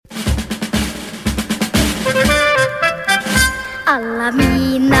Alla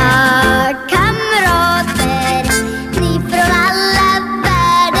mina kamrater, ni från alla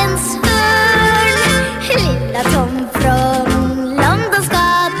världens hörn. Lilla Tom från Londons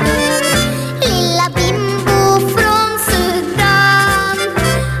gator, lilla Bimbo från Sudan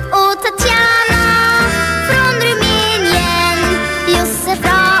och Tatjana från Rumänien, Josef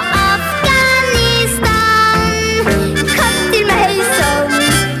från Afghanistan. Kom till mig som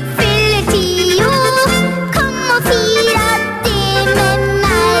fyller 10, kom och fira det med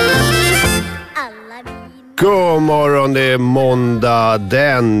mig. Alla mina... God morgon, det är måndag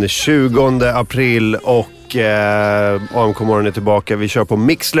den 20 april och AMK Morgon är tillbaka. Vi kör på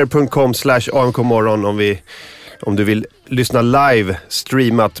mixler.com/AMK Morgon om du vill lyssna live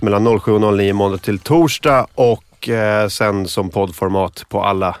streamat mellan 07 och 09 måndag till torsdag och sen som poddformat på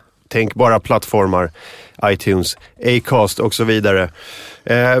alla tänkbara plattformar, iTunes, Acast och så vidare.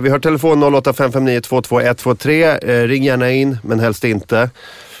 Vi har telefon 0855922123. Ring gärna in, men helst inte.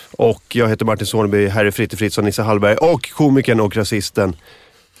 Och jag heter Martin Soneby, här är Fritte Fritzson, Nisse Hallberg och komikern och rasisten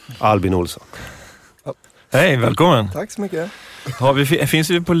Albin Olsson. Hej, välkommen. Tack så mycket. Finns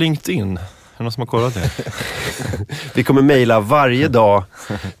vi på LinkedIn? Är det någon som har kollat det? Vi kommer mejla varje dag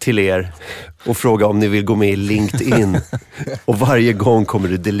till er och fråga om ni vill gå med i LinkedIn. Och varje gång kommer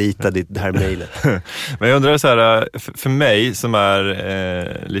du delita det här mejlet. Men jag undrar så här, för mig som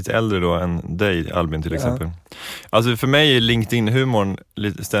är lite äldre då än dig, Albin till exempel. Alltså för mig är LinkedIn-humorn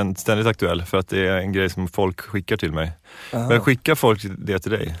ständigt aktuell för att det är en grej som folk skickar till mig. Men skickar folk det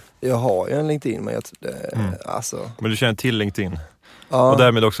till dig? Jag har ju en LinkedIn, men alltså... Men du känner till LinkedIn? Ja. Och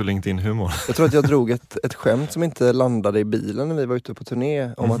därmed också LinkedIn-humor. Jag tror att jag drog ett skämt som inte landade i bilen när vi var ute på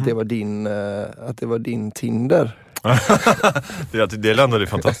turné om att det var din Tinder. Det landade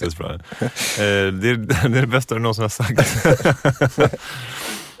fantastiskt bra. Det är det bästa du någonsin har sagt.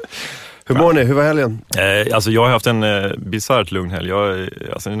 Hur mår ni? Hur var helgen? Alltså jag har haft en bizarrt lugn helg. Jag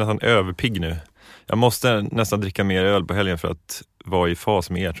är nästan överpigg nu. Jag måste nästan dricka mer öl på helgen för att vara i fas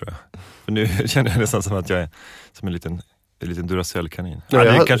med er, tror jag. För nu känner jag nästan som att jag är som en liten Duracell-kanin. Ja,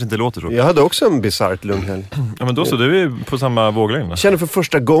 det kanske inte låter så. Jag hade också en bizarrt lugn helg. Ja, men då så, du är på samma våglängd. Jag känner för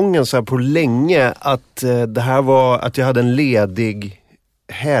första gången så här på länge att det här var att jag hade en ledig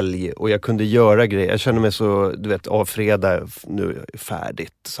helg och jag kunde göra grejer. Jag kände mig så, du vet, fredag nu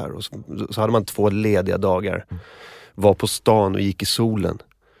färdigt så här, och så hade man 2 lediga dagar. Var på stan och gick i solen.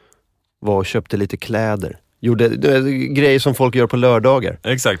 Var och köpte lite kläder. Gjorde grejer som folk gör på lördagar.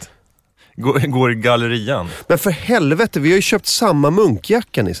 Exakt. Går i gallerian. Men för helvete, vi har ju köpt samma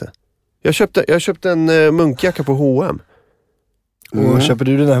munkjacka, Nisse. Jag köpte en munkjacka på H&M. Och köper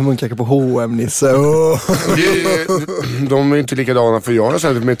du den här munkjacka på H&M, Nisse? De är inte likadana, för jag har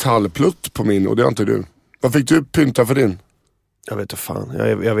en metallplutt på min och det har inte du. Vad fick du pynta för din? Jag vet inte fan,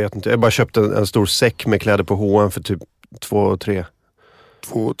 jag vet inte. Jag bara köpte en stor säck med kläder på H&M för typ 200-300.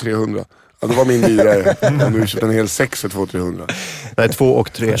 200-300. Ja, det var min dyrare. Om du köpte en hel 6 för 200-300. Nej, 2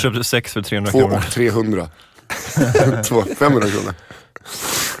 och 3. Jag köpte 6 för 300 2 kronor. och 300. 500 kronor.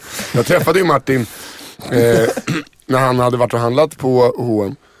 Jag träffade ju Martin när han hade varit och handlat på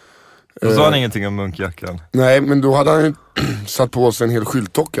H&M. Då sa han ingenting om munkjackan. Nej, men då hade han satt på sig en hel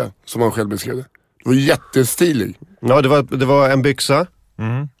skyltdocka som han själv beskrev det. Det var jättestilig. Ja, det var en byxa.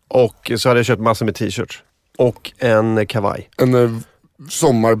 Och så hade jag köpt massor med t-shirts. Och en kavaj. En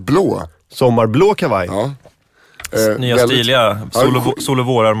sommarblå kavaj. Ja. Nya väldigt, stiliga sol och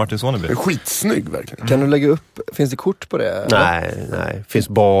vårar Martin Soneby. Skitsnygg verkligen. Kan du lägga upp, finns det kort på det? Nej. Finns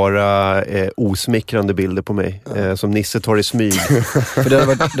bara osmickrande bilder på mig. Som Nisse tar i smyg. För det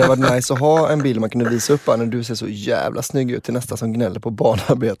hade varit nice att ha en bild man kunde visa upp när du ser så jävla snygg ut till nästa som gnäller på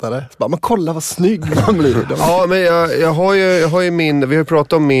barnarbetare. Så bara, men kolla vad snygg man blir. Ja, men jag har ju vi har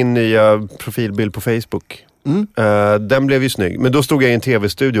pratat om min nya profilbild på Facebook. Den blev ju snygg. Men då stod jag i en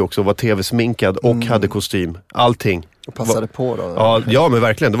tv-studio också och var tv-sminkad och hade kostym. Allting. Och passade på då. Ja, men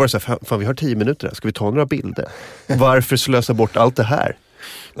verkligen. Då var det så här, fan vi har 10 minuter här. Ska vi ta några bilder? Varför slösa bort allt det här?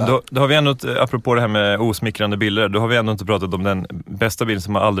 Då har vi ändå, apropå det här med osmickrande bilder, då har vi ändå inte pratat om den bästa bilden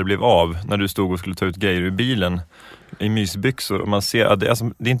som aldrig blev av när du stod och skulle ta ut grejer ur bilen i mysbyxor och man ser att det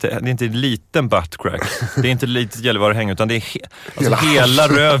är inte en liten buttcrack. Det är inte litet gällvarhäng utan det är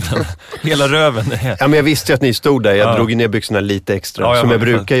hela röven. Ja, men jag visste ju att ni stod där. Jag drog ner byxorna lite extra som jag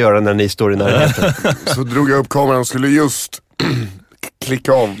brukar göra när ni står i närheten. Så drog jag upp kameran och skulle just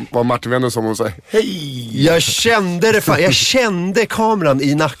klicka av vad Martin vände som och sa hej. Jag kände det jag kände kameran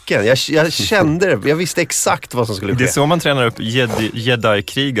i nacken. Jag kände det. Jag visste exakt vad som skulle ske. Det är så man tränar upp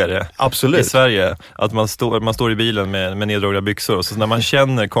Jedi-krigare. Absolut. I Sverige. Att man står i bilen med neddragna byxor och så när man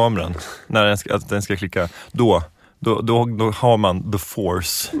känner kameran att den ska klicka, då Då har man the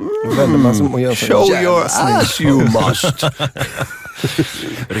force. Då vänder man som och gör Show your ass you must.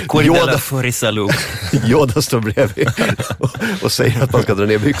 Yoda för i salon. Yoda står bredvid och säger att man ska dra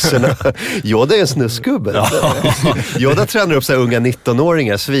ner byxorna. Yoda är en snuskgubbe. Yoda tränar upp så här unga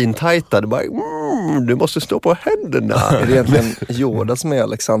 19-åringar, svintajta. Bara, du måste stå på händerna. Är det egentligen Yoda som är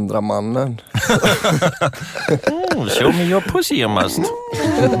Alexandra-mannen? Show me your pussy you must.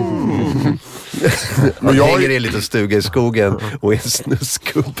 Han hänger i en liten stuga i skogen och är en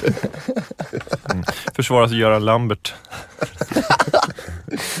snuskgubbe. Försvaras Göran Lambert.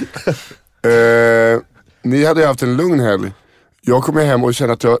 Ni hade ju haft en lugn helg. Jag kom hem och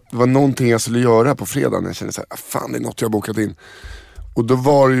kände att det var någonting jag skulle göra på fredagen. Jag kände så här, fan det är något jag har bokat in. Och då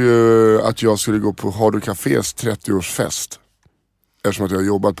var det ju att jag skulle gå på Hard Rock Cafés 30-årsfest. Eftersom att jag har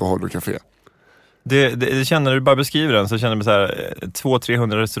jobbat på Hard Rock Café. Det känner, när du bara beskriver den så känner jag så här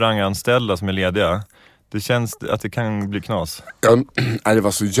 200-300 restauranganställda som är lediga. Det känns att det kan bli knas. Ja, det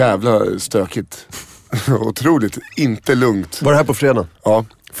var så jävla stökigt. Otroligt, inte lugnt. Var det här på fredag? Ja,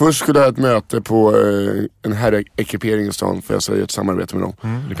 först skulle jag ha ett möte på en herrekipering i stan för jag ska göra ett samarbete med dem.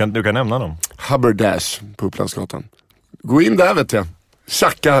 Du kan nämna dem. Hubberdash på Upplandsgatan. Gå in där vet jag.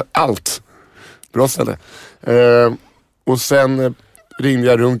 Tjacka allt. Bra ställe. Och sen ringde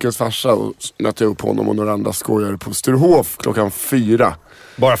jag Runkens farsa och mötte upp honom och några andra skojare på Sturehof 4:00.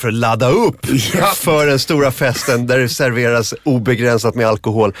 Bara för att ladda upp för den stora festen där det serveras obegränsat med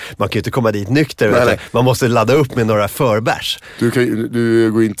alkohol. Man kan ju inte komma dit nykter. Vet du. Man måste ladda upp med några förbärs.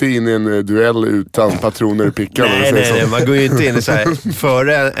 Du går inte in i en duell utan patroner i pickan. Nej, man går ju inte in i så här.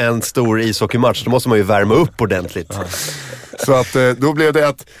 Före en stor ishockeymatch då måste man ju värma upp ordentligt. Så att då blev det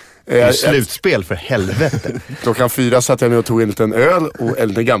att det är slutspel för helvete. 4:00 satt jag ner och tog en liten öl och en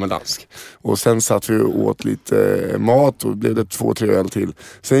liten gammeldansk. Och sen satt vi och åt lite mat och blev det 2-3 öl till.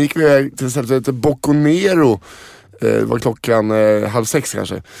 Sen gick vi till stället Bocconero. Det var klockan 5:30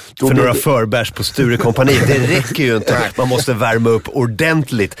 kanske. Då för några förbärs på Sturekompaniet. Det räcker ju inte. Man måste värma upp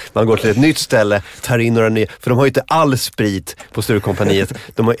ordentligt. Man går till ett nytt ställe, tar in några nya. För de har ju inte all sprit på Sturekompaniet.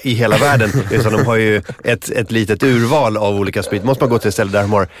 De har i hela världen. Utan de har ju ett litet urval av olika sprit. Måste man gå till ett ställe där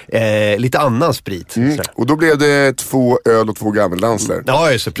de har lite annan sprit. Och då blev det 2 öl och 2 gammeldansler.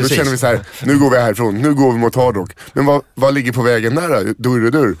 Ja, just det, precis. Då känner vi så här, nu går vi härifrån. Nu går vi mot Hard Rock. Men vad ligger på vägen nära?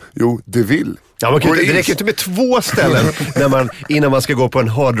 Dörr. Jo, det vill. Ja, det räcker inte med 2 ställen innan man ska gå på en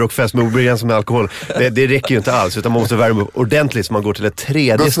hardrockfest med obegränsat med alkohol. Det räcker ju inte alls, utan man måste värma upp ordentligt så man går till ett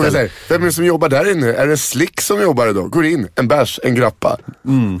 3:e ställe. Vem är det som jobbar där inne? Är det Slick som jobbar idag? Går in, en bärs, en grappa.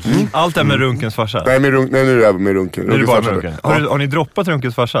 Allt är med Runkens farsa? Nej, nu är det med Runken. Nu är det bara med Runken. Har ni droppat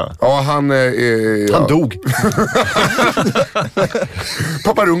Runkens farsa? Ja, han dog.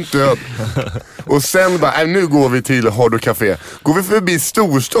 Pappa Runk död. Och sen bara, nu går vi till Hard Rock Café. Går vi förbi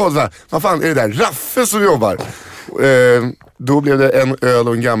storstad, vad fan är det där? Raffe som jobbar. Då blev det en öl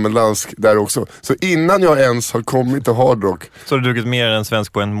och en gammeldansk där också. Så innan jag ens har kommit till Hard Rock. Så har du druckit mer än en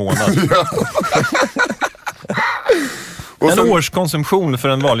svensk på en månad. Och en sen, årskonsumtion för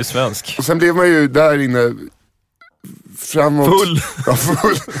en vanlig svensk. Och sen blev man ju där inne framåt. Full. Ja,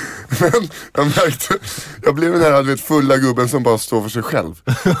 full. Men jag märkte, jag blev den här fulla gubben som bara står för sig själv.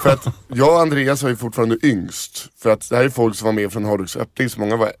 För att jag och Andreas var ju fortfarande yngst. För att det här är folk som var med från Hard Rocks öppning, så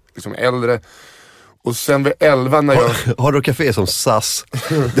många var liksom äldre. Och sen vid 11 när jag... Hard Rock Café är som SAS.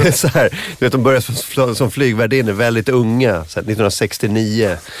 Det är så här, du vet, de börjar som flygvärdinnor väldigt unga, så här,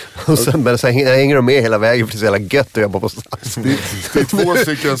 1969. Och sen hänger de med hela vägen för det är så jävla gött att jobba på SAS. Det är 2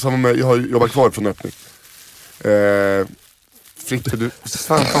 stycken som jag har jobbat kvar från öppning. Fritte, du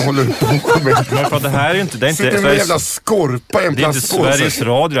fan håller du på med? Men för det här är ju inte... Det är inte sitter med en jävla skorpa i en plastpåse. Det är inte Sveriges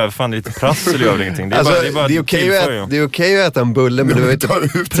Radio där, fan det är lite prassel gör ingenting. Det är okej att äta en bulle, men du vill inte ta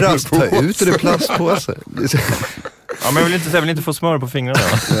ut ur plastpåse. Ja, men jag vill inte få smör på fingrarna.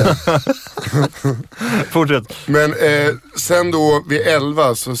 Fortsätt. Men sen då vid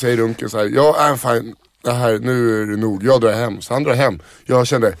 11 så säger Runken så här, ja fan, det här, nu är det nog, jag drar hem. Så han drar hem. Jag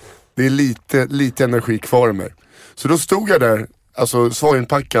kände, det är lite energi kvar i mig. Så då stod jag där, alltså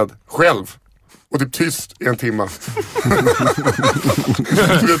svaginpackad, själv. Och typ tyst i 1 timme.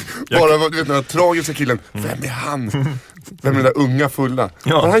 Bara du vet, den här tragiska killen. Vem är han? Vem är den där unga fulla?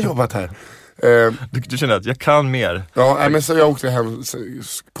 Har han jobbat här? Du känner att jag kan mer. Ja, men så jag åkte hem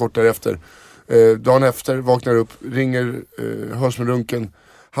kort därefter. Dagen efter vaknar upp, ringer, hörs med Runken.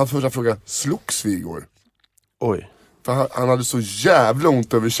 Hans första fråga, slogs vi igår? Oj. För han hade så jävla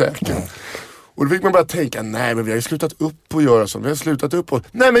ont över käken. Och då fick man bara tänka, nej men vi har ju slutat upp och göra så. Vi har slutat upp och,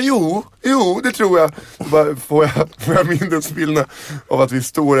 nej men jo det tror jag. Bara får jag minnesbilderna av att vi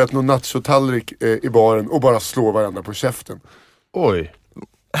står i någon nachotallrik i baren och bara slår varandra på käften. Oj.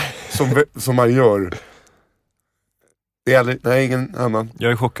 Som man gör Det är aldrig, nej, ingen annan.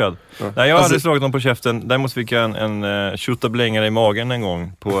 Jag är chockad. Ja. Nej, jag har aldrig slagit någon på käften. Däremot fick jag en tjottablängare i magen en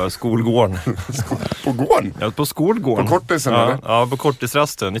gång på skolgården. På gården? Ja, på skolgården. På kortisen eller? Ja, på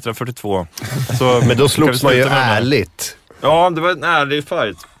kortisrasten 1942. Så, Men då slogs man ju ärligt. Ja, det var en ärlig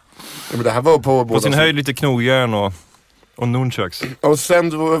fight. Ja, men det här var på sin höjd lite knogjärn och nunchucks. Och sen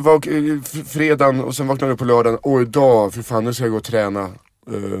var fredagen och sen vaknade jag på lördagen. Och idag, för fan, nu ska jag gå och träna.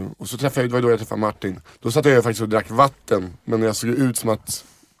 Och så träffade det var då jag träffade Martin. Då satt jag faktiskt och drack vatten. Men jag såg ut som att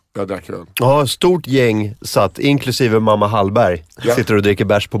jag drack öl. Ja, stort gäng satt, inklusive mamma Hallberg. Ja. Sitter och dricker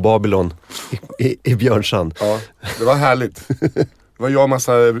bärs på Babylon i Björnsand. Ja, det var härligt. Det var jag och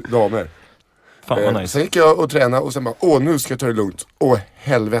massa damer. Fan vad nice. Sen gick jag och tränade och sen bara, nu ska jag ta det lugnt.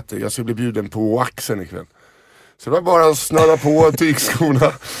 Helvete, jag ska bli bjuden på axeln ikväll. Så det var bara att snöra på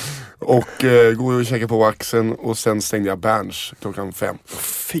tygskorna och gå och käka på axeln. Och sen stängde jag Berns 5:00.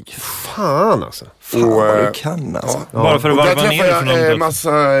 Fy fan alltså. Fan vad du kan alltså. Ja. Bara för att varva ner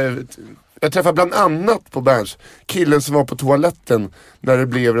jag träffade bland annat på Berns killen som var på toaletten när det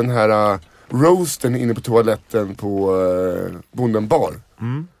blev den här roasten inne på toaletten på Bonden bar.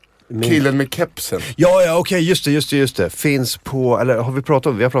 Killen med kepsen. Ja, okej, just det. Finns på, eller har vi pratat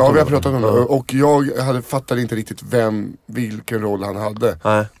om det? Vi har pratat om det. Och jag fattade inte riktigt vilken roll han hade.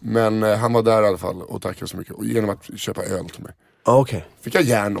 Nej. Men han var där i alla fall och tackade så mycket. Och genom att köpa öl till mig. Okej. Fick jag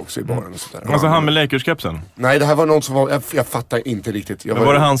järn också i baren och sådär. Alltså han med Lakers-kepsen? Nej, det här var någon som var, jag fattar inte riktigt. Men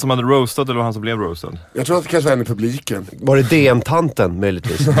var det han som hade roastat eller var han som blev roastad? Jag tror att det kanske var en i publiken. Var det DM-tanten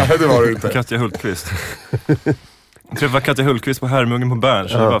möjligtvis? Nej, det var det inte. Katja Hultqvist. Jag träffade Katja Hultqvist på Herrmuggen på Bern.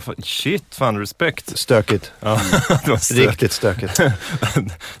 Så jag bara, shit, fan, respekt. Stökigt. Ja, det var riktigt stökigt.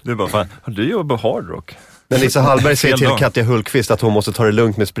 Du bara, fan, har du jobbat hardrock? När Nisse Hallberg säger till Katja Hultqvist att hon måste ta det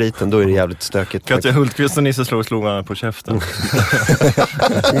lugnt med spriten, då är det jävligt stökigt. Katja Hultqvist och Nisse slog varandra på käften.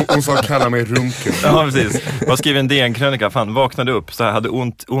 hon sa kalla mig runken. Ja, precis. Jag skrev en DN-krönika, fan, vaknade upp så här, hade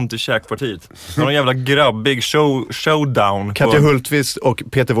ont i käkpartiet. Någon jävla grabbig showdown. Katja Hultqvist och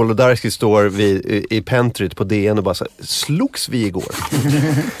Peter Wolodarski står i pentryt på DN och bara så här, slogs vi igår?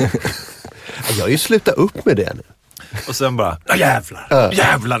 Jag har ju slutat upp med det nu. Och sen bara,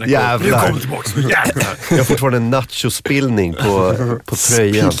 jävlar, nu kommer tillbaka, jävlar. Jag har fortfarande en nachospillning på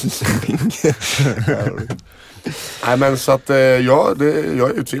tröjan. Nej, men så att jag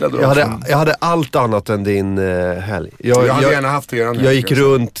är utvilad. Jag hade allt annat än din helg. Jag hade gärna haft er. Jag gick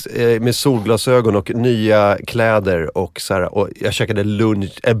runt med solglasögon och nya kläder och så här, och jag käkade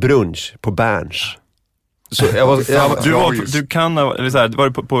brunch på Berns. Så du kan, eller så här, var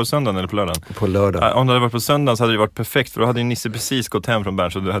det på söndagen eller på lördagen? På lördagen. Om det hade varit på söndagen så hade det varit perfekt, för då hade ju Nisse precis gått hem från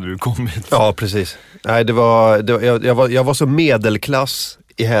Berns och då hade du kommit. Ja, precis. Nej, jag var så medelklass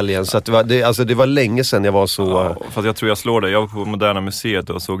i helgen, så att det var länge sedan jag var så... Ja, fast jag tror jag slår dig. Jag var på Moderna Museet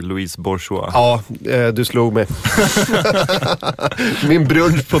och såg Louise Bourgeois. Ja, du slog mig. Min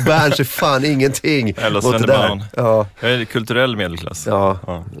brunch på Berns är fan ingenting. Eller Svennebanan. Ja. Jag är kulturell medelklass. Ja.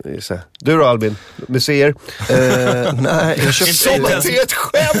 Du då, Albin? Museer? Nej, jag köpte... Som att det är ett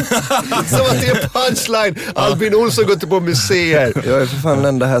skämt! Som att det är punchline! Albin Olsson går inte på museer. Jag är för fan den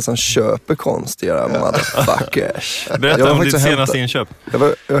enda här som köper konst, era motherfuckers. Berätta om ditt senaste inköp.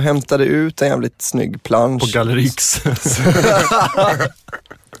 Jag hämtade ut en jävligt snygg plansch. På Gallerix.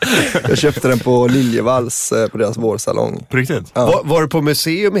 Jag köpte den på Liljevalls på deras vårsalong. På riktigt? Ja. Var du på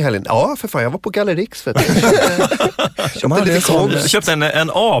museum i helgen? Ja, för fan, jag var på Gallerix. Jag köpte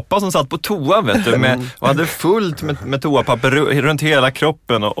en apa som satt på toa, vet du, och hade fullt med toapapper runt hela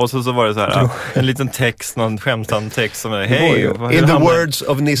kroppen, och så var det så här en liten text, någon skämtsam text som är hej. In the words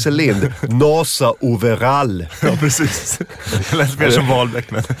of Nisse Lind, NASA overall. Ja, precis. Det lät mer som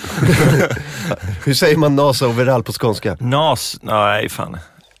Wahlbeck, men... Hur säger man NASA overall på skånska? Nej, fan.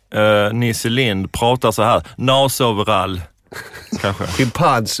 Nisse Lind pratar så här. NASA overall. Kanske.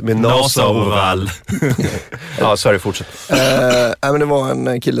 Schimpans med NASA overall. Ja, sorry, fortsätt. Men det var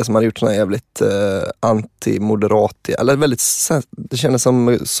en kille som hade gjort såna jävligt anti-moderat, eller väldigt, det kändes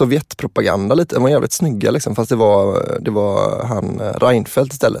som Sovjetpropaganda lite. De var jävligt snygga liksom, fast det var han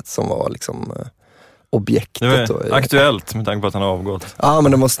Reinfeldt istället som var liksom objektet. Det var aktuellt med tanke på att han har avgått. Ja,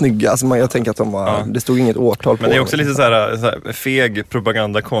 men de var snygga. Alltså, jag tänker att de var, det stod inget årtal på. Men det är också lite så här feg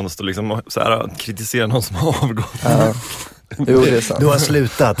propagandakonst och liksom så här, kritisera någon som har avgått. Ja. Jo, det är sant. Du har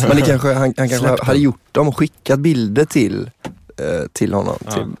slutat. Men det kanske, han kanske hade gjort dem och skickat bilder till honom,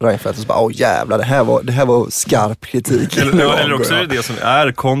 till Reinfeldt, och så bara, jävlar, det här var skarp kritik. Eller också är det som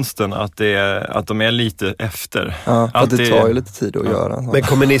är konsten, att de är lite efter. Ja, för att det tar ju lite tid att göra. Men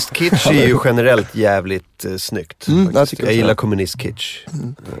kommunistkitsch är ju generellt jävligt snyggt. Jag gillar kommunistkitsch.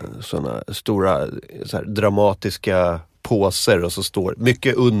 Sådana stora så här, dramatiska påser och så står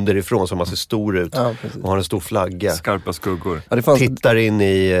mycket underifrån som man ser stor ut och har en stor flagga. Skarpa skuggor. Ja, Tittar in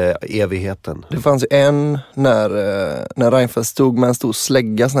i evigheten. Det fanns ju en när Reinfeldt stod med en stor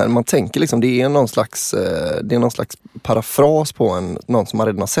slägga sån här. Man tänker liksom det är någon slags parafras på någon som man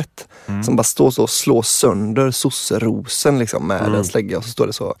redan har sett. Som bara står så och slår sönder sosserosen liksom med en slägga, och så står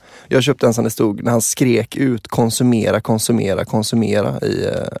det så. Jag köpte en som det stod när han skrek ut konsumera i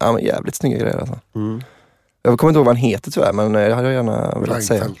jävligt snygga grejer alltså. Jag kommer inte ihåg vad han heter tyvärr, men jag hade gärna velat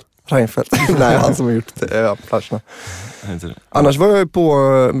säga Reinfeldt. Nej, han som har gjort planscherna. Annars var jag ju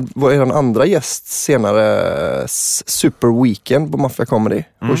på er andra gäst senare, Super Weekend på Mafia Comedy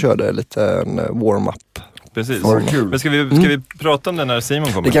och körde lite en warm-up. Precis. Kul. Men ska vi prata om det när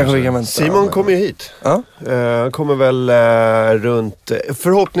Simon kommer? Det kanske vi kan vänta. Simon kommer ju hit. Ja. Kommer väl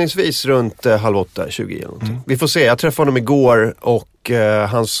förhoppningsvis runt 7:30, eller någonting. Vi får se. Jag träffade honom igår och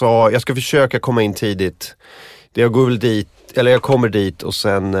han sa, jag ska försöka komma in tidigt. Jag går väl dit, eller jag kommer dit och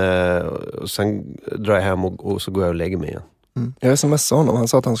sen drar jag hem och så går jag och lägger mig igen. Jag smsade honom, han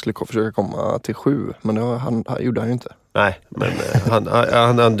sa att han skulle försöka komma till 7, men det gjorde han ju inte. Nej, men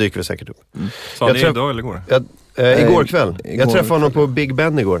han dyker väl säkert upp. Sa han det idag eller igår? Igår kväll. Jag träffade honom på Big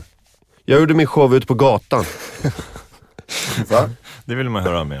Ben igår. Jag gjorde min show ute på gatan. Va? Det vill man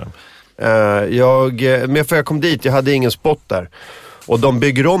höra mer om. Men för jag kom dit, jag hade ingen spot där. Och de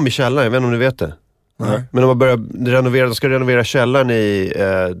bygger om i källaren, jag vet inte om ni vet det. Nej. Men de ska renovera källaren i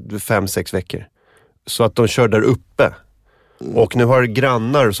 5-6 veckor. Så att de kör där uppe. Och nu har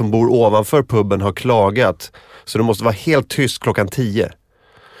grannar som bor ovanför puben har klagat. Så det måste vara helt tyst 10:00.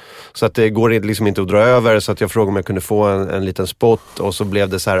 Så att det går liksom inte att dra över. Så att jag frågade om jag kunde få en liten spot. Och så blev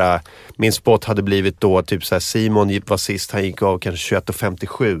det så här. Min spot hade blivit då typ så här. Simon var sist, han gick av kanske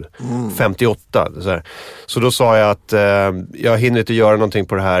 21:57. 58 så här. Så då sa jag att jag hinner inte göra någonting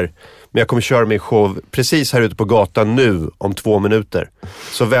på det här. Men jag kommer köra min show precis här ute på gatan nu om 2 minuter.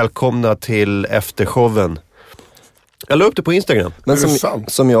 Så välkomna till eftershowen. Jag la upp det på Instagram. Men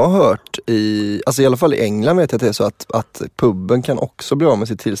som jag har hört i alla fall i England vet jag att det är så att puben kan också bli av med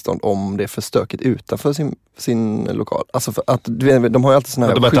sitt tillstånd om det är för stökigt utanför sin lokal. Alltså för att de har ju alltid såna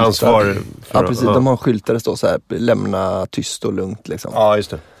här de har ett ansvar för precis, de har skyltar där det står så här, lämna tyst och lugnt liksom. Ja, just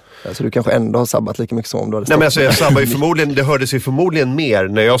det. Så du kanske ändå har sabbat lika mycket som om du hade stått. Nej, men alltså, jag sabbar ju förmodligen, det hördes ju förmodligen mer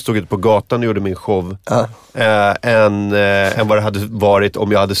när jag stod ute på gatan och gjorde min show än vad det hade varit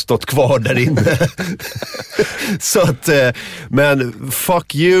om jag hade stått kvar där inne. Så att, men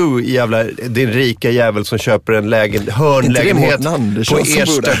fuck you jävla, din rika jävel som köper en hörnlägenhet på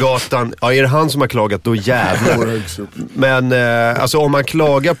Erstagatan. Ja, är det han som har klagat, då jävlar. Men alltså om man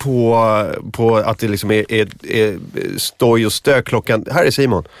klagar på att det liksom är stoj och stök klockan. Här är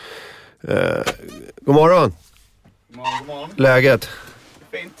Simon. God morgon. God morgon. Läget?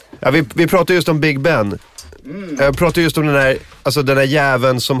 Fint. Ja, vi pratar just om Big Ben. Jag pratar just om den här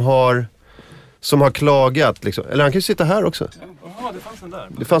jäveln som har klagat liksom. Eller han kan ju sitta här också. Jaha, det fanns en där.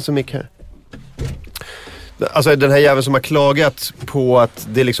 Det fanns en mick här. Alltså den här jäveln som har klagat på att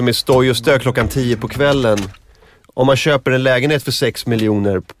det liksom är stoj och stök 10:00 på kvällen. Om man köper en lägenhet för 6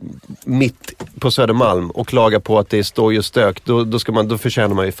 miljoner mitt på Södermalm och klagar på att det är stoj och stök, då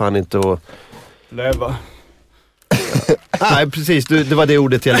förtjänar man ju fan inte att leva. Nej, precis. Det var det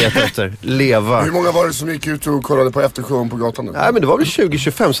ordet jag letade efter. Leva. Hur många var det som gick ut och kollade på eftershowen på gatan nu? Nej, men det var väl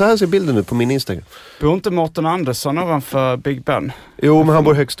 20-25. Så här ser bilden ut på min Instagram. Bor inte Mårten Andersson ovanför Big Ben? Jo, men han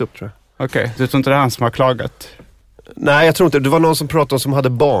bor högst upp, tror jag. Okej, du tror inte det är han som har klagat? Nej, jag tror inte. Det var någon som pratade om som hade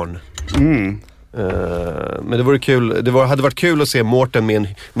barn. Men det vore kul. Hade varit kul att se Mårten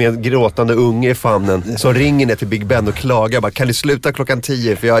med en gråtande unge i famnen som ringer ner till Big Ben och klagar bara, kan ni sluta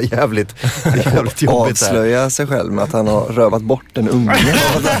 10:00 för jag är jävligt jobbigt avslöja sig själv med att han har rövat bort en unge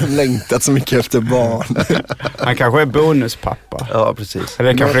och han längtat så mycket efter barn. Han kanske är bonuspappa. Ja, precis.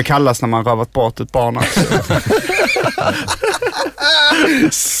 Eller kanske det kallas när man rövat bort ett barn också.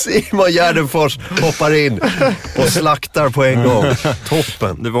 Simon Gärdenfors hoppar in och slaktar på en gång.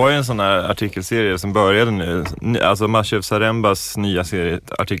 Toppen. Det var ju en sån här artikelserie som började nu. Alltså Mashev Sarembas nya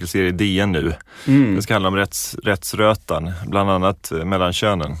artikelserie DN nu. Det ska handla om rättsrötan, bland annat mellan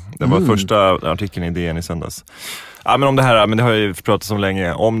könen. Det var första artikeln i DN i söndags. Ja, men om det här, men det har jag ju pratat om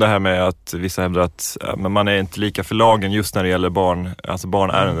länge, om det här med att vissa hävdar att men man är inte lika för lagen just när det gäller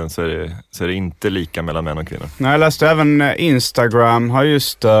barnärenden, så är det inte lika mellan män och kvinnor. Nej, jag läste även Instagram har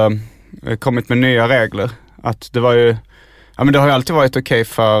just kommit med nya regler. Att det var ju, ja men det har ju alltid varit okej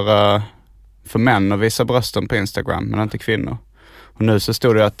för män att visa brösten på Instagram, men inte kvinnor. Och nu så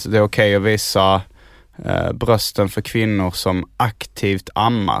stod det att det är okej att visa brösten för kvinnor som aktivt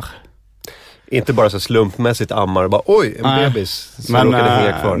ammar. Inte bara så slumpmässigt ammar, bara oj, en bebis som råkade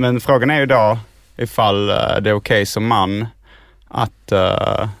hänga kvar. Men frågan är ju då, ifall det är okej som man att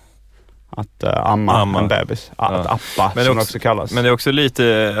amma en bebis. Att appa, men som det också kallas. Men det är också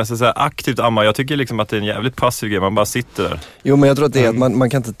lite alltså, så här, aktivt amma. Jag tycker liksom att det är en jävligt passiv grej. Man bara sitter där. Jo, men jag tror att det är att man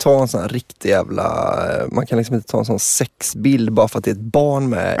kan inte ta en sån här riktig jävla... Man kan liksom inte ta en sån sexbild bara för att det är ett barn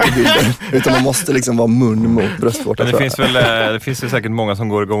med i bilden. Utan man måste liksom vara mun mot bröstvårtan. Men det finns ju säkert många som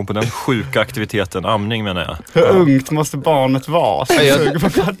går igång på den sjuka aktiviteten. Amning menar jag. Hur ungt måste barnet vara?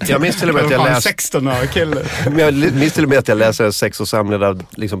 Jag minns till och med att jag läste... 16-årig kille. Jag minns till och med att jag läser sex och samlevnad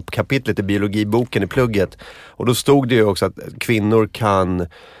liksom kapitlet i biologiboken i plugget. Och då stod det ju också att kvinnor kan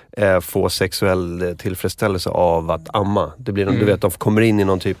få sexuell tillfredsställelse av att amma. Det blir du vet, de kommer in i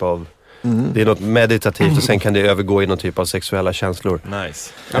någon typ av det är något meditativt och sen kan det övergå i någon typ av sexuella känslor.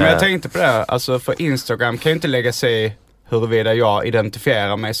 Nice. Ja, men jag tänkte på det. Alltså för Instagram kan ju inte lägga sig i huruvida jag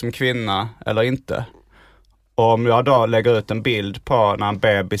identifierar mig som kvinna eller inte. Och om jag då lägger ut en bild på när en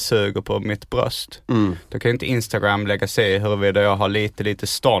baby suger på mitt bröst, då kan inte Instagram lägga sig i huruvida jag har lite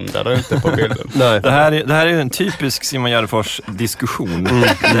stånd eller inte på bilden. Nej. Det här är en typisk Simon Gärdenfors diskussion.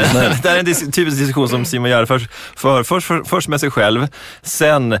 Det här är en typisk diskussion som Simon Gärdenfors för först med sig själv,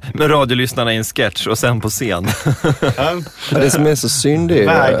 sen med radiolyssnarna i en sketch och sen på scen. Det som är så synd är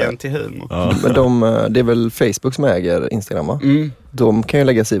vägen till humor. Ja. Men det är väl Facebook som äger Instagram, va? De kan ju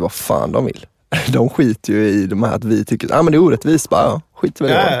lägga sig i vad fan de vill. De skiter ju i de här att vi tycker men det är orättvist, bara skit väl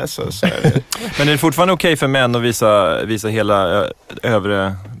i det. Så är det. Men är det fortfarande okej för män att visa hela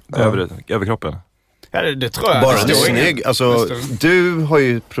överkroppen? Ja, det tror jag. Bara det är snygg. Alltså, du har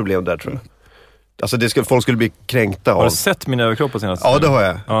ju problem där, tror jag. Alltså folk skulle bli kränkta av. Har du sett min överkropp på senaste? Ja, det har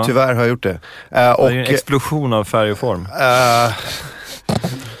jag. Ja. Tyvärr har jag gjort det. Det är en explosion av färg och form.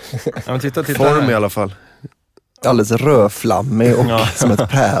 Men titta form här. I alla fall. Alldeles rödflammig och som ett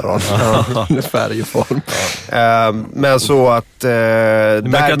päron. Färg och form. Men så att...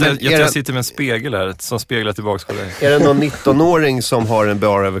 jag sitter med en spegel här som speglar tillbaka på dig. Är det någon 19-åring som har en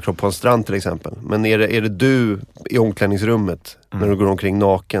bara överkropp på en strand till exempel? Men är det du i omklädningsrummet när du går omkring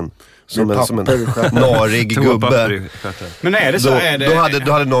naken? Som en narig gubbe. Men är det så?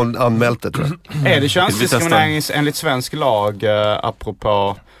 Då hade någon anmält det, tror jag. Är det könsdiskriminering enligt svensk lag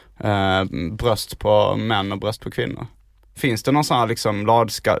apropå bröst på män och bröst på kvinnor? Finns det någon sån här liksom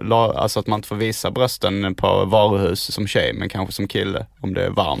alltså att man inte får visa brösten på varuhus som tjej, men kanske som kille om det är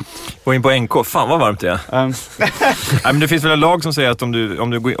varmt? Gå in på NK, fan vad varmt det är. Nej, men det finns väl en lag som säger att om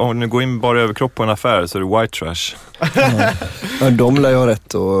du går in bara överkropp på en affär så är det white trash. Men de lär ju ha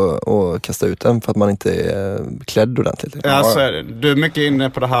rätt att kasta ut den för att man inte är klädd ordentligt. Ja, så är det. Du är mycket inne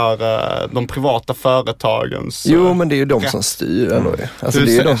på det här de privata företagens... Jo, men det är ju de som styr ändå. Alltså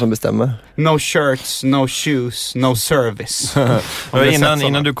det är ju de som bestämmer. No shirts, no shoes, no service.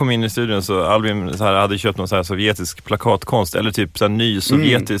 Innan du kom in i studion så Albin hade köpt någon så här sovjetisk plakatkonst eller typ så här ny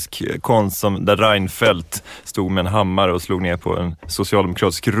sovjetisk konst där Reinfeldt stod med en hammare och slog ner på en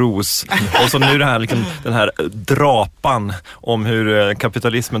socialdemokratisk ros. Och så nu det här, liksom, den här drapan om hur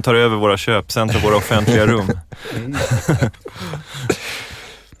kapitalismen tar över våra köpcentra, våra offentliga rum.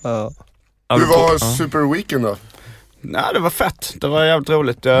 Hur var Super Weekend då? Nej, det var fett. Det var jävligt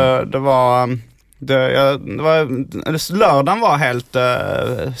roligt. Lördagen var helt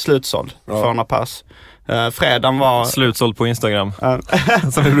slutsåld för 100 pass. Fredagen var... Slutsåld på Instagram,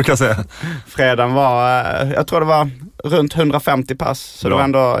 som vi brukar säga. Fredagen var, jag tror det var runt 150 pass. Så det var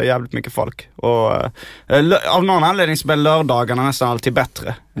ändå jävligt mycket folk. Och av någon anledning så blir lördagarna nästan alltid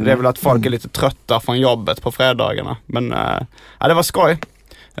bättre. Det är väl att folk är lite trötta från jobbet på fredagarna. Men det var skoj.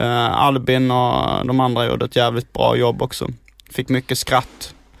 Albin och de andra gjorde ett jävligt bra jobb också. Fick mycket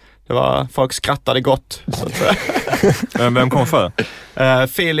skratt. Folk skrattade gott. Så att, vem kom för?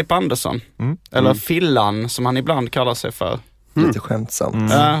 Filip Andersson. Eller Fillan som han ibland kallar sig för. Lite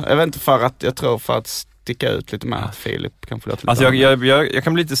skämtsamt. Jag vet inte, jag tror för att sticka ut lite med att Filip kan få lite. Alltså jag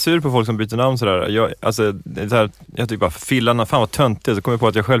kan bli lite sur på folk som byter namn sådär. Jag tycker bara Fillan, fan vad töntigt. Så kommer jag på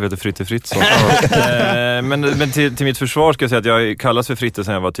att jag själv heter Fritte Fritzson. Men till mitt försvar ska jag säga att jag kallas för Fritte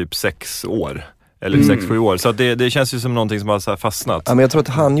sedan jag var typ 6 år. Eller 6-7 år. Så att det känns ju som någonting som har så här fastnat. Ja, men jag tror att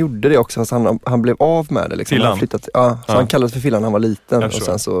han gjorde det också. Fast han blev av med det. Liksom. Fillan? Så han kallades för Fillan när han var liten. Och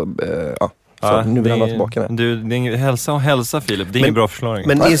sen så... Så nu vill han ha tillbaka det. Det är hälsa Filip, det är ingen bra förklaring.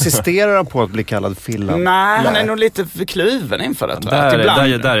 Men insisterar han på att bli kallad Fillan? Nej, han är nog lite kluven inför det.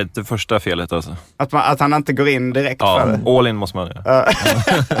 Där är det första felet alltså. Att han inte går in direkt för det. All in måste man göra.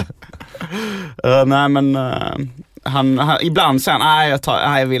 Nej men han ibland säger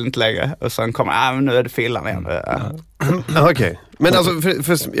han, jag vill inte lägga. Och sen kommer men nu är det Fillan igen. Okej. Men alltså,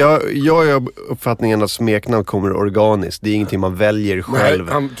 jag har uppfattningen att smeknamn kommer organiskt. Det är ingenting man väljer själv.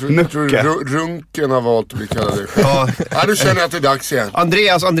 Nej, tror Runken har valt att bli kallad det själv. Ja, nu känner jag att det är dags igen.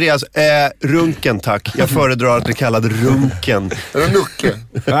 Andreas, Runken tack. Jag föredrar att bli kallad Runken. Eller Nucke.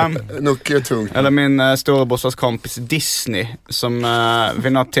 Nucke är tungt. Eller min storebrorsas kompis Disney som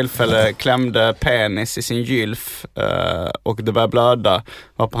vid något tillfälle klämde penis i sin gylf och det började blöda.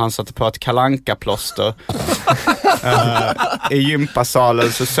 Varpå han satte på ett kalanka-plåster. I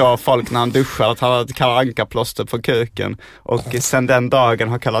gympasalen så såg folk när han duschade att han hade ett kalanka-plåster på kuken. Och sen den dagen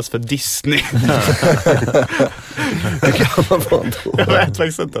har kallats för Disney. Det kan man vara då. Jag vet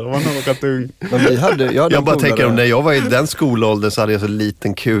faktiskt inte, det var nog rätt ung. Men jag bara tänker om när jag var i den skolåldern så hade jag så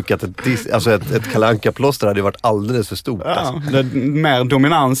liten kuk att ett kalanka-plåster hade varit alldeles för stort. Ja, det är mer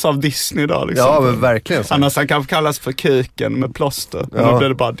dominans av Disney då liksom. Ja, men verkligen. Annars han kan kallas för kuken med plåster. Men då blir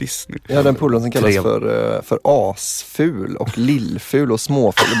det bara Disney. Ja, den polaren som kallas för asful och lillful och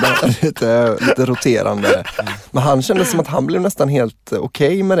småful. lite roterande. Men han kände som att han blev nästan helt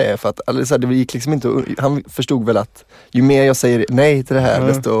okej med det. För att alltså, det gick liksom inte, han förstod väl att ju mer jag säger nej till det här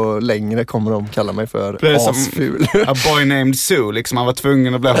desto längre kommer de kalla mig för asful. A boy named Sue, liksom han var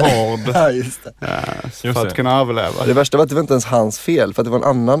tvungen att bli hård. Ja, just det. Ja, för att kunna överleva. Det värsta var att det var inte ens hans fel, för att det var en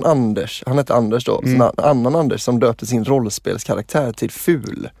annan Anders, han hette Anders då, en annan Anders som döpte sin rollspelskaraktär till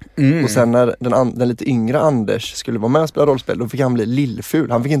Ful. Och sen när den lite yngre Anders skulle vara med och spela rollspel, då fick han bli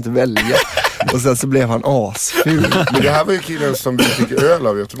lillful, han fick inte välja. Och sen så blev han asful. Men det här var ju killen som vi fick öl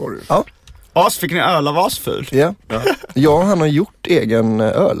av i Göteborg. Ja. Fick ni öl av asful? Ja, han har gjort egen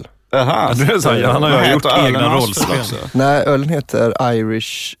öl. Aha, det är så, han har gjort egna rollspel. Nej, ölen heter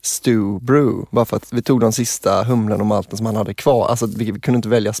Irish Stew Brew. Bara för att vi tog den sista humlen och malten som han hade kvar. Alltså vi kunde inte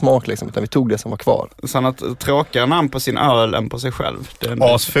välja smak liksom, utan vi tog det som var kvar. Så han har tråkigare namn på sin öl än på sig själv.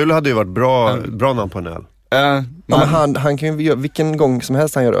 Asful hade ju varit bra namn på en öl. Men han kan ju, vilken gång som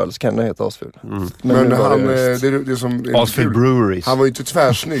helst han gör öl så kan det heta asful. Men han, det som Asful Breweries. Han var ju inte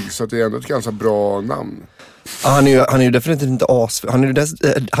tvärsnygg, så det är ändå ett ganska bra namn. Han är ju definitivt inte asful. Han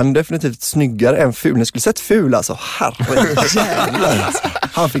är definitivt snyggare än ful. Ni skulle sett ful alltså. Herrejävlar alltså.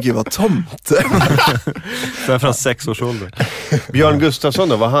 Han fick ju vara tomte. Det är från 6 års ålder. Björn Gustafsson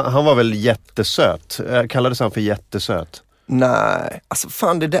då, han var väl jättesöt? Kallades han för jättesöt? Nej, alltså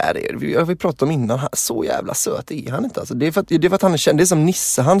fan det där är vi pratade om innan, så jävla söt är han inte alltså. Det är för att han är känd, det är som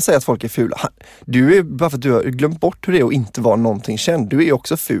Nisse, han säger att folk är fula. Du är, bara för att du har glömt bort hur det är att inte vara någonting känd, du är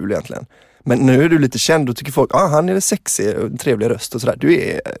också ful egentligen. Men nu är du lite känd och tycker folk, han är sexig och trevlig röst och sådär. Du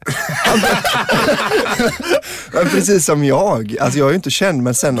är... men precis som jag. Alltså jag är ju inte känd,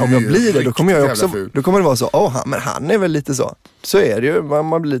 men sen om jag blir det, då kommer jag också... Då kommer det vara så, men han är väl lite så. Så är det ju,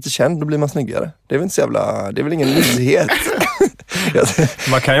 man blir lite känd, då blir man snyggare. Det är väl inte så jävla... Det är väl ingen nyhet.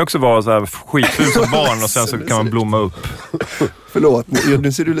 Man kan ju också vara så här skitful som barn och sen så kan man blomma upp. Förlåt,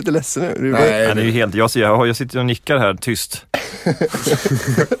 nu ser du lite ledsen ut. Nej, det är ju helt... Jag sitter och nickar här tyst.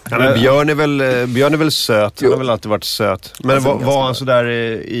 Björn är väl söt. Han har väl alltid varit söt. Men alltså, var han så där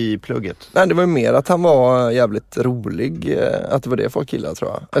i plugget? Nej, det var ju mer att han var jävligt rolig. Att det var det folk gillade,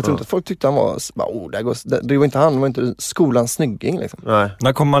 tror jag. Jag tror inte att folk tyckte han var... Det var inte han, det var inte skolans snygging liksom. Nej.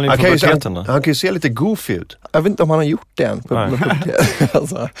 När kommer man in på puberteten då? Han kan ju se lite goofy ut. Jag vet inte om han har gjort det än.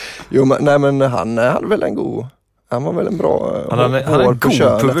 Alltså, men han hade väl en god... Han var väl en bra... Han hade en god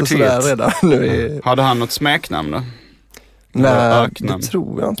pubertet. Redan nu Hade han något smeknamn då? Nej, det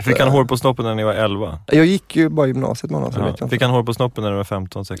tror jag inte. Fick han hår på snoppen när ni var 11? Jag gick ju bara gymnasiet med honom. Ja. Fick han hår på snoppen när du var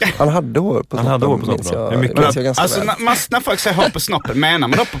 15, 16? Han hade hår på snoppen. Alltså när folk säger hår på snoppen, menar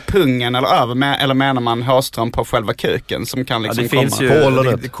man då på pungen eller över, eller menar man hårstrån på själva kuken som kan liksom komma? Finns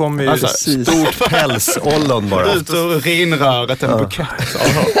ju, det kommer ju alltså, stort pälsollon bara. Ut ur rinröret en bukett.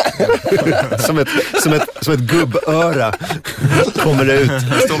 som ett gubböra kommer det ut.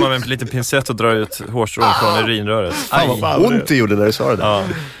 Då står man med en liten pincett och drar ut hårstrån från urinröret. Ont det gjorde när du sa det. Ja.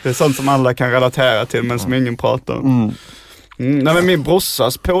 Det är sånt som alla kan relatera till men som ingen pratar om. Nej, men min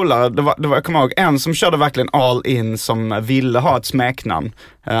brorsas polare, det var jag kommer ihåg en som körde verkligen all in, som ville ha ett smeknamn.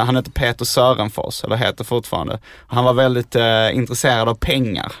 Han heter Peter Sörenfors, eller heter fortfarande. Han var väldigt intresserad av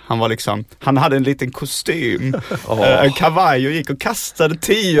pengar. Han hade en liten kostym, en kavaj och gick och kastade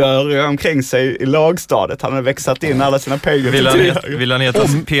 10 omkring sig i lagstadiet. Han hade växlat in alla sina pengar till 10. Vill han heta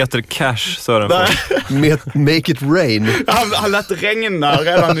Peter Cash Sörenfors? Make it rain. Han lät regna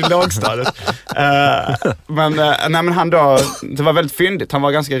redan i lagstadiet. Men han då, det var väldigt fyndigt. Han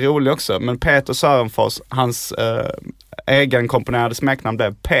var ganska rolig också. Men Peter Sörenfors, hans egenkomponerade smeknamn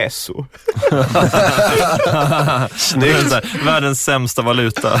blev Peso. Snyggt. Världens sämsta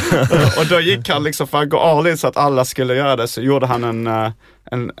valuta. Och då gick han liksom för att gå all in så att alla skulle göra det, så gjorde han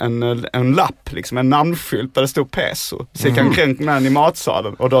en lapp, liksom en namnskylt där det stod peso. Så gick han kring med den i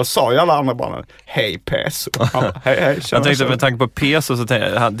matsalen och då sa ju alla andra barnen, hej peso. Hej, jag tänkte med tanke på peso så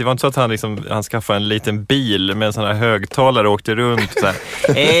det var inte så att han skaffade en liten bil med en sån här högtalare och åkte runt så här,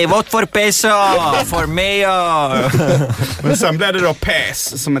 hej, what for peso? For mayo! Men sen blev det då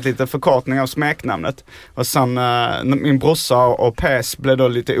pes som ett litet förkortning av smeknamnet. Och sen min brorsa och pes blev då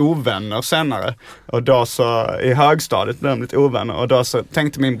lite ovänner senare. Och då så i högstadiet blev de lite ovänner. Och då så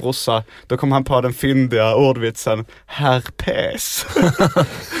tänkte min brorsa, då kom han på den fyndiga ordvitsen herr pes.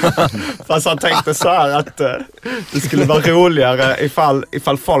 Fast han tänkte så här att det skulle vara roligare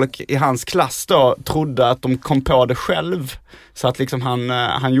ifall folk i hans klass då trodde att de kom på det själv. Så att liksom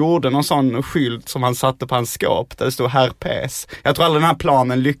han gjorde någon sån skylt som han satte på hans skåp där det stod herr pes. Jag tror aldrig den här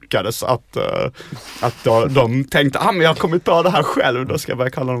planen lyckades att de tänkte, men jag har kommit på det här själv, då ska jag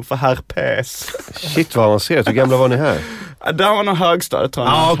börja kalla dem för herr pes. Shit vad avancerat, hur gamla var ni här? Det var nog högstadiet tror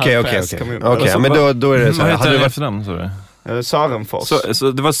jag. Okej, men då är det så här. Hade du efter namn, så det? Sörenfors.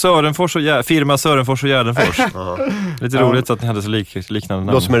 Så det var Sörenfors och firma Sörenfors och Gärdenfors. Lite roligt att ni hade så liknande namn.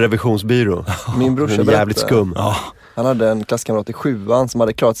 Låter som en revisionsbyrå. Min brorsa jävligt skum. Han hade en klasskamrat i 7:an som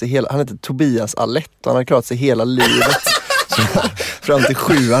hade klarat sig han hette Tobias Alett och han hade klarat sig hela livet. Fram till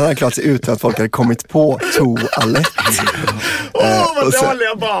 7:an hade han klarat sig utan att folk hade kommit på toalett. Vad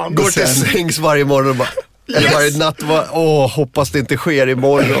dåliga barn. Går till sängs varje morgon och bara... Eller varje natt hoppas det inte sker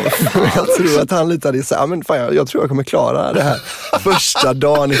imorgon. Jag tror att han litade så här, men fan, jag tror jag kommer klara det här. Första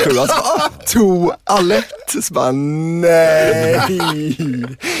dagen i 7:an så toalett. Så bara, nej.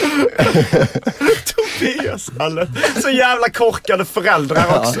 Tobias Alett. Så jävla korkade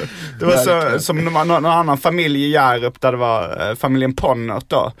föräldrar också. Det var så som någon annan familj i Hjärup där det var familjen Ponnert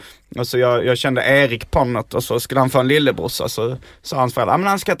då. Och så jag kände Erik Ponnert och så skulle han få en lillebrorsa, så sa hans föräldrar, men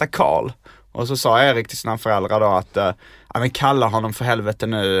han ska heta Karl. Och så sa Erik till sina föräldrar då att men kalla honom för helvete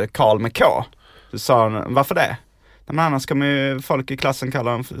nu Karl med K. Så sa han, varför det? Men annars kommer ju folk i klassen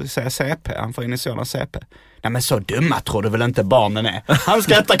kalla honom för säga CP. Han får initiala CP. Nej men så dumma tror du väl inte barnen är. Han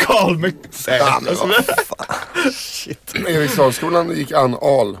ska heta Karl med C. Shit. Eriksdalsskolan gick an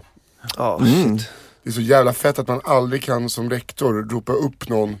Al. Det är så jävla fett att man aldrig kan som rektor ropa upp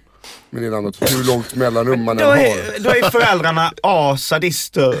någon med det namnet, hur långt mellanrum man än har. Då är föräldrarna A,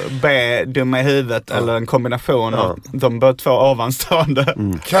 sadister, B, dumma i huvudet eller en kombination av de bör två ovanstående.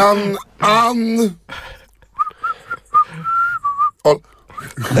 Kan an...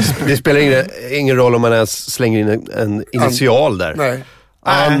 Det spelar ingen roll om man ens slänger in en initial där. Nej.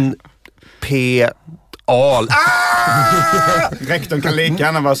 An, P, Al. Rektorn kan lika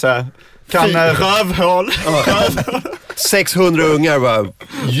gärna vara så här. Kan rövhål. 600 ungar bara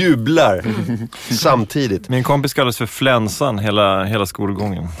jublar samtidigt. Min kompis kallas för Flänsan hela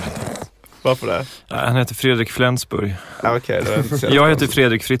skolgången. Varför det? Han heter Fredrik Flensburg. Okay, jag heter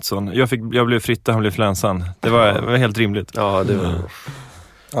Fredrik Fritzson. Jag blev Fritta, han blev Flänsan. Det var helt rimligt. Ja, det var...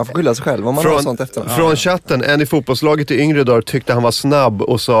 Han får skylla sig själv om man har sånt efter. Från chatten, en i fotbollslaget i yngre dagar tyckte han var snabb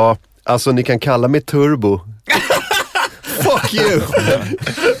och sa, alltså ni kan kalla mig Turbo. Fuck you!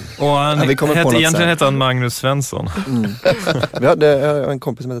 Och han egentligen hette han Magnus Svensson. Vi hade en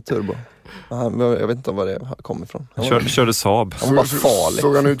kompis som hette Turbo. Jag vet inte var det kom ifrån. Körde Saab. Han var farlig.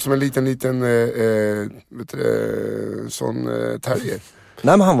 Såg han ut som en liten sån terrier?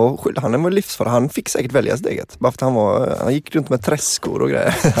 Nej, men han var livsfarlig. Han fick säkert välja sitt eget. Bara för att han gick runt med träskor och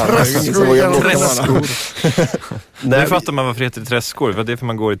grejer. Träskor. Nu fattar man varför det heter träskor. För det är för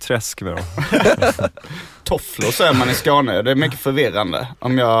man går i träsk med dem. Tofflor säger man i Skåne. Det är mycket förvirrande.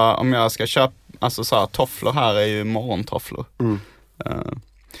 Om jag ska köpa, alltså så här, tofflor här är ju morgontofflor.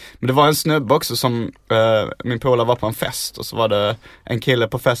 Men det var en snubbe också som min polare var på en fest. Och så var det en kille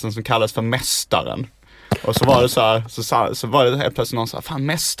på festen som kallades för mästaren. Och så var det så här, så var det helt plötsligt någon så här, fan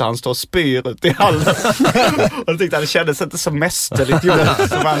mästaren står och spyr ut i hallen. Och jag tyckte att det kändes inte så mästerligt gjort.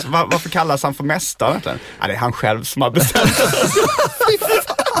 Så varför kallas han för mästaren egentligen? Ja, det är han själv som har bestämt det.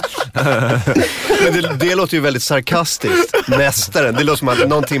 Men det låter ju väldigt sarkastiskt. Mästaren, det låter som att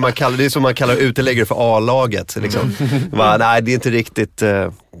någonting man kallar, det är som man kallar uteläggare för A-laget liksom. Nej, det är inte riktigt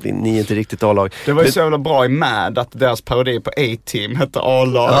ni är inte riktigt A-lag. Det var ju så jävla bra i Mad att deras parodi på A-Team hette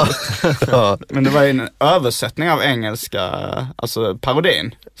A-lag. Ja. Men det var ju en översättning av engelska, alltså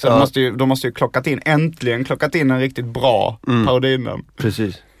parodin. Så de måste ju äntligen klockat in en riktigt bra parodinamn.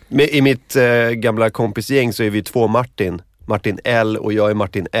 Precis. I mitt gamla kompisgäng så är vi två Martin L och jag är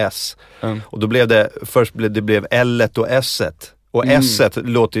Martin S. Och då blev det blev L-et och S-et. Och S-et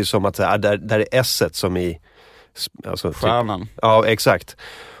låter ju som att där är S-et som i alltså, stjärnan. Ja, exakt.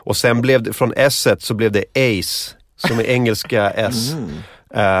 Och sen blev det från S-et så blev det Ace som är engelska S.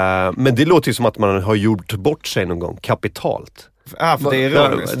 Men det låter ju som att man har gjort bort sig någon gång kapitalt. För det är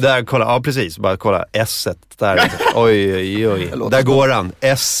ironiskt. Där, kolla, ja precis, bara kolla S-et där. Oj. Där går han,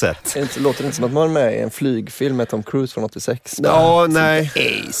 S-et. Låter det inte som att man är med i en flygfilm med Tom Cruise från 86? Ja, nej.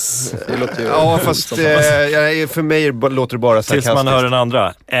 Ace. Det låter ju... Ja, fast för mig låter det bara sarkastiskt. Tills man hör den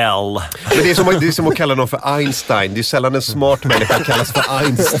andra, L. Men det är som att kalla någon för Einstein. Det är sällan en smart människa kallas för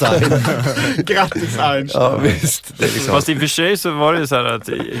Einstein. Grattis Einstein. Ja, visst. Det är liksom... Fast i och för sig så var det ju så här att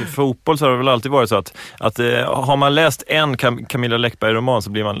i fotboll så har det väl alltid varit så att har man läst en Camilla Läckberg-roman så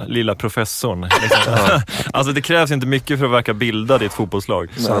blir man lilla professorn. Liksom. Alltså det krävs inte mycket för att verka bildad i ett fotbollslag.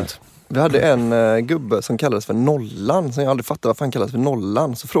 Sant. Vi hade en gubbe som kallades för Nollan, som jag aldrig fattade varför han kallades för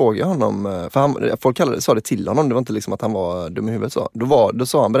Nollan. Så frågade jag honom, för folk sa det till honom, det var inte liksom att han var dum i huvudet så. Då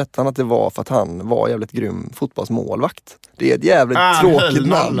sa han, berättade han att det var för att han var jävligt grym fotbollsmålvakt. Det är ett jävligt tråkigt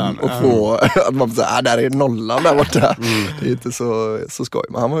namn att få, att man säger, där är Nollan där borta. Det är inte så skoj,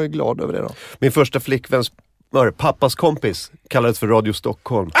 men han var ju glad över det då. Min första flickväns pappas kompis kallades för Radio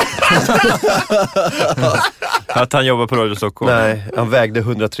Stockholm. Att han jobbar på Radio Stockholm. Nej, han vägde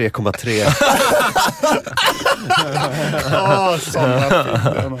 103,3.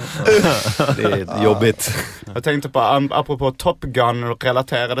 Det är jobbigt. Jag tänkte på, apropå Top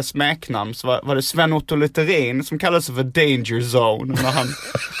Gun-relaterade smeknamn, så var det Sven-Otto Littorin som kallades för Danger Zone när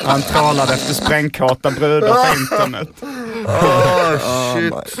han talade efter sprängkåta brudar på internet.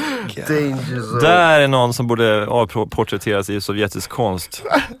 Shit. Danger Zone. Där är någon som borde porträtteras i sovjetisk konst.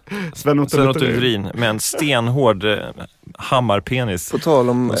 Sven-Otto Littorin med en stenhård hammarpenis. På tal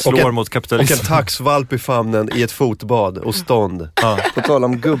om... Slår mot Och kapitalism. en taxvalp i famnen i ett fotbad och stånd. På tal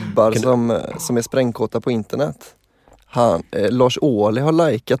om gubbar som är sprängkåta på internet. Lars Ohly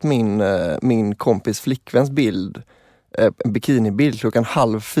har likat min kompis flickväns bild. En bikinibild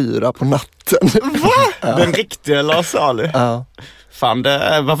 3:30 på natten. Va? Ja. Den riktiga Lars Ohly? Ja. Fan,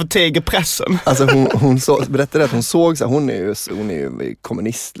 varför teger pressen? Alltså hon berättade att hon såg så här, hon är ju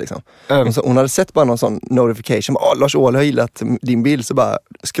kommunist liksom. Hon hade sett bara någon sån notification. Lars Ohly har gillat din bild, så bara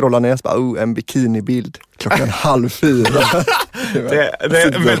scrolla ner och så bara, en bikinibild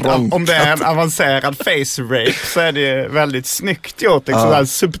 3:30. Om det är en avancerad face rape så är det väldigt snyggt gjort, liksom sådär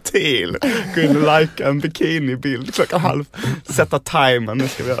subtil. Kunde lika en bikinibild 3:30. Sätta timern, nu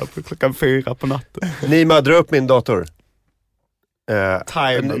ska vi göra på 4:00 på natten. Ni dra upp min dator. Ni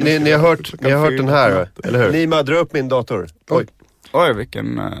har hört den här, eller hur? Ni dra upp min dator. Oj,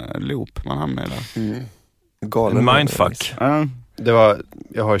 vilken loop man hamnar i där. Galen mindfuck.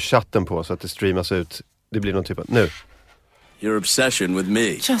 Jag har chatten på så att det streamas ut. Det blir någon typ av... Nu. Your obsession with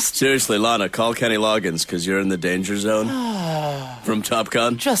me. Seriously, Lana, call Kenny Loggins because you're in the danger zone. From Top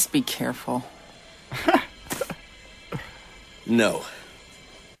Gun. Just be careful. No.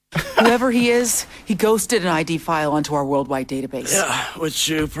 Whoever he is, he ghosted an ID file onto our worldwide database. Yeah, which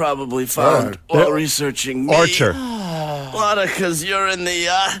you probably found while researching me. Archer. Lana, because you're in the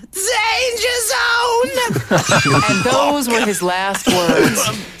danger zone. And those were his last words.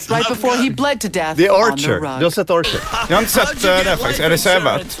 Right before he bled to death Det är on the Archer. rug. Du har sett Archer? Jag har inte sett det faktiskt. Är det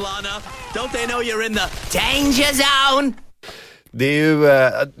sevärt? Don't they know you're in the danger zone? Det är ju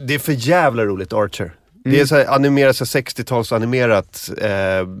det är för jävla roligt, Archer. Det är så här animerat, så 60-tals animerat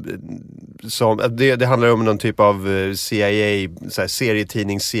som det handlar om någon typ av CIA, så här,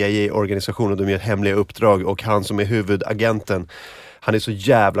 serietidning CIA-organisation, och de gör hemliga uppdrag, och han som är huvudagenten, han är så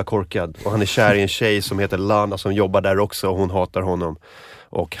jävla korkad och han är kär i en tjej som heter Lana som jobbar där också, och hon hatar honom.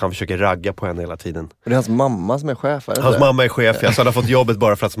 Och han försöker ragga på henne hela tiden. Och det är hans mamma som är chef, eller? Hans mamma är chef, ja. Så han har fått jobbet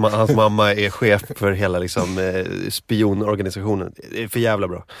bara för att hans mamma är chef för hela liksom, spionorganisationen. Det är för jävla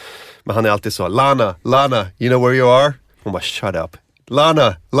bra. Men han är alltid så, Lana, you know where you are? Hon bara, shut up.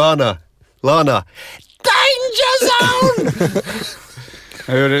 Lana. Danger zone!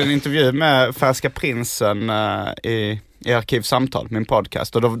 Jag gjorde en intervju med Färska Prinsen i Arkivsamtal, min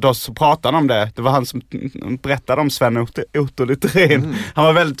podcast, och då så pratade han om det. Det var han som berättade om Sven-Otto Littorin. Han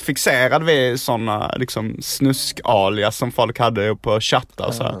var väldigt fixerad vid sådana liksom snusk-alias som folk hade på chattar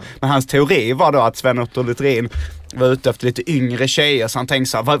och så här. Men hans teori var då att Sven-Otto Littorin var ute efter lite yngre tjejer, så han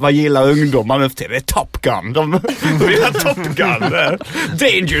tänkte så här, vad gillar ungdomar nu till? Det är Top Gun. De vill ha Top Gun.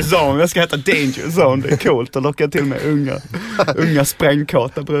 Danger Zone. Jag ska heta Danger Zone. Det är coolt att locka till med unga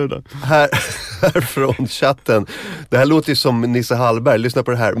sprängkåta brudar. Här från chatten. Det här låter ju som Nisse Hallberg. Lyssna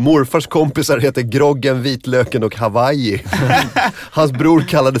på det här. Morfars kompisar heter Groggen, Vitlöken och Hawaii. Hans bror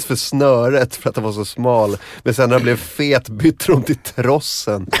kallades för Snöret för att han var så smal. Men sen när han blev fet bytte de till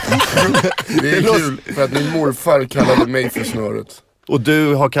Trossen. Det är kul för att min morfar kallade mig för Snöret. Och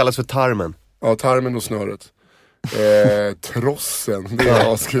du har kallats för Tarmen. Ja, Tarmen och Snöret. Trossen, det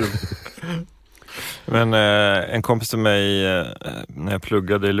är askul. Men en kompis till mig när jag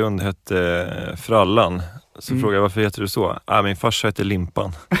pluggade i Lund hette Frallan. Så frågar jag, varför heter du så? Min farsa heter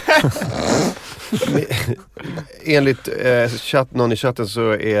Limpan. Enligt någon i chatten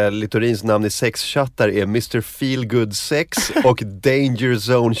så är Litorins namn i sexchattar är Mr. Feelgood 6 och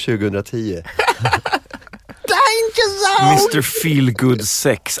Danger Zone 2010. Mr. Feelgood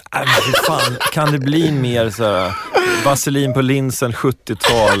 6. Fan, kan det bli mer så här, vaselin på linsen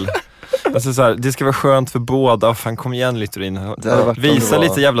 70-tal? Alltså så här, det ska vara skönt för båda. Fan, kom igen Litorin. Visa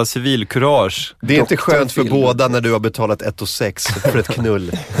lite jävla civilkurage. Det är inte skönt för båda när du har betalat 1,6 för ett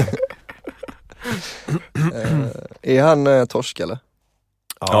knull. Är han torsk eller?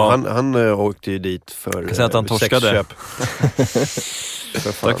 Ja, han åkte ju dit för jag säger att han torskade.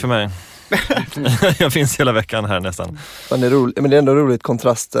 Tack för mig. Jag finns hela veckan här nästan. Men det är ändå roligt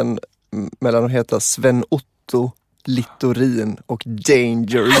kontrasten mellan att heta Sven Otto Litorin och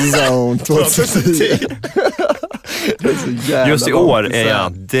Danger Zone 2010. Just i år är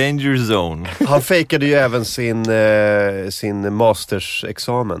jag Danger Zone. Han fejkade ju även sin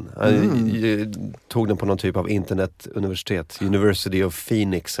mastersexamen. Han tog den på någon typ av internetuniversitet. University of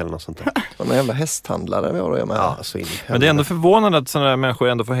Phoenix eller något sånt där. Han är jävla hästhandlare vi har att göra med. Ja, men det är ändå förvånande att sådana här människor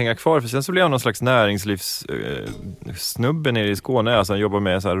ändå får hänga kvar. För sen så blir han någon slags näringslivssnubbe nere i Skåne. Alltså han jobbar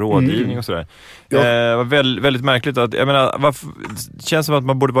med så här rådgivning och sådär. Var väldigt märkligt att, jag menar, det känns som att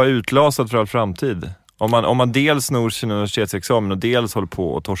man borde vara utlasad för all framtid. Om man dels snor sin universitetsexamen och dels håller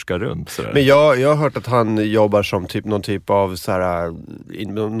på och torskar runt. Sådär. Men jag har hört att han jobbar som någon typ av såhär,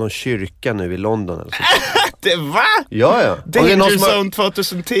 någon kyrka nu i London eller så. Det va? Ja. Danger Zone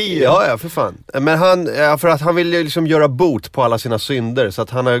 2010. Ja, för fan. Men för att han vill ju liksom göra bot på alla sina synder. Så att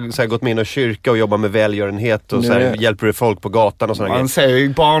han har så här, gått med in i kyrka och jobbar med välgörenhet och så här, hjälper folk på gatan och sådana grejer. Man ser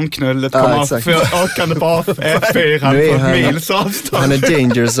ju barnknullet komma för ökande på F4 på mils avstånd. Han är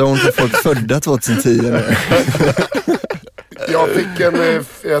Danger Zone för folk födda 2010. Jag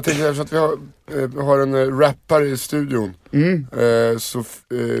tänkte eftersom att vi har en rappare i studion, så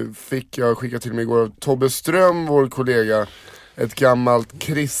fick jag skicka till mig igår av Tobbe Ström, vår kollega, ett gammalt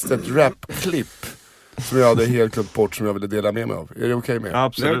kristet rapklipp som jag hade helt klart bort, som jag ville dela med mig av. Är det okej med?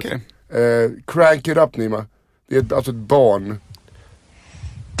 Absolut. Okay. Crank it up, Nima. Det är alltså ett barn.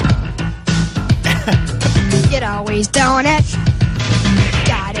 You'd always doing it.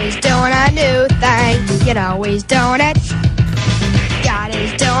 God is doing a new thing. You'd always doing it. God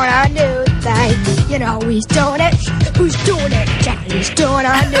is doing a new thing. You'd always doing it. Who's doing it? God is doing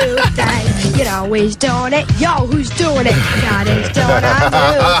a new thing. You'd always doing it. Yo, who's doing it? God is doing a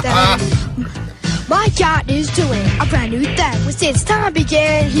new thing. My God is doing a brand new thing. Well, since time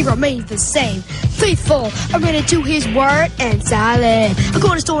began, he remains the same. Faithful, committed to his word and silent. A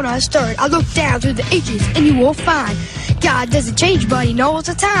cornerstone unstirred. I look down through the ages and you will find God doesn't change, but he knows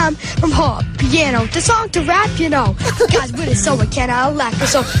the time. From harp, piano, to song to rap, you know. God's with us, so we cannot lack.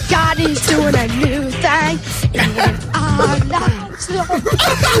 So God is doing a new thing in our lives. Lord.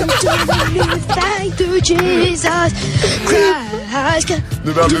 He's doing a new thing through Jesus Christ.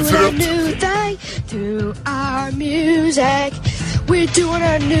 Doing a new thing through our music. We're doing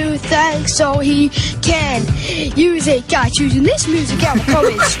a new thing so he can use it. God choosing this music out, we're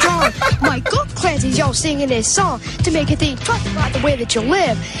coming strong. Michael Clancy's y'all singing this song to make you think twice about the way that you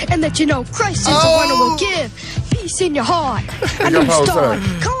live, and that you know Christ is the one who will give peace in your heart. A new start.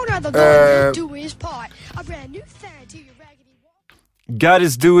 Corner of the Lord do his part. A brand new thing to your raggedy walk. God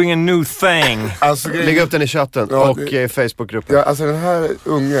is doing a new thing. Alltså, lägg upp den i chatten och Facebookgruppen. Ja, alltså den här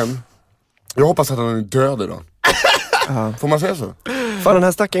ungen, jag hoppas att han är död idag. Får man säga så? Fan, den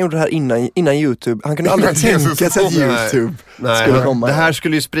här stackaren gjorde det här innan YouTube. Han kunde aldrig tänka sig att YouTube skulle komma. Det här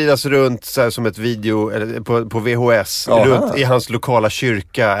skulle ju spridas runt så här, som ett video eller, på VHS runt i hans lokala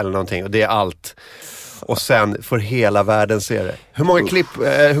kyrka eller någonting, och det är allt. Och sen får hela världen se det. Hur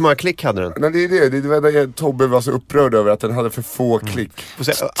många klick hade den? Nej, det var där Tobbe var så upprörd över att den hade för få klick.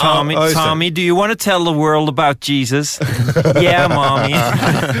 Tommy, do you want to tell the world about Jesus? Yeah, mommy.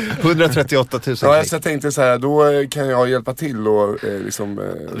 138 000 klick. Ja, så jag tänkte så här, då kan jag hjälpa till och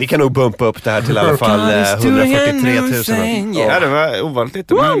Vi kan nog bumpa upp det här till i alla fall 143 000. Ja, det var ovanligt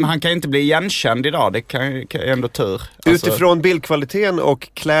lite. Men han kan inte bli igenkänd idag, det kan ändå tur. Utifrån bildkvaliteten och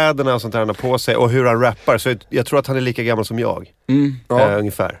kläderna och sånt där han har på sig och hur han rappar, så jag tror att han är lika gammal som jag.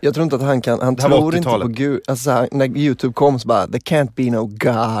 Ungefär. Jag tror inte att han tror inte på Gud. Alltså så här, när YouTube kom så bara, there can't be no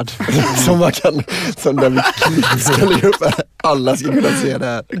God. som där vi ska lägga upp här. Alla ska kunna se det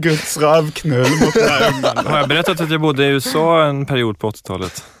här. Guds rövknull mot den här ungen. Har jag berättat att jag bodde i USA en period på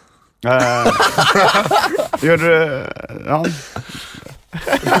 80-talet? Gjorde du? Ja.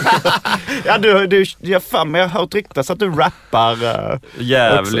 Ja, jag har hört ryktas att du rappar.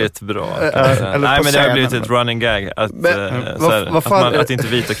 Jävligt också. bra. Eller Nej, men det har scenen. blivit ett running gag att inte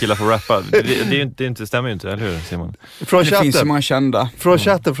vita killar får rappa. Det stämmer ju inte, eller hur Simon? Från Det chatten. finns så många kända. Från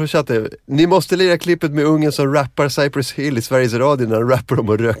chatten. Ni måste lira klippet med ungen som rappar Cypress Hill i Sveriges Radio när han rappar om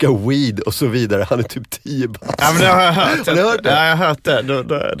att röka weed och så vidare. Han är typ 10 bast. Ja, men det har jag hört. Har du hört det? Ja, jag har hört det.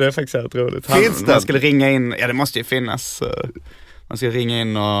 Det är faktiskt helt roligt. Finns det? Man skulle ringa in, ja det måste ju finnas. Man ska ringa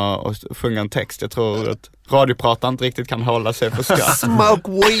in och sjunga en text. Jag tror att radioprataren inte riktigt kan hålla sig för skratt.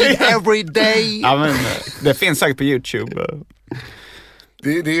 Smoke weed every day. Ja, men det finns säkert på YouTube.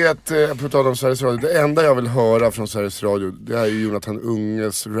 Det är ett, på tal om Sveriges Radio, det enda jag vill höra från Sveriges Radio, det är ju Jonathan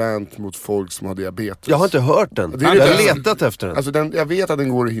Unges rant mot folk som har diabetes. Jag har inte hört den. Det är jag har det. letat efter den. Alltså jag vet att den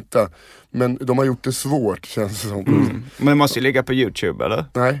går att hitta, men de har gjort det svårt, känns det som. Men det måste ju ligga på YouTube, eller?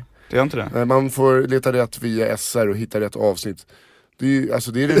 Nej. Det gör inte det? Nej, man får leta rätt via SR och hitta rätt avsnitt. Det är ju,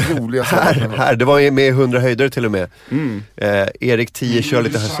 alltså det är det roligaste. här, det var ju med 100 höjder till och med. Erik 10 kör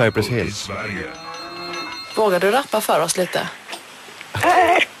lite här Cypress Hill. Vågar du rappa för oss lite?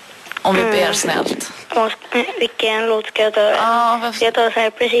 Om vi ber snällt. Vilken låt ska jag ta? Ska jag ta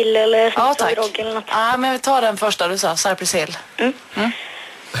Cypress Hill eller Ja, tack. Rock eller något? Ja, men vi tar den första du sa, Cypress Hill.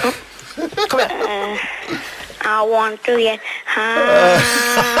 Kom igen. I want to get high,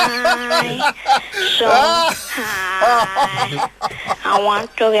 so high. I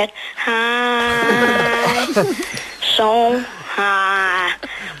want to get high, so high.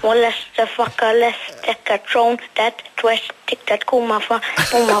 Well, let's the fucker, let's take a throne, that twist, tick that kumafa,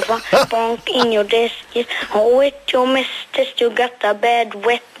 bonk in your disc. Oh, with your mistress, you got a bad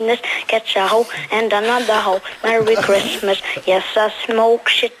witness. Catch a hoe and another hoe. Merry Christmas. Yes, I smoke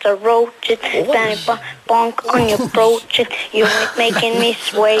shit, I roach it. Then bonk on your approach it. You ain't making me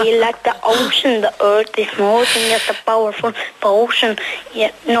sway like the ocean. The earth is motion, just a powerful potion.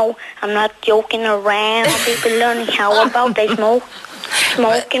 Yeah, no, I'm not joking around. People learning how about they smoke.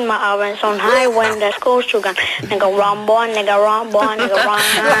 Smoking my ovens on high when there's cold sugar. Nigga run boy, nigga run boy, nigga run.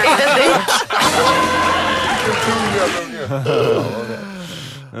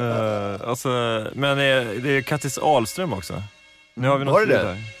 Men det är Kattis Ahlström också. Nu har vi något. Var det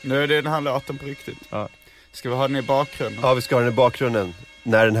det? Nu är det den här låten på riktigt. Ja. Ska vi ha den i bakgrunden? Ja, vi ska ha den i bakgrunden.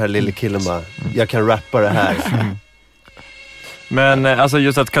 När den här lille killen bara, jag kan rappa det här. Men alltså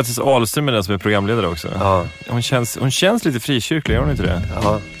just att Kattis Ahlström är den som är programledare också. Ja. Hon känns lite frikyrklig, gör hon inte det?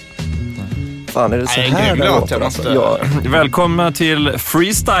 Ja. Fan, är det så Nej, här grym det låt, låter? jag Alltså? måste- Välkomna till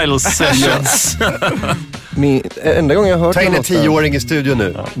Freestyle Sessions. Enda gången jag har hört Ta in den en låten, 10-åring i studion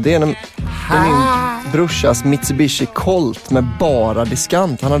nu. det är min brorsas Mitsubishi Colt med bara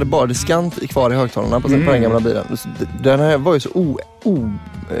diskant. Han hade bara diskant kvar i högtalarna på den gamla bilen. Den här var ju så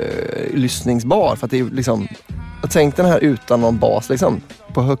lyssningsbar för att det är liksom, jag tänkte den här utan någon bas liksom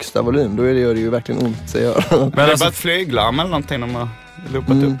på högsta volym, då gör det ju verkligen ont att göra. Men det är bara ett flyglarm eller någonting de har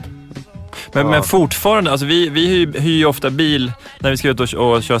loopat upp. Men fortfarande, alltså vi hyr ju ofta bil när vi ska ut och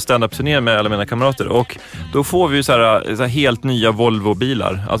köra stand-up-turné med alla mina kamrater. Och då får vi ju så här helt nya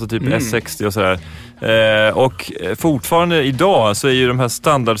Volvo-bilar, alltså typ S60 och sådär. Och fortfarande idag så är ju de här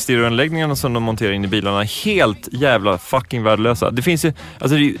standard-stereoanläggningarna som de monterar in i bilarna helt jävla fucking värdelösa. Det finns ju,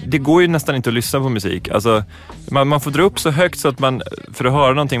 alltså det går ju nästan inte att lyssna på musik. Alltså man får dra upp så högt så att man, för att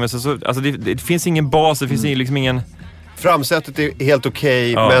höra någonting, men alltså det finns ingen bas, det finns liksom ingen... Framsätet är helt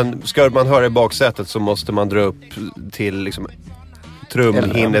okej, men ska man höra i baksätet så måste man dra upp till liksom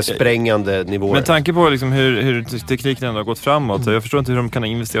trumhinnesprängande nivåer. Med tanke på liksom hur tekniken ändå har gått framåt, så jag förstår inte hur de kan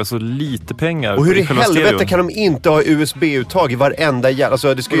investera så lite pengar. Och hur i själva helvete stereon. kan de inte ha USB-uttag i varenda jävla...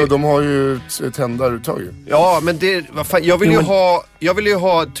 Alltså, det ska ju... De har ju tändaruttag ju. Ja, men det... Vad fan, jag vill ju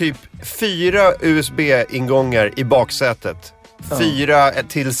ha typ 4 USB-ingångar i baksätet. 4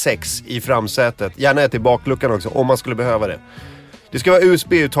 till 6 i framsätet. Gärna ett i bakluckan också, om man skulle behöva det. Det ska vara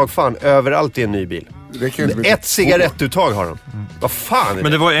USB-uttag fan överallt i en ny bil. Ett cigarettuttag har de. Vad fan är det?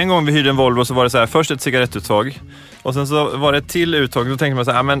 Men det var en gång vi hyrde en Volvo, så var det så här, först ett cigarettuttag och sen så var det ett till uttag. Då tänkte man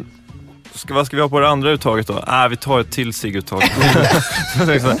så här, men vad ska vi ha på det andra uttaget då? Vi tar ett till ciguttag.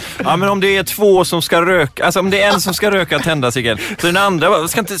 Ja, men om det är 2 som ska röka, alltså om det är en som ska röka, tända ciggen, så den andra,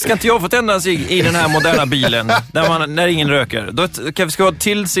 ska inte jag få tända cigg i den här moderna bilen när ingen röker? Då ska vi ha ett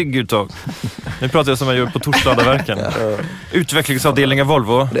till ciguttag. Nu pratar jag som jag gör på Torsladaverken. Utvecklingsavdelningen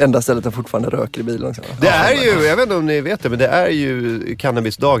Volvo. Det enda stället där fortfarande röker i bilen också. Det är ju, jag vet inte om ni vet det, men det är ju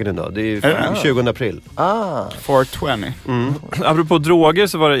cannabisdagen idag. Det är ju 20 april. 420. Apropå droger,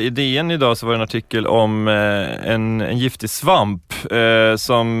 så var det i DN idag, så var det en artikel om en giftig svamp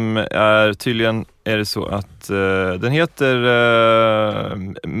som är tydligen är det så att den heter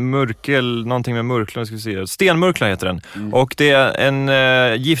någonting med murkla, ska vi se. Stenmurkla heter den. Och det är en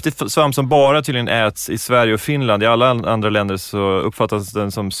giftig svamp som bara tydligen äts i Sverige och Finland. I alla andra länder så uppfattas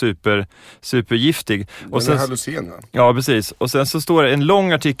den som supergiftig. Och sen, hallucin, ja, precis. Och sen så står det en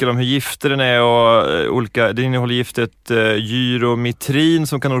lång artikel om hur giftig den är och det innehåller giftet gyromitrin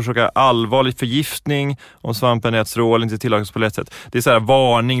som kan orsaka allvarlig förgiftning om svampen äts rå eller inte tillagas på lätt sätt. Det är så här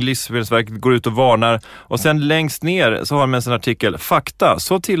varning, Livsmedelsverket går ut och varnar. Och sen längst ner så har man en sån artikel. Fakta,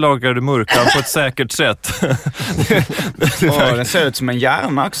 så tillagar du murklan på ett säkert sätt. Den ser ut som en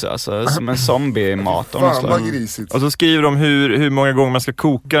hjärna också, alltså, som en zombie-mat. Fan vad grisigt. Och så skriver de hur många gånger man ska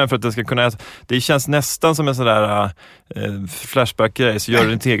koka den för att den ska kunna äta. Det känns nästan som en sån där flashback-grej, så gör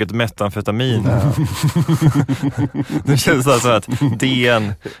du ditt eget metamfetamin. Det känns alltså att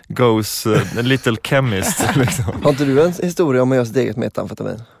DN goes a little chemist. Liksom. Har inte du en historia om att göra sitt eget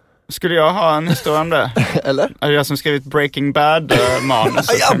metamfetamin? Skulle jag ha en historia om det? Eller? Är det jag som skrivit Breaking Bad-manus?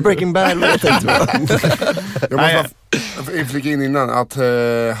 Ja, Breaking Bad var jag tänkte på. Jag måste inflika in innan att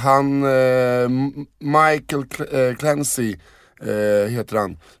Michael Clancy heter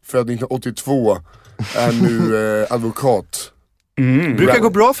han, född 1982, är nu advokat. Brukar gå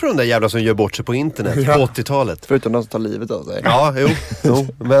bra för de där jävla som gör bort sig på internet på 80-talet. Förutom de som tar livet av sig. Ja, jo.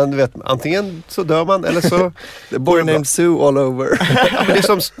 Men du vet, antingen så dör man eller så... The boy named Sue all over. Men det är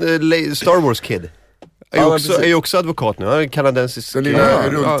som Star Wars Kid. Är ju också advokat nu. Han är kanadensisk. Den lilla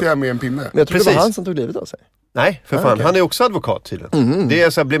rultiga med en pinne. Men jag tror det var han som tog livet av sig. Nej, för fan. Okay. Han är också advokat tydligen. Det är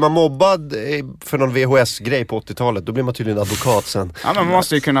så här, blir man mobbad för någon VHS-grej på 80-talet, då blir man tydligen advokat sen. Ja, men man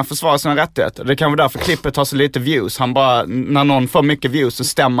måste ju kunna försvara sina rättigheter. Det kan vara därför klippet har så lite views. Han bara, när någon får mycket views så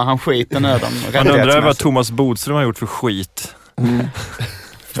stämmer han skiten över dem. Man undrar vad Thomas Bodström har gjort för skit.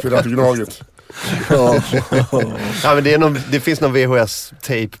 Spelat i gnaget. Ja, men det finns någon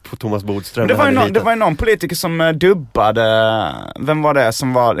VHS-tape på Thomas Bodström. Det var ju någon politiker som dubbade, vem var det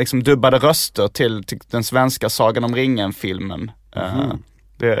som var liksom dubbade röster till den svenska Sagan om ringen-filmen.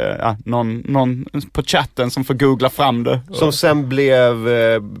 Någon på chatten som får googla fram det. Som sen blev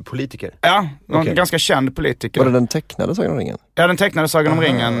politiker? Ja, någon ganska känd politiker. Var det den tecknade Sagan om ringen? Ja, den tecknade Sagan om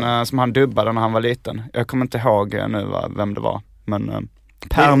ringen som han dubbade när han var liten. Jag kommer inte ihåg nu vem det var, men...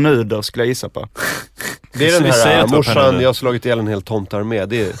 Per Nuder skulle jag gissa på. Det är den här morsan, jag har slagit ihjäl en hel tomtarmé.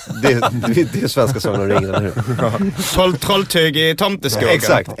 Det är svenska Sagan om ringen, eller hur? Trolltyg i tomteskogen.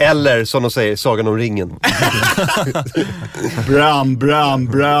 Exakt, eller som de säger, Sagan om ringen.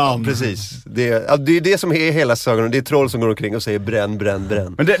 Bram. Precis, det är det som är hela sagan. Det är troll som går omkring och säger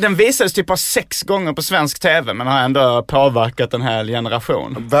bränn. Men den visades typ 6 gånger på svensk tv, men har ändå påverkat en hel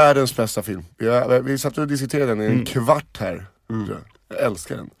generation. Världens bästa film. Vi satt och diskuterade den i en kvart här. Jag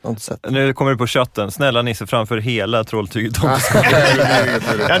älskar den. Nu kommer det på chatten. Snälla Nisse, framför hela Trolltyget.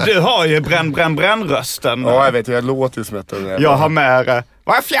 Ja, du har ju bränn rösten. Ja, jag vet. Jag låter ju som ett av det. Jag har med...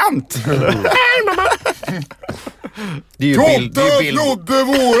 Vad är fjant? Det är ju Tomten flodde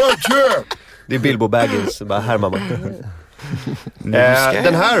våra kö! Det är Bilbo Baggins. Bara, här mamma.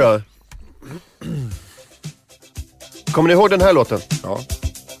 Den här då? Kommer ni ihåg den här låten? Ja.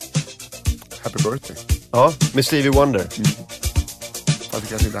 Happy Birthday. Ja, med Stevie Wonder. Jag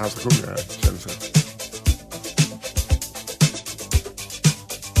tycker att inte han ska sjunga här, känns det.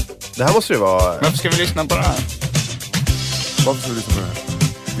 Det här måste det vara... Varför ska vi lyssna på det här? Varför ska vi lyssna på det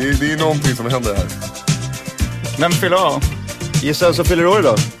här? Det är någonting som händer här. Vem fyller år? Gissa vem som fyller år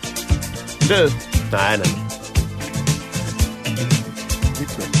idag? Du? Nej.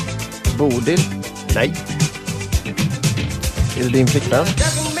 Bodil? Nej. Är det din flickvän?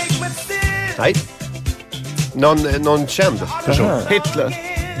 Nej. Någon känd person. Hitler.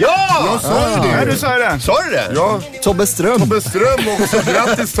 Ja! Jag sa ju det. Ja, du sa det. Sa du det? Ja. Tobbe Ström också.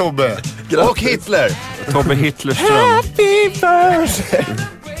 Grattis Tobbe. Och Hitler. Tobbe Hitlerström. Happy birthday.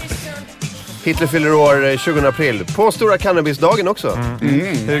 Hitler fyller år 20 april. På stora cannabisdagen också.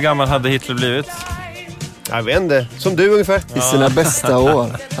 Hur gammal hade Hitler blivit? Jag vet inte. Som du ungefär. I sina bästa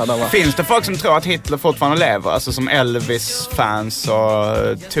år. Finns det folk som tror att Hitler fortfarande lever? Alltså som Elvis-fans och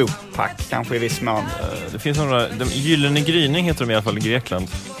Tupac kanske i viss mån. Det finns några... Gyllene gryning heter de i alla fall i Grekland.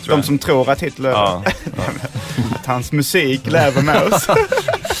 De som tror att Hitler... Ja. Att hans musik lever med oss.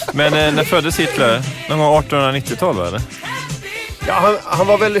 Men när föddes Hitler? Någon gång 1890-tal, eller? Ja, han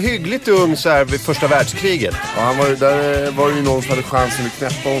var väl hyggligt ung så här vid första världskriget. Ja, där var ju någon som hade chansen att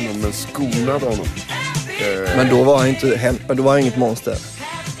knäppa honom, men skonade honom. Men då var han inget monster.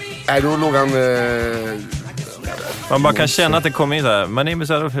 Nej, då låg han... Man bara kan känna att det kommer in där. My name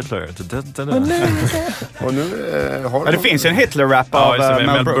is Adolf Hitler. Och nu har det finns en Hitler-rap av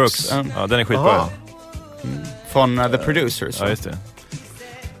Mel Brooks. Ja, den är skitbra. Från The Producers. Ja, just det.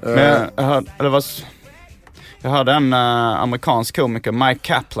 Men jag hörde en amerikansk komiker, Mike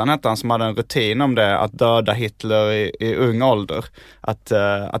Kaplan hette han, som hade en rutin om det, att döda Hitler i ung ålder. Att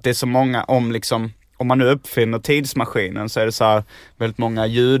det är så många, om man nu uppfinner tidsmaskinen, så är det så här väldigt många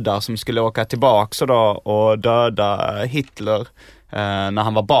judar som skulle åka tillbaka då och döda Hitler när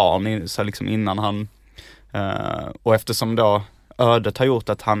han var barn, så liksom innan han och eftersom då ödet har gjort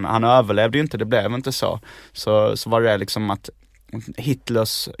att han överlevde ju inte, det blev inte så var det liksom att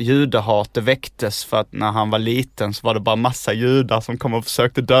Hitlers judehat väcktes för att när han var liten så var det bara massa judar som kom och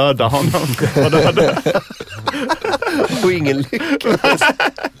försökte döda honom. Och ingen lyckades.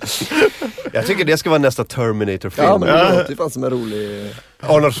 Jag tycker det ska vara nästa Terminator-film. Ja, men det låter ju fan som en rolig...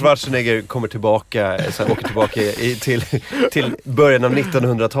 Arnold Schwarzenegger kommer tillbaka, åker tillbaka till början av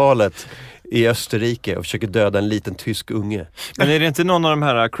 1900-talet i Österrike och försöker döda en liten tysk unge. Men är det inte någon av de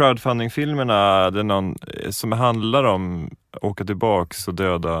här crowdfunding-filmerna där någon som handlar om åka tillbaks och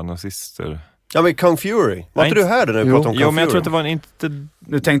döda nazister? Ja, men Kung Fury. Var inte du här när du pratade om Kung Fury? Jo, men jag tror att det var inte...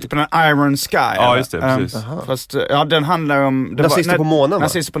 Du tänkte på den Iron Sky? Ja, just det, precis. Fast, den handlar om... Nazister på månen, va?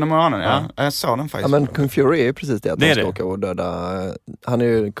 Nazister på månen, ja. Jag sa den faktiskt. Ja, men Kung Fury är ju precis det, att han ska åka och döda... Han är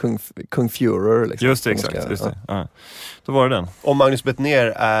ju Kung Fury, liksom. Just det, exakt. Just det. Ja. Då var det den. Om Magnus Bettner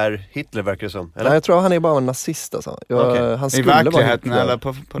är Hitler, verkar det som. Eller? Nej, jag tror han är bara en nazist, alltså. Han skulle i verkligheten vara eller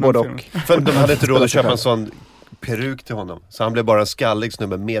på både och. För de hade inte råd att köpa en sån peruk till honom. Så han blev bara en skallig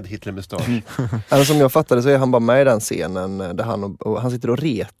snubbe med Hitler-mustasch. Alltså, som jag fattade så är han bara med i den scenen där han sitter och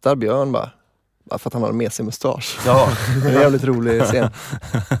retar Björn bara för att han har med sig mustasch. Ja. Det är en jävligt rolig scen.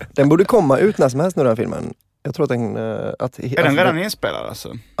 Den borde komma ut när som helst nu, den filmen. Jag tror att den... är den redan inspelad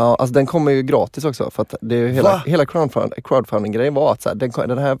alltså? Ja, alltså den kommer ju gratis också. För att det är hela crowdfunding-grejen var att så här,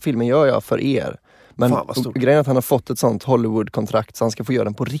 den här filmen gör jag för er. Men grejen är att han har fått ett sånt Hollywood-kontrakt så han ska få göra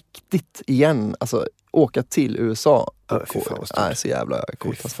den på riktigt igen. Alltså åka till USA. Fy fan vad stort. Nej, så jävla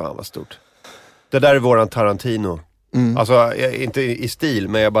coolt. Fy fan vad stort. Det där är våran Tarantino. Alltså inte i stil,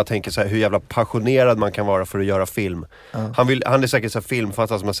 men jag bara tänker så här, hur jävla passionerad man kan vara för att göra film. Han är säkert så här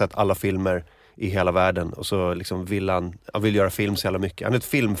filmfattare som har sett alla filmer i hela världen och så liksom vill han vill göra film så jävla mycket. Han är ett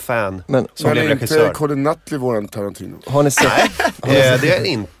filmfan som blev regissör. Men är inte Colin Nutley våran Tarantino? Har ni sett? Nej, det är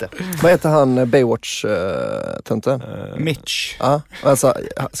inte. Vad heter han Baywatch-tönten? Mitch. Ja, alltså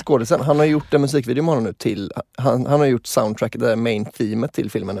skådisen, han har gjort en musikvideo med honom nu till, han har gjort soundtracket, det main themet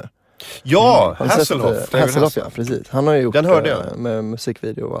till filmen nu. Ja, Hasselhoff, ja, precis. Han har ju gjort den hörde jag. Med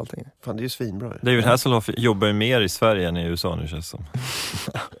musikvideo och allting. Fan, det är ju svinbra. David Hasselhoff jobbar ju mer i Sverige än i USA nu, känns som.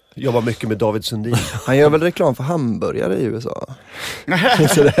 Jobbar mycket med David Sundin. Han gör väl reklam för hamburgare i USA.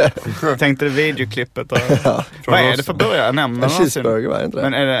 Tänkte det videoklippet då? Ja. Vad är det för burgare? En cheeseburger, var inte det?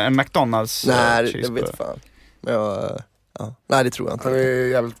 Men är det en McDonalds? Nej, det vet fan. Men nej, det tror jag inte. Han är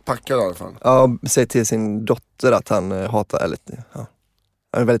jävligt packad i alla fall. Ja, säg till sin dotter att han hatar lite. Ja.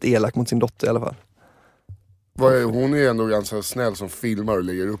 Han är väldigt elak mot sin dotter i alla fall. Hon är ändå ganska snäll som filmar och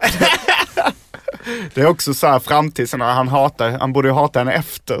lägger upp. Det är också så här framtiden, han borde ju hata henne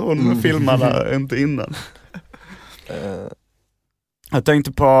efter hon filmade, inte innan. Jag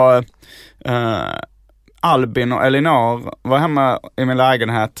tänkte på Albin och Elinor var hemma i min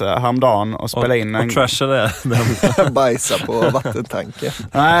lägenhet häromdagen och spelade in och trashade bajsa på vattentanken.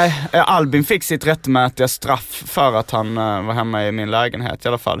 Nej, Albin fick sitt rättmätiga straff för att han var hemma i min lägenhet i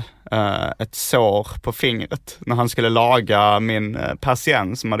alla fall. Ett sår på fingret när han skulle laga min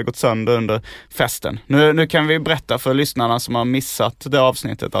patient som hade gått sönder under festen. Nu kan vi berätta för lyssnarna som har missat det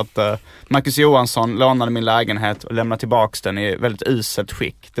avsnittet att Marcus Johansson lånade min lägenhet och lämnade tillbaks den i väldigt uselt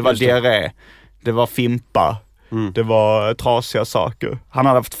skick. Det var diarré, det var fimpa, det var trasiga saker. Han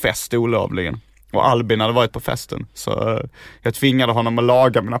hade haft fest olovligen. Och Albin hade varit på festen. Så jag tvingade honom att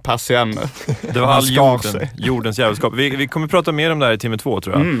laga mina persienner. Det var all jordens jävelskap. Vi kommer prata mer om det här i timme 2,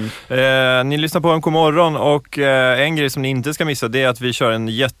 tror jag. Ni lyssnar på AMK Morgon. Och en grej som ni inte ska missa, det är att vi kör en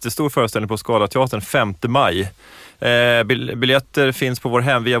jättestor föreställning på Scalateatern 5 maj. Biljetter finns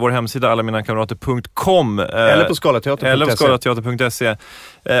på via vår hemsida allaminakamrater.com eller på skalateater.se.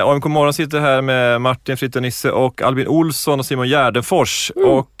 AMK Morgon sitter här med Martin Frittenisse och Albin Olsson och Simon Gärdenfors.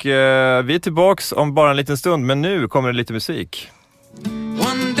 Och vi är tillbaks om bara en liten stund, men nu kommer det lite musik.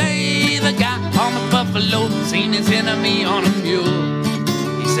 One day the guy on the buffalo seen his enemy on a mule.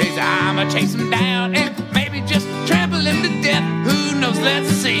 He says I'ma chase him down and maybe just trample him to death. Who knows, let's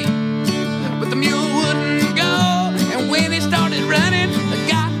see. But the mule wouldn't go. When he started running, the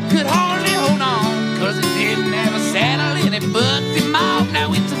guy could hardly hold on, 'cause he didn't have a saddle and it bucked him off.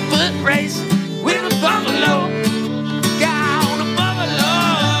 Now it's a foot race with a buffalo. Guy on a buffalo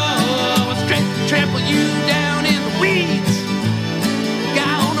was straight to trample you down in the weeds.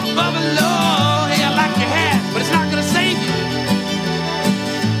 Guy on a buffalo, hey, I like your hat, but it's not gonna save you.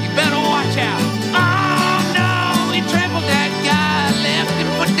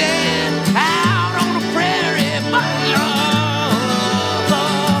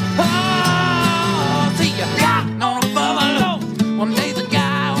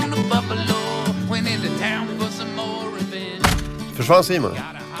 Försvann Simon?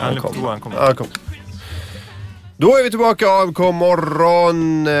 Han kom. Han kom. Då är vi tillbaka, AMK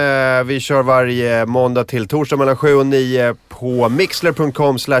morgon. Vi kör varje måndag till torsdag mellan 7 och 9 på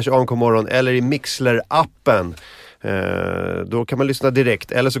mixler.com/amkmorgon eller i Mixler-appen. Då kan man lyssna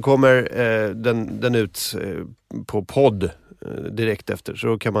direkt. Eller så kommer den ut på podd direkt efter. Så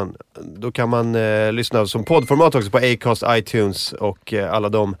då kan man lyssna som poddformat också på Acast, iTunes och alla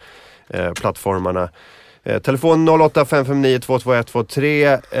de plattformarna. Telefon 08 559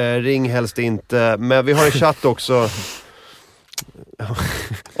 22123. Ring helst inte. Men vi har en chatt också.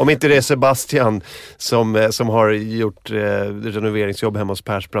 Om inte det är Sebastian som har gjort renoveringsjobb hemma hos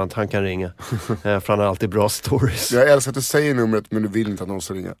Persbrandt. Han kan ringa. För han har alltid bra stories. Jag älskar att du säger numret men du vill inte att någon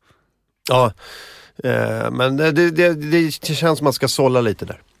ska ringa. Ja, men det känns som man ska sålla lite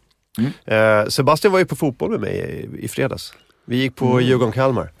där. Sebastian var ju på fotboll med mig i fredags. Vi gick på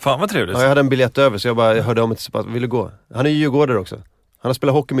Djurgården-Kalmar. Fan vad trevligt. Ja, jag hade en biljett över så jag bara hörde om till Sebastian. Vill du gå? Han är ju Djurgårdare också. Han har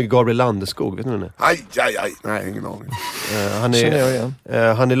spelat hockey med Gabriel Landeskog, vet ni det? Aj. Nej, ingen aning.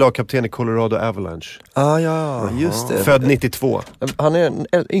 Han är lagkapten i Colorado Avalanche. Ja, just det. Född 92. Han är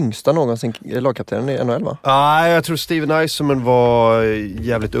den yngsta någonsin lagkapten i NHL, va? Jag tror Steven Eisenman var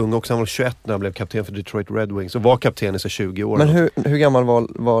jävligt ung också. Han var 21 när han blev kapten för Detroit Red Wings. Och var kapten i så 20 år. Men hur gammal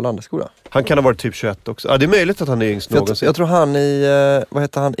var Landeskog då? Han kan ha varit typ 21 också. Ja, det är möjligt att han är yngst någonsin. Jag tror han i, vad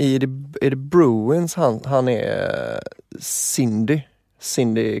heter han, är det Bruins? Han är Cindy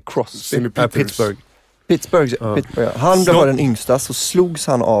Crosby. Pittsburgh, ja. Han var den yngsta, så slogs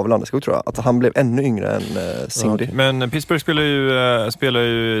han av Landeskog, tror jag. Att han blev ännu yngre än Cindy. Okay. Men Pittsburgh spelar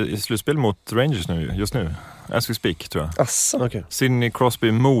ju i slutspel mot Rangers just nu. As we speak, tror jag. Asså. Okay. Sidney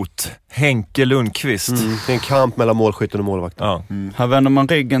Crosby mot Henke Lundqvist. Det är en kamp mellan målskytten och målvakten. Ja. Här vänder man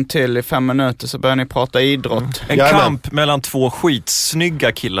ryggen till i 5 minuter så börjar ni prata idrott. En kamp mellan 2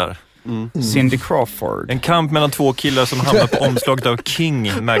 skitsnygga killar. Cindy Crawford. En kamp mellan 2 killar som hamnar på omslaget av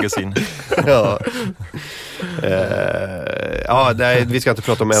King Magazine. Nej, vi ska inte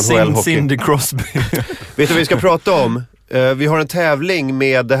prata om NHL-hockey. Cindy Crosby. Vet du vad vi ska prata om? Vi har en tävling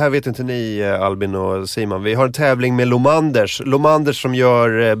med, det här vet inte ni Albin och Simon, vi har en tävling med Lomanders som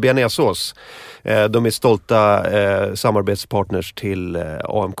gör bearnaisesås. De är stolta samarbetspartners till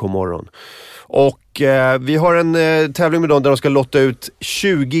AMK morgon. Och vi har en tävling med dem där de ska lotta ut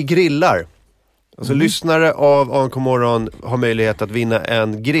 20 grillar. Alltså lyssnare av AMK morgon har möjlighet att vinna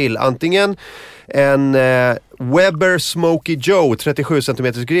en grill. Antingen en Weber Smoky Joe 37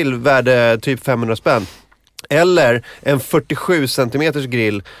 cm grill värde typ 500 spänn. Eller en 47 cm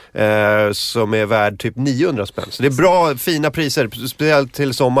grill som är värd typ 900 spänn. Så det är bra, fina priser. Speciellt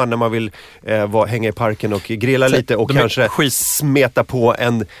till sommaren när man vill hänga i parken och grilla lite. Och kanske smeta på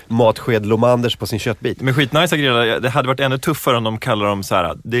en matsked Lomanders på sin köttbit. Men skitnice grillar, det hade varit ännu tuffare om de kallar dem så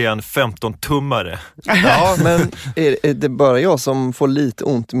här. Det är en 15-tummare. Ja, men är det bara jag som får lite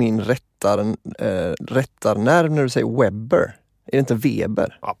ont i min rättarnerv när du säger Weber? Är det inte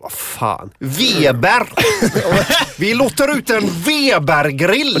Weber? Ja, vad fan. Weber! Vi låter ut en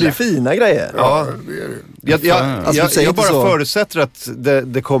Weber-grill! Det är fina grejer. Ja, jag bara så. förutsätter att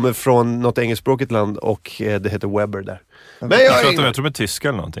det kommer från något engelskspråkigt land och det heter Weber där. Men jag tror de är tyska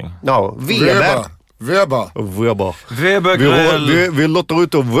eller någonting. Ja, Weber. Vi låter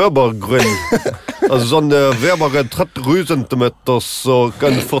ut en Weber-grill. Alltså sån Weber är 37 cm så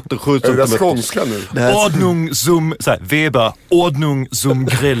kan 47 cm. Är det skånska nu? Ordnung zum, Weber, Ordnung zum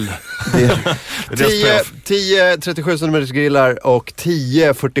Grill. 10 37 cm grillar och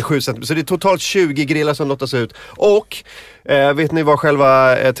 10 47 cm. Så det är totalt 20 grillar som lottas ut. Och vet ni vad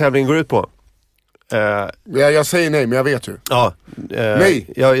själva tävlingen går ut på? Jag säger nej, men jag vet ju. Ja, nej.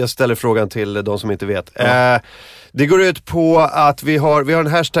 Jag ställer frågan till de som inte vet. Det går ut på att vi har en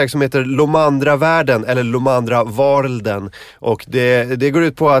hashtag som heter Lomandravärlden eller Lomandravarelden. Och det går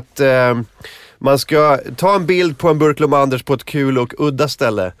ut på att man ska ta en bild på en burk Lomanders på ett kul och udda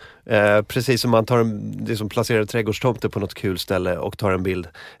ställe. Precis som man placerar en trädgårdstomte på något kul ställe och tar en bild.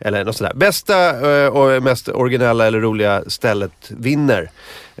 Eller något sådär. Bästa och mest originella eller roliga stället vinner.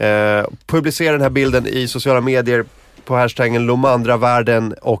 Publicera den här bilden i sociala medier på hashtaggen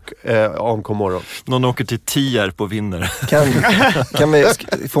Lomandravärlden och AMK morgon. Någon åker till Tierp och vinner.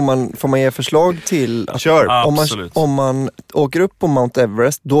 Får man ge förslag till att kör. Om man åker upp på Mount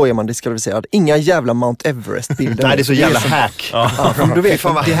Everest, då är man diskvalificerad. Inga jävla Mount Everest-bilder. Nej, det är så jävla hack. Ja, du vet,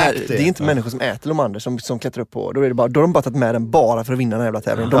 det är inte människor som äter Lomander som klättrar upp på. Då har de bara tagit med den bara för att vinna den jävla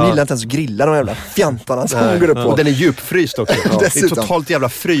tävlingen. De gillar inte ens att grilla de jävla fjantarna som går upp på. Och den är djupfryst också. Det är totalt jävla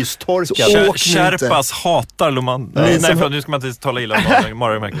frystorkad. Kärpas hatar Lomander. förlåt, nu ska man inte tala illa om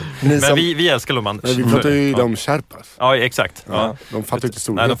Mario-märket. Men vi älskar Lomanders. Vi pratar ju de Sherpas. Ja, exakt. Ja. De fattar inte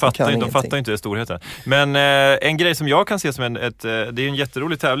storheten. Nej, de fattar inte storheten. Men en grej som jag kan se som det är en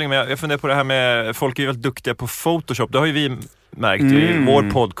jätterolig tävling, men jag funderar på det här med, folk är ju väldigt duktiga på Photoshop. Det har ju vi märkt i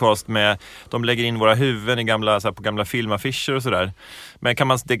vår podcast med, de lägger in våra huvuden i på gamla filmaffischer och sådär. Men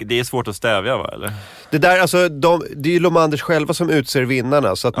det är svårt att stävja, va? Eller? Det där, alltså, det är ju Lomanders själva som utser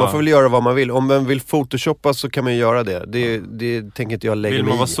vinnarna, så att man får väl göra vad man vill. Om man vill photoshoppa så kan man göra det. Det tänker inte jag lägga mig i. Vill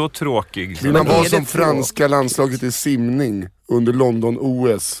man vara så tråkig? Vill man vara som franska landslaget i simning under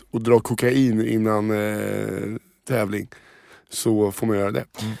London-OS och dra kokain innan tävling, så får man göra det.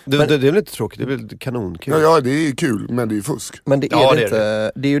 Det är väl inte tråkigt, det är väl kanonkul. Ja, det är ju kul, men det är ju fusk. Men det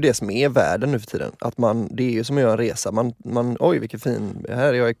är ju det som är världen nu för tiden. Att det är ju som att göra en resa. Oj, vilken fin. Här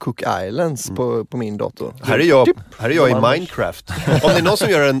är jag i Cook Islands på min dator. Här är jag i Minecraft. Om det är någon som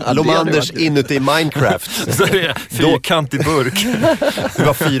gör en Lomanders inuti Minecraft. Så det är fyrkantig burk. Det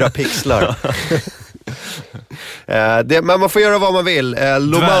var 4 pixlar. Men man får göra vad man vill.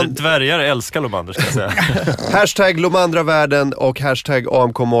 Dvärgar älskar Lomanders, ska jag säga. Hashtag Lomandravärlden och hashtag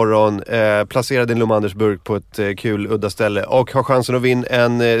AMK Morgon. Placera din Lomanders burk på ett kul udda ställe och ha chansen att vinna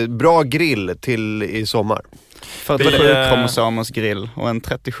en bra grill till i sommar. 47-kromosomers grill och en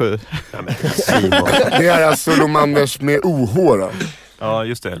 37. Det är alltså Lomanders med ohåra. Ja,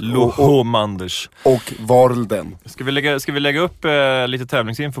 just det. Lomanders. Och Varlden. Ska vi lägga upp lite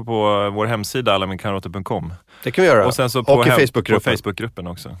tävlingsinfo på vår hemsida allaminkanrater.com? Det kan vi göra. Och sen så och i Facebookgruppen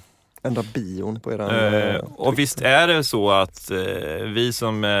också. Ändra bion på era... och visst är det så att vi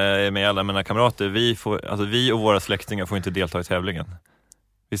som är med alla mina kamrater, vi och våra släktingar får inte delta i tävlingen.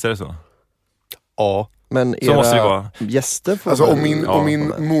 Visst är det så? Ja. Men så måste det vara. Gäster får alltså om min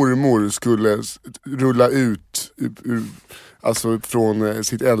mormor skulle rulla ut alltså från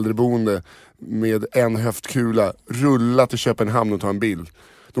sitt äldreboende med en höftkula, rulla till Köpenhamn och ta en bild,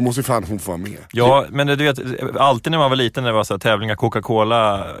 då måste ju fan hon få vara med. Ja, men du vet, alltid när man var liten, när det var så här tävlingar,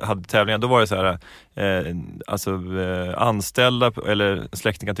 Coca-Cola hade tävlingar, då var det så här anställda eller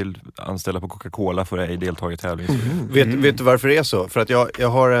släktingar till anställda på Coca-Cola får ej delta i tävling. Vet du varför det är så? För att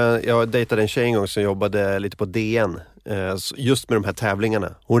jag dejtade en tjej en gång som jobbade lite på DN just med de här tävlingarna.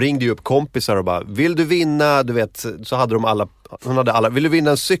 Hon ringde ju upp kompisar och bara, vill du vinna? Du vet, så hade hon hade alla, vill du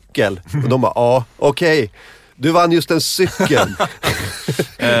vinna en cykel? Och de bara, ja, okej. Du vann just en cykel.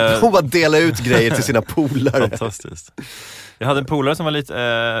 Hon bara delade ut grejer till sina polare. Fantastiskt. Jag hade en polare som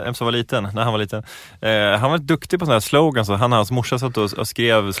var liten, när han var liten. Han var duktig på sådana här slogans. Han och hans morsa satt och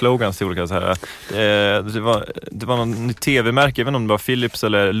skrev slogans till olika så här. Det var någon tv-märke, även om det var Philips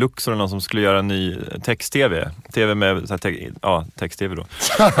eller Luxor eller någon som skulle göra en ny text-tv. Tv med så här text-tv då.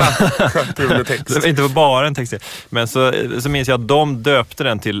 TV med text. Det var inte bara en text-tv. Men så minns jag att de döpte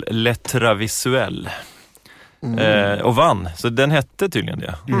den till Lettra Visuell. Och vann, så den hette tydligen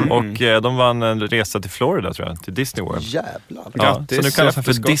det. Och de vann en resa till Florida, tror jag, till Disney World. Jävlar. Ja, så nu kallas den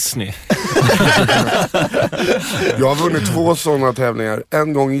för Disney. Jag har vunnit 2 sådana tävlingar.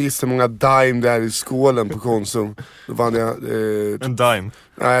 En gång gissade många dime där i skålen på Konsum. Då vann jag en dime.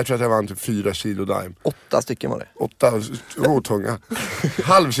 Nej, jag tror att jag vann typ 4 kilo dime. 8 stycken var det. 8 råtunga.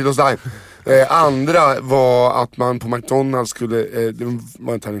 Halvkilos dime. Andra var att man på McDonalds skulle, det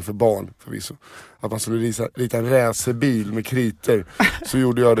var en tävling för barn förvisso, att man skulle rita en racerbil med kriter. Så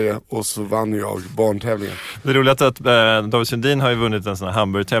gjorde jag det och så vann jag barntävlingen. Det är roligt att David Sundin har ju vunnit en sån här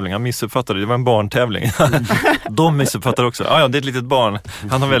hamburgertävling. Han missuppfattade, det var en barntävling. De missuppfattar också. Ja, det är ett litet barn.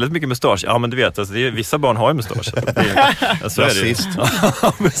 Han har väldigt mycket mustasch. Ja, men du vet, alltså, vissa barn har ju mustasch. Så är det.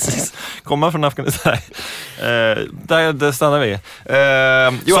 Ja, precis. Kommer från Afghanistan. Där stannar vi.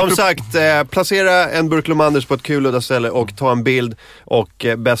 Som sagt, placera en burk Lomanders på ett kul udda ställe och ta en bild, och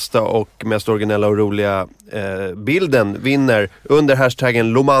bästa och mest originella och roliga bilden vinner under hashtaggen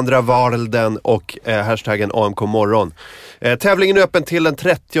Lomandravarelden och hashtaggen AMK Morgon. Tävlingen är öppen till den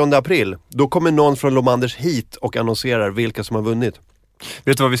 30 april. Då kommer någon från Lomanders hit och annonserar vilka som har vunnit.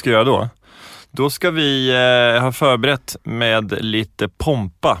 Vet du vad vi ska göra då? Då ska vi ha förberett med lite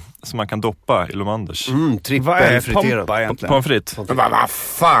pompa som man kan doppa i Lomanders. Vad är pompa egentligen? Pommes frites. Men vad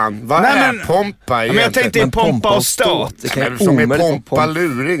fan, vad är pompa egentligen? Men jag tänkte en pompa och stat. Som är pompa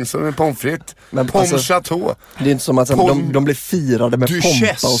luring, som är pommes frites. Pommes chateau. Det är inte som att de blir firade med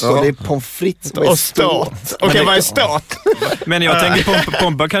pompa och så. Det är pommes frites och stat. Okej, vad är stat? Men jag tänker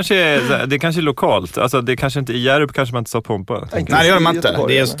pompa kanske är lokalt. Alltså det kanske inte i Hjärup, kanske man inte sa pompa. Nej, det gör man inte.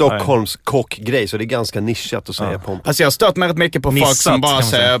 Det är en Stockholms kockgrej, så det är ganska nischat att säga pompa. Alltså jag har stört mig rätt mycket på folk som bara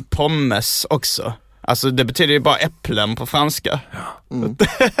säger pommes också. Alltså det betyder ju bara äpplen på franska.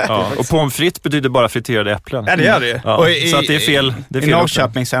 Och pommes frites betyder bara friterade äpplen. Ja, det gör det. Ja. Så att det är fel. I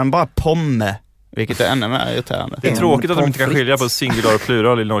Norrköping säger de bara pomme. Vilket är ännu mer irriterande. Det är tråkigt att de inte kan skilja på singular och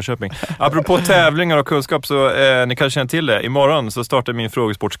plural i Norrköping. Apropå tävlingar och kunskap så ni kanske känner till det. Imorgon så startar min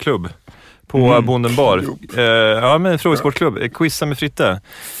frågesportsportklubb på Bonden bar. Ja, men frågesportklubb. Quizza med Fritte.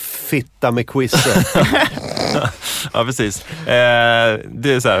 Fitta med quizzen. Ja, precis.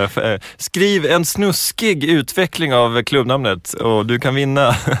 Det är så här. Skriv en snuskig utveckling av klubbnamnet och du kan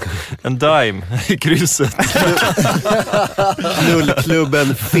vinna en dime i krysset.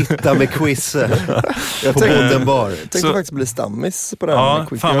 Nullklubben Fitta med quizzen. På Bonden bar. Jag tänkte faktiskt bli stammis på den. Ja,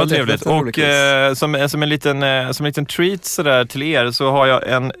 fan vad trevligt. Och som en liten treat så där till er så har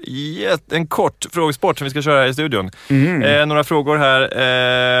jag en kort frågesport som vi ska köra här i studion. Några frågor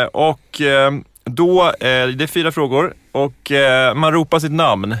här. Och då, det är 4 frågor och man ropar sitt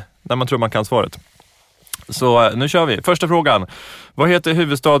namn när man tror man kan svaret. Så nu kör vi. Första frågan. Vad heter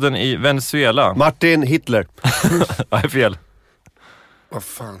huvudstaden i Venezuela? Martin Hitler. Nej, fel. Vad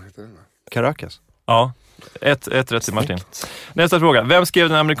fan heter den? Caracas. Ja, ett rätt till Martin. Nästa fråga. Vem skrev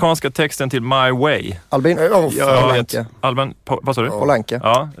den amerikanska texten till My Way? Albin. Polanka. Albin, vad sa du? Polanka.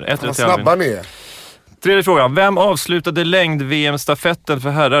 Ja, ett rätt till Albin. Snabba ni är. Tredje frågan. Vem avslutade längd-VM-stafetten för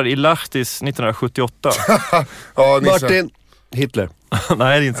herrar i Lahtis 1978? Ja, Martin Hitler.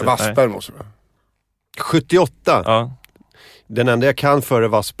 Nej, det är inte. Wassberg måste det. 78? Ja. Den enda jag kan före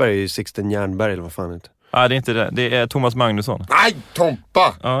Wassberg är Sixten Jernberg eller vad fan heter. Nej, det är inte det. Det är Thomas Magnusson. Nej,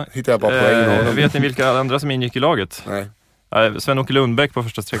 Tompa! Ja. Hittar jag bara poäng. Vet ni vilka andra som ingick i laget? Nej. Sven-Åke Lundbäck på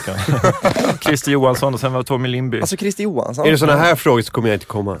första sträckan. Christer Johansson och sen var Tommy Lindby. Alltså Christer Johansson. Är det såna här frågor så kommer jag inte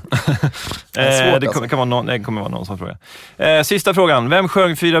komma. Det kommer vara någon sån fråga. Sista frågan. Vem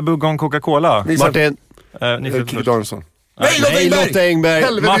sjöng 4 bugg om Coca-Cola? Martin. Kikki Danielsson. Nej, Lotta Engberg.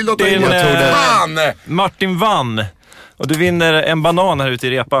 Martin vann. Och du vinner en banan här ute i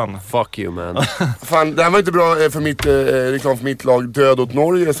repan. Fuck you, man. Fan, det här var inte bra för mitt reklam för mitt lag Död åt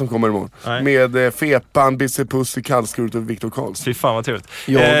Norge som kommer imorgon. Nej. Med Fepan, Bisse Pussy, Kallskuret och Viktor Karls. Fy fan vad trevligt.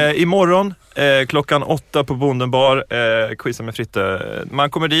 Imorgon klockan 8 på Bonden bar, quizza med Fritte. Man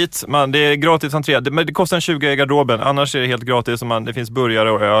kommer dit, det är gratis entré. Det kostar en 20 i garderoben, annars är det helt gratis. Det finns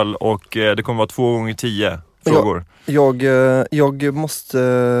burgare och öl och det kommer vara 2 gånger 10 frågor. Jag måste...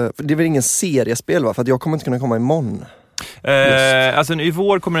 Det är väl ingen seriespel va? För att jag kommer inte kunna komma imorgon. Alltså i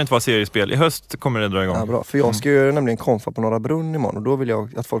vår kommer det inte vara seriespel. I höst kommer det dra igång. Ja, bra. För jag ska ju nämligen konfa på Norra Brunn imorgon. Och då vill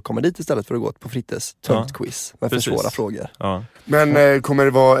jag att folk kommer dit istället för att gå på Frittes tönt-quiz med för svåra frågor. Ja. Men kommer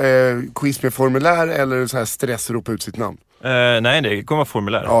det vara quiz med formulär eller så här stress och ropa ut sitt namn? Nej, det kommer vara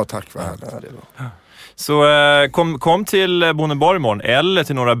formulär. Ja, tack. Vad härligt. Ja, det är bra. Så kom till Bonden bar imorgon eller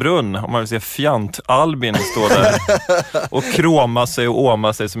till Norra Brunn om man vill se fjant Albin stå där och kroma sig och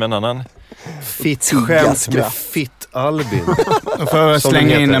åma sig som en annan. Skämt med Fitt Albin. Då får jag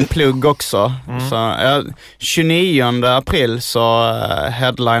slänga in en plugg också. Så, 29 april så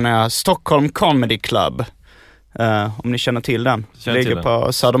headlinar jag Stockholm Comedy Club. Om ni känner till den. Ligger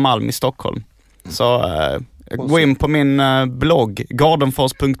på Södermalm i Stockholm. Så gå in på min blogg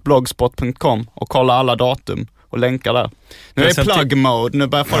gardenfors.blogspot.com och kolla alla datum och länkar där. Nu är det plug mode, nu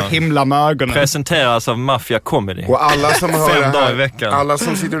börjar folk himla med ögonen. Presenteras av Mafia Comedy. Och alla som hör 5 det dagar här, i veckan. alla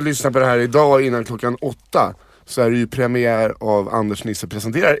som sitter och lyssnar på det här idag innan klockan 8, så är det ju premiär av Anders Nisse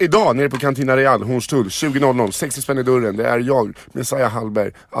presenterar idag nere på Cantina Real, Hornstull, 20.00, 60 spänn i dörren. Det är jag, Messiah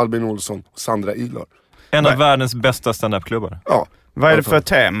Hallberg, Albin Olsson och Sandra Ilar. En av världens bästa stand-up-klubbar. Ja. Vad är det för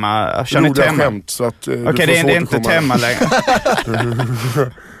tema? Kör ni tema? Skämt, så att Okej, det är inte tema längre.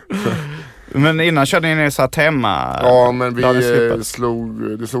 Men innan körde ni så här tema. Ja, men det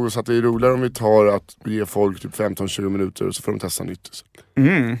slog oss att det är roligare om vi tar att ge folk typ 15-20 minuter och så får de testa nytt.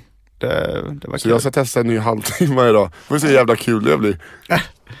 Det var så kul. jag ska testa en ny halvtimme idag. Får se hur jävla kul det blir.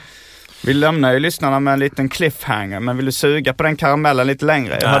 Vi lämnar ju lyssnarna med en liten cliffhanger, men vill du suga på den karamellen lite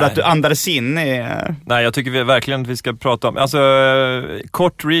längre? Jag hörde att du andades in i... Nej, jag tycker verkligen att vi ska prata om... Alltså,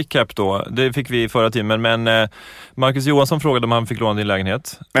 kort recap då. Det fick vi i förra timmen, men Marcus Johansson frågade om han fick låna din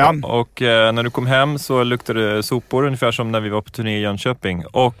lägenhet. Ja. Och när du kom hem så luktade det sopor, ungefär som när vi var på turné i Jönköping.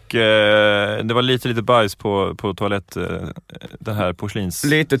 Och det var lite bajs på toalett, den här porslins...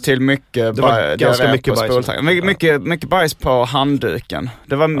 Lite till mycket det var ganska mycket bajs. Mycket bajs på handduken.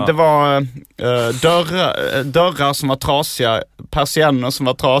 Det var dörrar som var trasiga, persienner som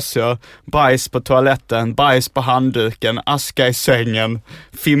var trasiga, bajs på toaletten, bajs på handduken, aska i sängen,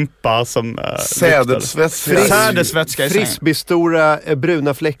 fimpar som sädesvätska i sängen. Frisbee-stora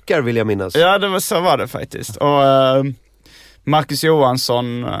bruna fläckar vill jag minnas. Ja, så var det faktiskt. Och Marcus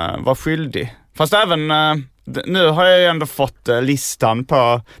Johansson var skyldig. Fast även... nu har jag ju ändå fått listan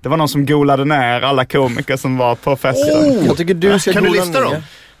på... Det var någon som golade ner alla komiker som var på festen. Jag tycker du ska kan du lista dem?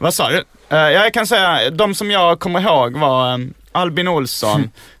 Vad sa du? Jag kan säga, de som jag kommer ihåg var Albin Olsson,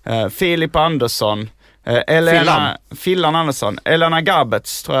 Filip Andersson, Fillan Andersson, Elena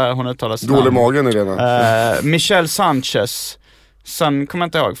Gabets tror jag hon uttalas. Dålig magen Elena. Michelle Sanchez. Sen kommer jag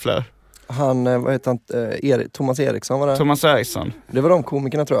inte ihåg fler. Han, vad heter han? Thomas Eriksson var det? Thomas Eriksson. Det var de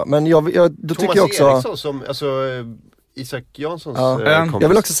komikerna tror jag. Men då Thomas tycker jag också... Eriksson som, alltså Isak Janssons kompis. Jag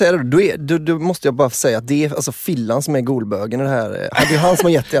vill också säga det, då måste jag bara säga att det är alltså Fillan som är golbögen i det här. Det är han som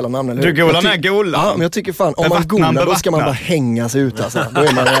har gett hela namn, eller hur? Du golan är golan. Ja, men jag tycker fan, om man golar då ska man bara hänga sig ut alltså. Då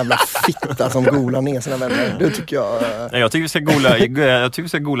är man en jävla fitta som golar ner sina vänner. Det tycker jag... Jag tycker vi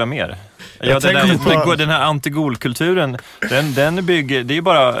ska gola mer. Den här antigolkulturen, den bygger, det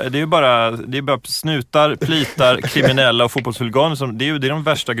är bara snutar, plitar, kriminella och fotbollshuliganer det är de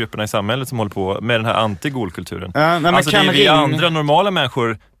värsta grupperna i samhället som håller på med den här antigolkulturen. Alltså det är vi andra normala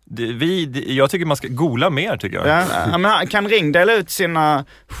människor. Jag tycker man ska gola mer, tycker jag. Ja, men kan Ring dela ut sina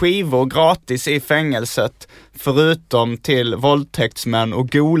skivor gratis i fängelset förutom till våldtäktsmän och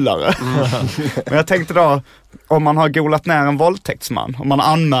golare. Men jag tänkte då, om man har golat ner en våldtäktsman, om man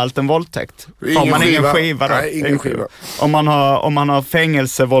har anmält en våldtäkt, får man ingen skiva då? Nej, ingen skiva. Om man har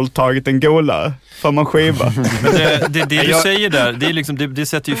fängelsevåldtagit en golare, får man skiva. Men det du säger där, det är liksom, det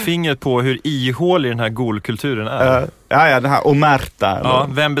sätter ju fingret på hur ihålig den här golkulturen är. Ja, det här omerta. Ja,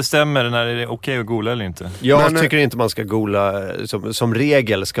 vem bestämmer när det är okej att gola eller inte? Jag tycker inte man ska gola, som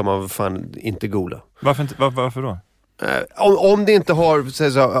regel ska man fan inte gola. Varför då? Om det inte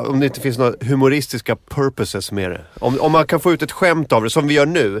om det inte finns några humoristiska purposes med det. Om man kan få ut ett skämt av det, som vi gör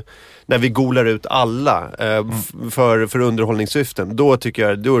nu när vi golar ut alla för underhållningssyften, då tycker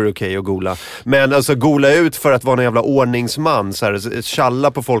jag då är det okej att gola. Men alltså gola ut för att vara en jävla ordningsman, så här,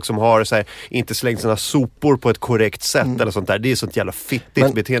 tjalla på folk som har så här, inte slängt sina sopor på ett korrekt sätt eller sånt där. Det är sånt jävla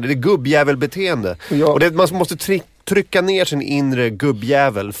fittigt beteende. Det är gubbjävelbeteende. Och man måste trycka ner sin inre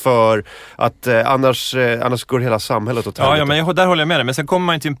gubbjävel för att annars går hela samhället åt helvete. Ja, men där håller jag med dig. Men sen kommer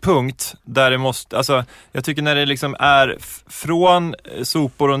man till en punkt där det måste, alltså jag tycker när det liksom är från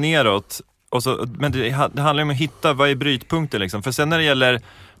sopor och neråt, men det handlar om att hitta vad är brytpunkten liksom. För sen när det gäller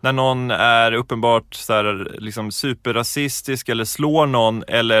när någon är uppenbart så här, liksom superrasistisk eller slår någon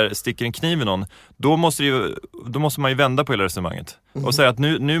eller sticker en kniv i någon, då måste man ju vända på hela resonemanget och säga att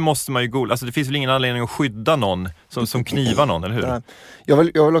nu måste man ju gola. Alltså det finns väl ingen anledning att skydda någon som knivar någon, eller hur? Nej.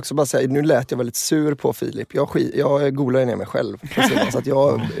 Jag vill också bara säga, nu lät jag väldigt sur på Filip. Jag golar ner mig själv så att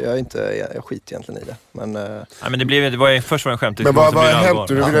jag skiter egentligen i det. Men det var ju först var en skämt. Men vad har hänt?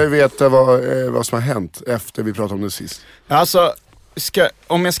 Nu vill jag ju veta vad som har hänt efter vi pratade om det sist. Alltså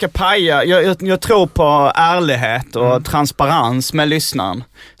om jag ska paja, jag tror på ärlighet och transparens med lyssnaren.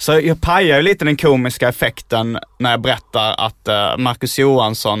 Så jag pajar ju lite den komiska effekten när jag berättar att Marcus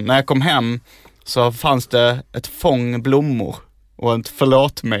Johansson, när jag kom hem så fanns det ett fång blommor och ett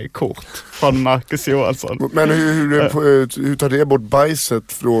förlåt mig-kort från Marcus Johansson. Men hur tar det bort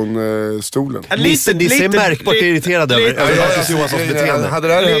bajset från stolen? Lite märkbart irriterad över Marcus Johanssons beteende. Hade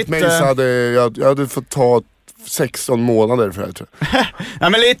det här hänt mig så hade jag fått ta 16 månader för det här, tror jag. Ja,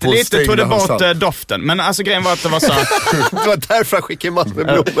 men lite tog det bort doften. Men alltså grejen var att det var så det var därför jag skickade massor med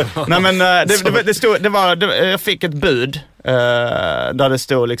blommor. Nej, men jag fick ett bud där det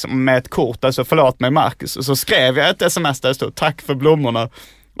stod liksom med ett kort, alltså förlåt mig Marcus. Och så skrev jag ett sms där det stod tack för blommorna.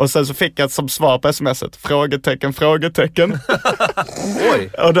 Och sen så fick jag som svar på smset frågetecken. Oj.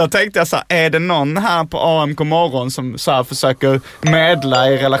 Och då tänkte jag så här, är det någon här på AMK Morgon som så här försöker medla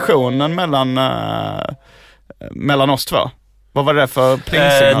i relationen mellan oss två? Vad var det för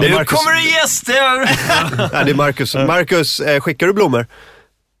plingsing? Nu kommer det gäster! Nej, det är Marcus. Marcus, skickar du blommor?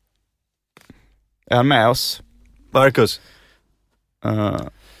 Är han med oss? Marcus?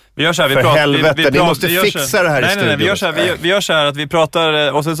 Vi gör så här, ni måste fixa det här i studion. Nej, vi gör så här att vi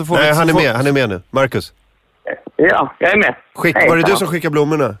pratar och sen så får vi... Han är med nu. Marcus? Ja, jag är med. Var det du som skickade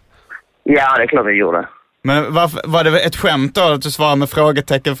blommorna? Ja, det är klart jag gjorde. Men var det ett skämt då att du svarar med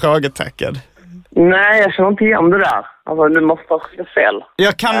frågetecken? Nej, jag känner inte igen det där. Alltså, du måste ha skickat fel.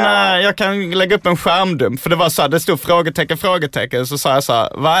 Jag kan lägga upp en skärmdump. För det var så här, det stod frågetecken. Så sa jag så här,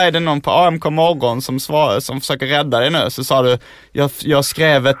 vad är det någon på AMK Morgon som försöker rädda dig nu? Så sa du, jag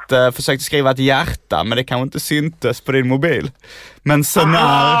försökte skriva ett hjärta, men det kanske inte syntes på din mobil. Men sen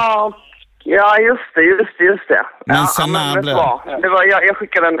Ja, just det. Men sen när blev jag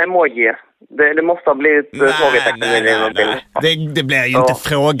skickade en emoji. Det måste ha blivit frågetecken i din mobil. Det blir ju inte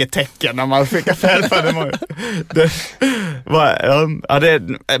frågetecken när man skickar fel på emoji.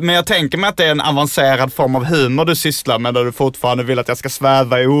 Men jag tänker mig att det är en avancerad form av humor du sysslar med, där du fortfarande vill att jag ska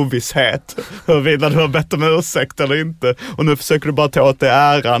sväva i ovisshet huruvida du har bett om ursäkt eller inte. Och nu försöker du bara ta åt dig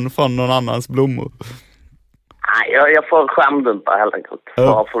äran från någon annans blommor. Nej, jag får skärmdumpa helt enkelt.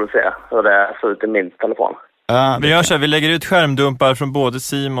 Bara får du se hur det ser ut i min telefon. Vi gör så här, vi lägger ut skärmdumpar från både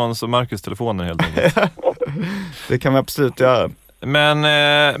Simons och Marcus telefoner helt enkelt. Det kan vi absolut göra.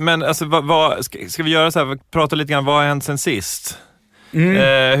 Men alltså, ska vi göra så här, prata lite grann, vad har hänt sen sist?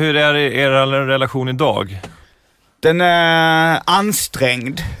 Hur är er relation idag? Den är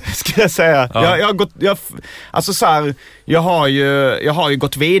ansträngd, ska jag säga. Ja. Jag har ju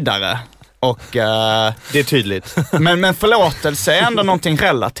gått vidare. Och det är tydligt. Men förlåtelse är ändå någonting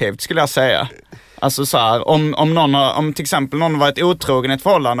relativt, skulle jag säga. Alltså så här, om till exempel någon har varit otrogen i ett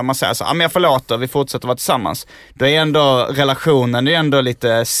förhållande och man säger så här, men jag förlåter, vi fortsätter vara tillsammans. Då är ändå relationen, det är ändå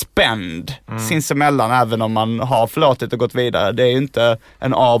lite spänd sinsemellan, även om man har förlåtit och gått vidare. Det är ju inte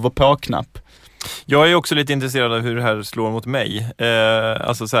en av- och på-knapp. Jag är också lite intresserad av hur det här slår mot mig.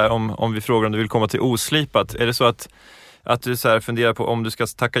 Alltså så här, om vi frågar om du vill komma till oslipat, är det så att du så här funderar på om du ska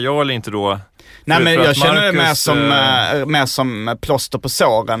tacka ja eller inte då? Nej, men jag känner det mer som plåster på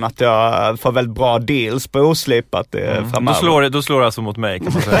såren, att jag får väldigt bra deals på oslipat framöver. Då slår det alltså mot mig,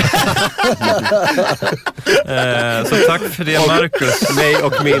 kan man säga. Så tack för det, Marcus. Mig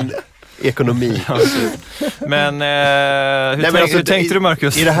och min ekonomi. Men hur tänkte du,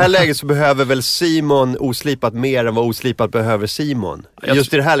 Marcus? I det här läget så behöver väl Simon oslipat mer än vad oslipat behöver Simon.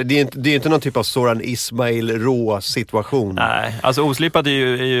 Just i det här, det är inte någon typ av Soran Ismail rå situation. Nej, alltså oslipat är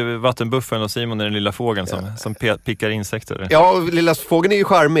ju vattenbuffen och Simon är den lilla fågeln som pickar insekter. Ja, och lilla fågeln är ju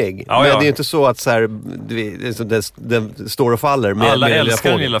charmig. Ja, men det är inte så att så här, den står och faller med alla med älskar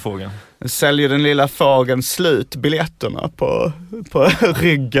den lilla fågeln. Säljer den lilla fågeln slut biljetterna på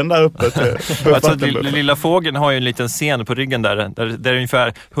ryggen där uppe. Alltså, lilla fågeln har ju en liten scen på ryggen där är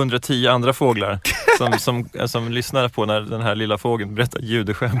ungefär 110 andra fåglar som lyssnar på när den här lilla fågeln berättar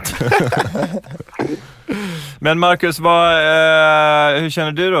judeskämt. Men Marcus, hur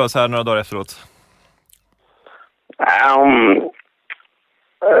känner du då så här några dagar efteråt?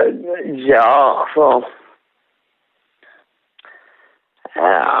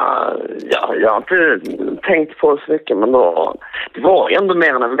 Jag har inte tänkt på så mycket, men då, det var ändå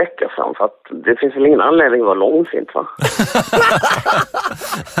mer än en vecka sedan, så att det finns väl ingen anledning att vara långsint, va?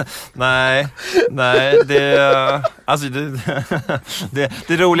 Nej,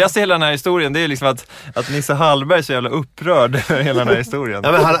 det roligaste i hela den här historien, det är liksom att Nisse Hallberg är så jävla upprörd över hela den här historien.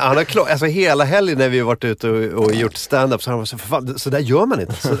 Ja, men han har alltså hela helgen när vi har varit ute och gjort stand-up, så han var så, fan, så där gör man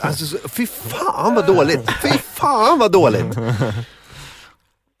inte. Fy fan vad dåligt. Fy fan vad dåligt.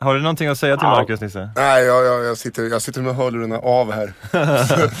 Har du någonting att säga till Marcus, Nisse? Nej, jag sitter med hörlurarna av här.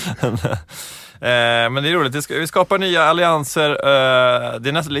 Men det är roligt, vi skapar nya allianser. Det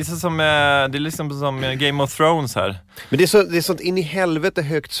är nästan liksom som Game of Thrones här. Men det är sånt in i helvete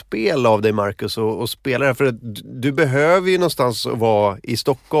högt spel av dig, Marcus, och spela det, för att du behöver ju någonstans vara i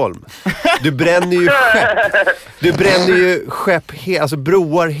Stockholm. Du bränner ju skepp, alltså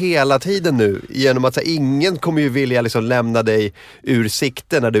broar hela tiden nu, genom att ingen kommer ju vilja liksom lämna dig ur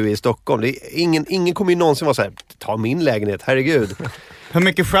sikte när du är i Stockholm. Ingen kommer ju någonsin vara så här, ta min lägenhet, herregud. Hur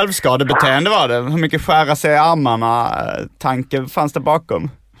mycket självskadebeteende var det? Hur mycket skära sig i armarna tanke fanns det bakom?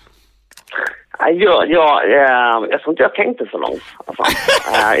 Jag tror inte jag tänkte så långt. Alltså,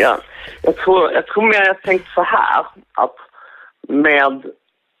 jag tror mer jag tänkte så här, att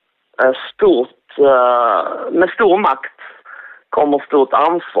med stor makt kommer stort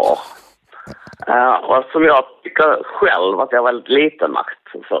ansvar. Och som jag tycker själv att jag har väldigt liten makt,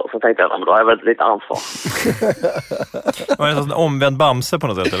 så tänkte jag att då har jag väldigt lite ansvar. Var det en omvänd Bamse på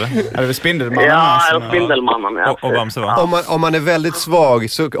något sätt, eller? Är det Spindelmannen? Ja, eller Spindelmannen. Ja. Och Bamse, va? Om man är väldigt svag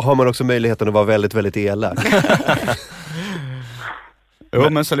så har man också möjligheten att vara väldigt, väldigt elak. Jo,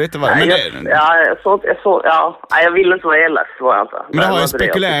 men så lite var det. Jag vill inte vara elak, så var jag inte. Men det har ju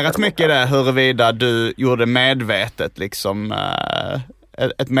spekulerat mycket där huruvida du gjorde medvetet liksom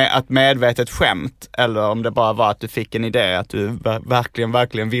ett medvetet skämt, eller om det bara var att du fick en idé att du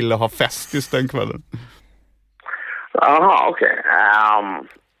verkligen ville ha fest just den kvällen. Jaha, okej.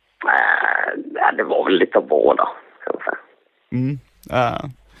 Det var väl lite av båda, kan man säga.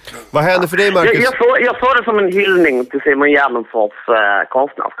 Vad händer för dig, Marcus? Jag såg det som en hyllning till Simon Gärdenfors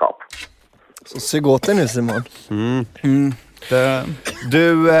konstnärskap. Så gå till nu, Simon.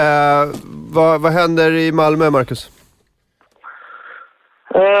 Du, vad händer i Malmö, Marcus?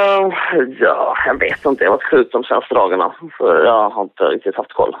 Jag vet inte. Jag har varit sjuk de senaste dagarna, så jag har inte riktigt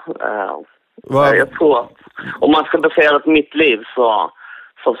haft koll. Jag tror att om man ska basera ett mitt liv så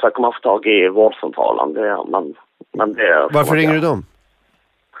försöker man få tag i vårdcentralen. Varför ringer du dem?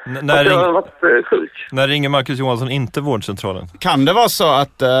 När ringer Marcus Johansson inte vårdcentralen? Kan det vara så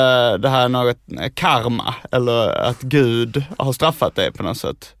att det här är något karma, eller att Gud har straffat dig på något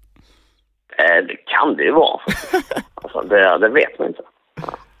sätt? Det kan det ju vara. Alltså, det vet man inte.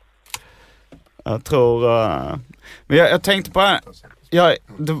 Jag tror... men jag tänkte på...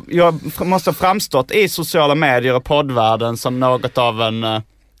 Jag måste ha framstått i sociala medier och poddvärlden som något av en...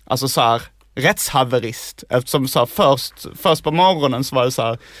 alltså så här, rättshaverist. Eftersom så här, först på morgonen så var det så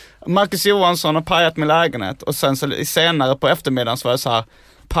här... Marcus Johansson har pajat min lägenhet. Och sen så, senare på eftermiddagen så var det så här...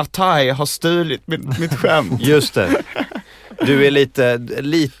 Partaj har stulit mitt skämt. Just det. Du är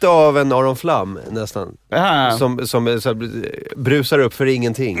lite av en Aron Flam nästan. Som så brusar upp för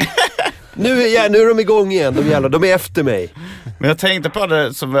ingenting. Nu är de igång igen, de är efter mig. Men jag tänkte på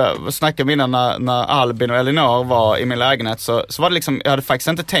det som jag snackade innan när Albin och Elinor var i min lägenhet. Så var det liksom, jag hade faktiskt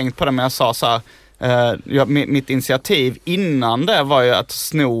inte tänkt på det, men jag sa så här, mitt initiativ innan det var ju att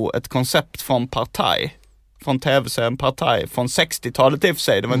sno ett koncept från Partaj. Från tv-serien Partaj, från 60-talet i och för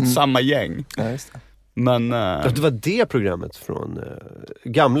sig. Det var inte samma gäng. Ja, just det. Men... det var det programmet från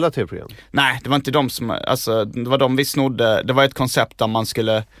gamla tv-program? Nej, det var inte de som... Alltså, det var de vi snodde. Det var ett koncept där man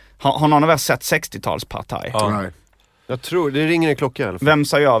skulle... Har någon av er sett 60-talspartaj? Ja. Nej. Jag tror, det ringer en klocka i alla fall. Vem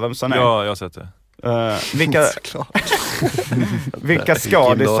sa ja, vem sa nej? Ja, jag har sett det. Vilka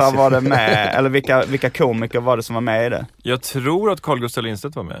skådisar var det med? Eller vilka komiker var det som var med i det? Jag tror att Carl Gustaf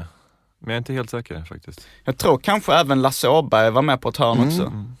Lindstedt var med. Men jag är inte helt säker faktiskt. Jag tror kanske även Lasse Åberg var med på ett hörn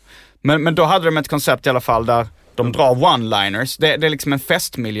också. Men då hade de ett koncept i alla fall där de drar one-liners. Det är liksom en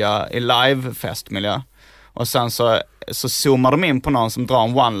festmiljö, en live-festmiljö. Och sen så zoomar de in på någon som drar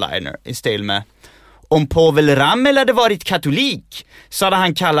en one-liner i stil med: om Povel Ramel hade varit katolik så hade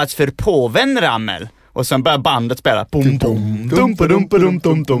han kallats för Påven Ramel. Och sen börjar bandet spela bum bum dum dum dum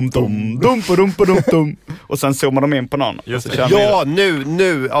dum dum dum dum. Och sen zoomar de in på någon. Ja,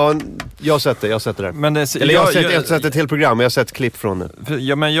 nu ja, jag har sett det. Men det, eller jag har sett ett helt program, jag har sett klipp från det.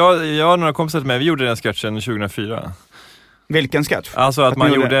 Ja, men jag har några kompisar med, vi gjorde den sketchen 2004. Vilken sketch? Alltså att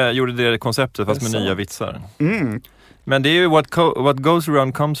man gjorde det konceptet fast med nya vitsar. Men det är ju what goes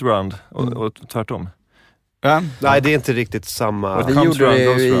around comes around och tvärtom. Ja. Nej, det är inte riktigt samma. Och det gjorde det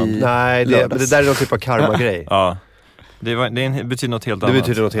i... Nej, det där är någon typ av karma-grej. Ja. Det betyder något helt annat. Det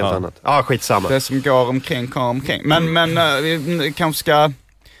betyder något helt annat. Ja, skitsamma. Det som går omkring, kommer omkring. Men vi kanske ska...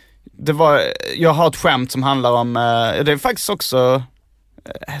 Jag har ett skämt som handlar om... det är faktiskt också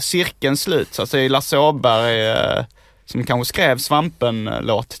cirkeln slut. Så att det är Lasse Åberg som kanske skrev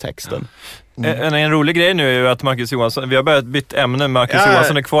Svampen-låttexten. En rolig grej nu är ju att Marcus Johansson, vi har börjat bytt ämne, Marcus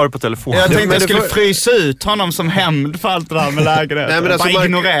Johansson är kvar på telefon. Jag tänkte jag skulle frysa ut honom som hämnd för allt det där med lägenhet. Nej, men alltså, bara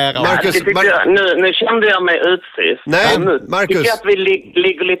ignorera. Nu kände jag mig utfryst. Nej, Marcus. Tycker jag att vi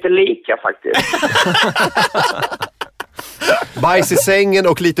ligger lite lika faktiskt. Bajs i sängen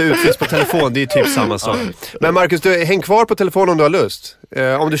och lite utfryst på telefon, det är typ samma sak. Men Marcus, häng kvar på telefon om du har lust.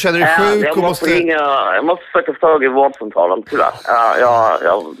 Om du känner dig sjuk jag måste försöka få tag i vårdcentralen, tyvärr. Jag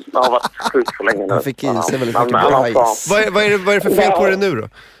har varit sjuk för länge nu. Han fick i sig väldigt mycket bajs. Vad är det för fel på det nu då?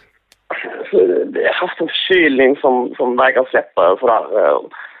 Jag har haft en förkylning som vägrar släppa sådär.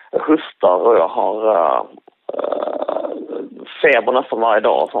 Jag hostar och jag har feber nästan varje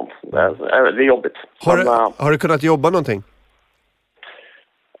dag och sånt. Det är jobbigt. Har du kunnat jobba någonting?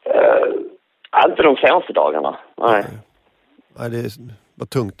 Inte de senaste dagarna. Nej. Nej, det var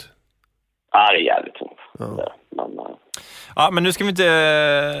tungt. Ja, det är jävligt tungt. Men nu ska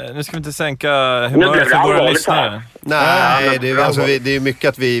vi inte sänka humöret för våra lyssnare. Nej, det är mycket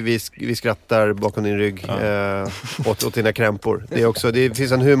att vi skrattar bakom din rygg åt dina krämpor. Det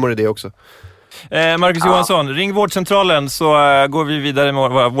finns en humor i det också. Marcus Johansson, ring vårdcentralen så går vi vidare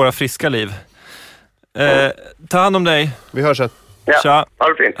med våra friska liv. Ta hand om dig. Vi hörs sen. Ja, tja. ha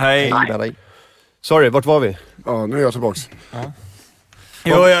det fint. Hej. Sorry, vart var vi? Ja, nu är jag tillbaks.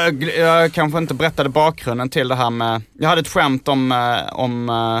 Jo, jag kanske inte berättade bakgrunden till det här med... Jag hade ett skämt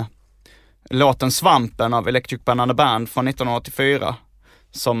om låten Svampen av Electric Banana Band från 1984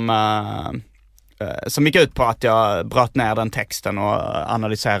 som gick ut på att jag bröt ner den texten och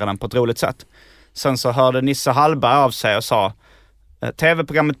analyserade den på ett roligt sätt. Sen så hörde Nisse Hallberg av sig och sa: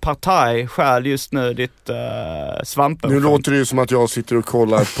 TV-programmet Partaj stjäl just nu ditt Svampen. Nu låter det ju som att jag sitter och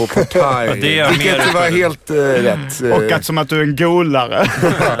kollar på Partaj. Det var helt rätt. Och att som att du är en golare.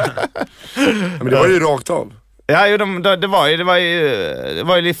 Men det var ju rakt av. Ja, det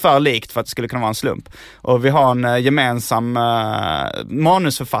var ju lite för likt för att det skulle kunna vara en slump. Och vi har en gemensam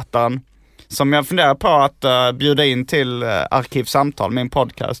manusförfattaren som jag funderar på att bjuda in till Arkivsamtal, min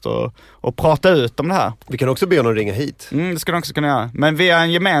podcast, och prata ut om det här. Vi kan också be honom ringa hit. Det skulle också kunna göra. Men via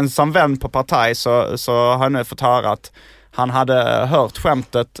en gemensam vän på Partaj så har jag nu fått höra att han hade hört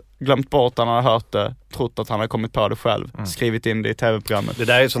skämtet, glömt bort han hade hört det, trott att han hade kommit på det själv, skrivit in det i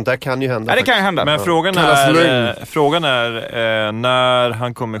tv-programmet. Sånt där kan ju hända. Ja, det kan ju hända. Men frågan är när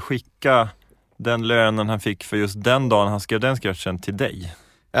han kommer skicka den lönen han fick för just den dagen han skrev den sketchen till dig.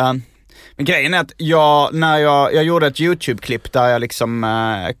 Men grejen är att när jag gjorde ett YouTube-klipp där jag liksom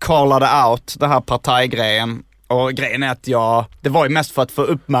callade out det här partajgrejen. Och grejen är att det var ju mest för att få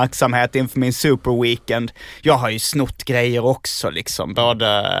uppmärksamhet inför min superweekend. Jag har ju snott grejer också liksom.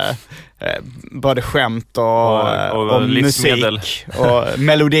 Både skämt och musik och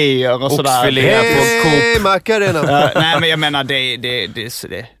melodier och sådär. Hej Macarena! Nej men jag menar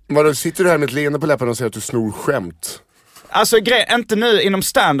det. Vadå, sitter du här med ett leende på läpparna och säger att du snor skämt? Alltså inte nu inom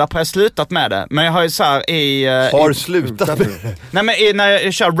stand-up har jag slutat med det. Men jag har ju så här slutat med det? Nej men när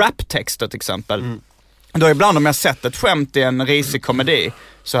jag kör raptexter till exempel. Då ibland om jag sett ett skämt i en risig komedi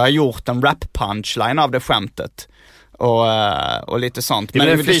så har jag gjort en rap-punchline av det skämtet. Och lite sånt. Det är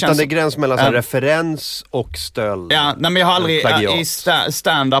en flytande gräns mellan referens och stöld. Ja, nej, men jag har aldrig, i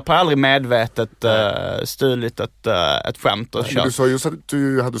stand-up har jag aldrig medvetet stulit ett skämt och kört. Du sa just att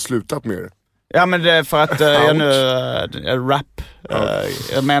du hade slutat med det. Ja men det är för att jag nu rap.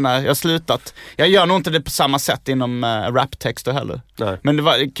 Jag menar, jag har slutat. Jag gör nog inte det på samma sätt inom raptexter heller. Nej. Men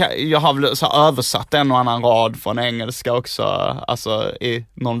jag har väl så översatt en och annan rad från engelska också. Alltså i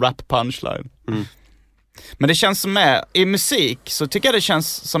någon rap punchline. Men det känns som mer, i musik så tycker jag det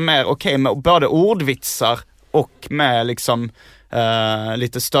känns som mer okej med både ordvitsar och med liksom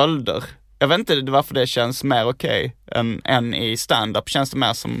lite stölder. Jag vet inte varför det känns mer okej än i stand-up. Känns det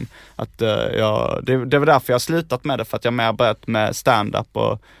mer som att det var därför jag har slutat med det. För att jag mer börjat med stand-up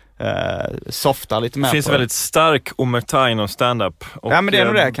och softar lite mer. Det finns en väldigt stark omerta inom stand-up. Och ja, men det är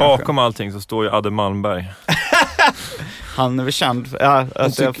nog det, bakom allting så står ju Adde Malmberg. Han är väl känd. Ja,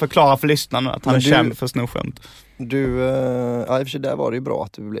 alltså jag förklarar för lyssnarna att han är känd för snoskämt. I och för sig där var det ju bra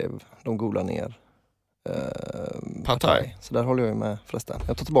att de golade ner Partaj. Så där håller jag med förresten.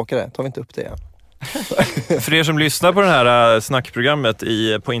 Jag tar tillbaka det, tar vi inte upp det igen. För er som lyssnar på det här snackprogrammet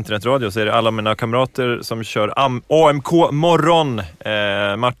på internetradio så är det alla mina kamrater som kör AMK Morgon.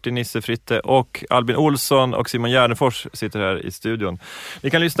 Martin Nisse Fritte och Albin Olsson och Simon Järnefors sitter här i studion. Ni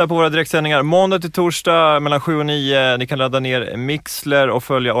kan lyssna på våra direktsändningar måndag till torsdag mellan 7 och 9. Ni kan ladda ner Mixler och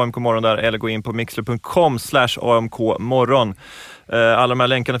följa AMK Morgon där eller gå in på mixler.com/AMK-morgon. Alla de här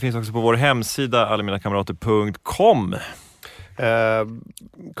länkarna finns också på vår hemsida allaminakamrater.com.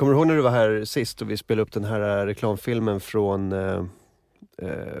 Kommer du ihåg när du var här sist och vi spelade upp den här reklamfilmen från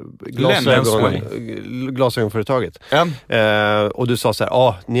glasögonföretaget? Och du sa så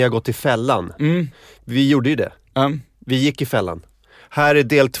här, ni har gått i fällan. Vi gjorde ju det. Vi gick i fällan. Här är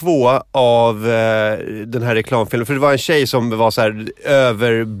del 2 av den här reklamfilmen. För det var en tjej som var så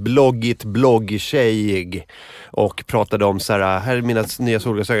här bloggtjejig och pratade om så här är mina nya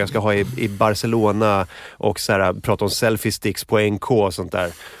solglasögon jag ska ha i Barcelona och så här pratade om selfie sticks på NK och sånt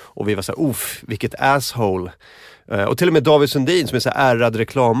där. Och vi var så här, vilket asshole. Och till och med David Sundin som är så här ärrad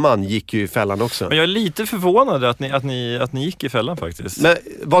reklamman gick ju i fällan också. Men jag är lite förvånad att ni gick i fällan faktiskt. Men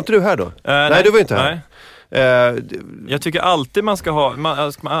var inte du här då? Nej, du var inte här. Nej. Jag tycker alltid man ska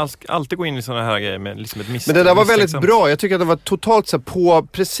alltid gå in i såna här grejer med liksom ett Men det där var väldigt bra. Jag tycker att det var totalt så här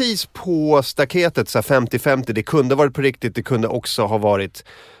precis på staketet så här 50-50. Det kunde varit på riktigt, det kunde också ha varit.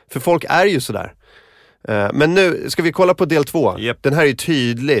 För folk är ju sådär. Men nu ska vi kolla på del 2. Yep. Den här är ju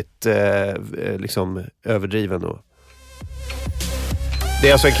tydligt liksom överdriven och... Det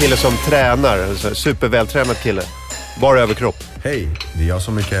är alltså en kille som tränar, alltså supervältränad kille. Bara överkropp. Hej, det är jag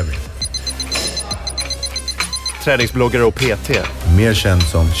som är Kevin. Träningsbloggare och PT. Mer känd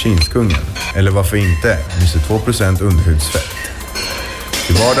som Kinskungen. Eller varför inte, 92% underhudsfett.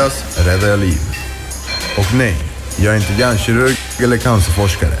 Till vardags räddar jag liv. Och nej, jag är inte hjärnkirurg eller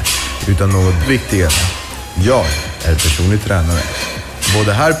cancerforskare. Utan något viktigare. Jag är personlig tränare.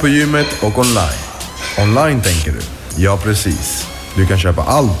 Både här på gymmet och online. Online tänker du? Ja, precis. Du kan köpa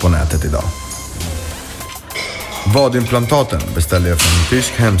allt på nätet idag. Vadimplantaten beställer jag från en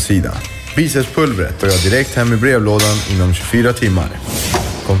tysk hemsida. Bicepspulvret tar jag direkt hem i brevlådan inom 24 timmar.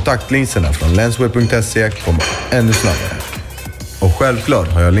 Kontaktlinserna från lensway.se kommer ännu snabbare. Och självklart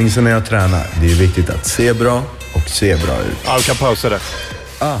har jag linser när jag tränar. Det är viktigt att se bra och se bra ut. Jag kan pausa det.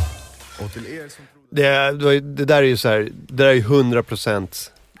 Och till er som det där är ju så här, det där är ju 100%.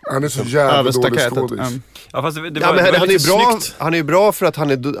 Han är så jävla dålig skådis. Ja, fast han är ju bra för att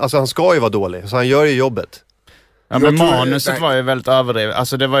han ska ju vara dålig. Så han gör ju jobbet. Ja, men manuset var ju väldigt överdrivet.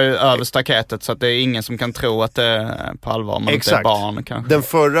 Alltså det var ju över staketet så att det är ingen som kan tro att det är på allvar. Man inte är barn kanske. Den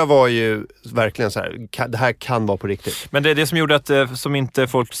förra var ju verkligen så här, det här kan vara på riktigt. Men det som gjorde att, som inte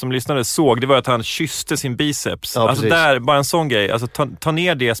folk som lyssnade såg, det var att han kysste sin biceps. Ja, alltså där, bara en sån grej. Alltså ta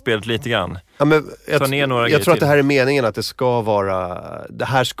ner det spelet lite grann. Ja, men jag tror att till. det här är meningen att det ska vara, det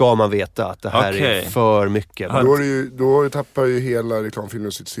här ska man veta att det här är för mycket. Då tappar ju hela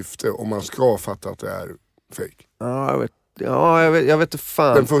reklamfilmen sitt syfte om man ska fatta att det är fake. Ja, Ja, jag vet inte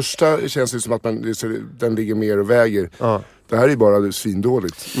fan. Den första känns ju som att den ligger mer och väger. Ja. Det här är bara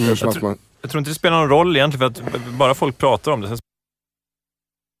svindåligt. Jag tror inte det spelar någon roll egentligen, för att bara folk pratar om det.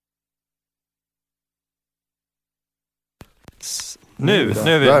 Nu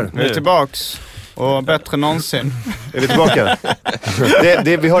är vi tillbaks. Och bättre än någonsin. Är vi tillbaka?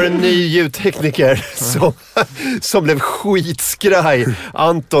 Vi har en ny ljudtekniker som blev skitskraj.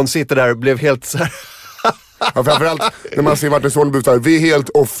 Anton sitter där och blev helt så här. Ja, framförallt när man ser Martin Solberg där, vi är helt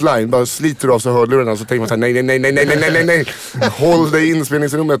offline, bara sliter av sig hörlurarna, så tänker man så här: nej. Håll dig i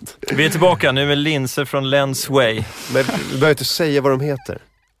inspelningsrummet. Vi är tillbaka nu med linser från Lensway. Men du behöver inte säga vad de heter.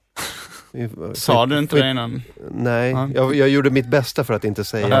 Sa du inte det innan? Nej, jag gjorde mitt bästa för att inte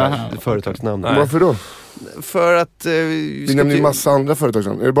säga företagsnamn. Varför då? För att... vi nämner ju massa andra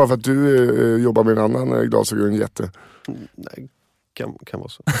företagsnamn. Är det bara för att du jobbar med en annan glasögon jätte? Nej, kan vara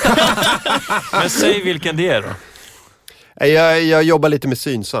så. Men säg vilken det är då. Jag jobbar lite med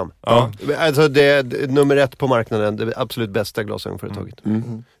Synsam. Ja. Alltså det är nummer 1 på marknaden, det absolut bästa glasögonföretaget.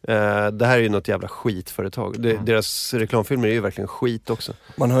 Det här är ju något jävla skitföretag. Deras reklamfilmer är ju verkligen skit också.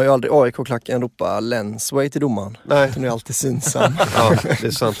 Man hör ju aldrig AIK-klacken ropa Lensway till domaren. Nej. Den är alltid Synsam. Ja, det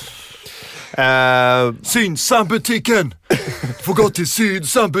är sant. Synsam-butiken! Får gå till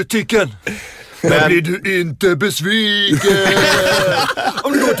Synsam-butiken. Men blir du inte besviken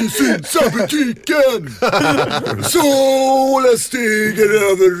om du går till Synsam-butiken? Solen stiger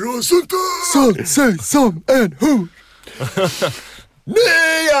över Rosenthal. Sålt sig som en hor.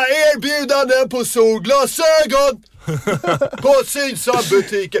 Nya erbjudanden på solglasögon på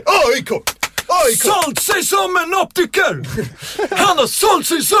Synsam-butiken. AIK! Sålt sig som en optiker! Han har sålt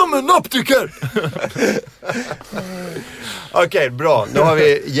sig som en optiker! Okej, bra. Nu har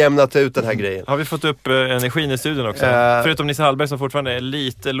vi jämnat ut den här grejen. Har vi fått upp energin i studion också? Förutom Nisse Hallberg som fortfarande är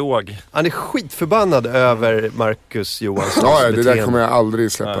lite låg. Han är skitförbannad över Marcus Johansson. Ja, det där kommer jag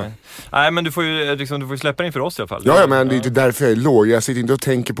aldrig släppa. Nej, men du får ju släppa in för oss i alla fall. Ja, men det är inte därför jag är låg. Jag sitter inte och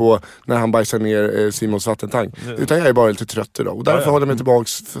tänker på när han bajsar ner Simons vattentank. Utan jag är bara lite trött idag. Och därför håller jag mig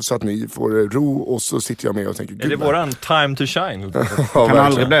tillbaks så att ni får ro. Och så sitter jag med och tänker, är det våran time to shine? Ja, kan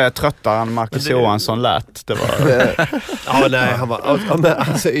aldrig bli tröttare än Marcus Johansson lät. Det var... nej, han var...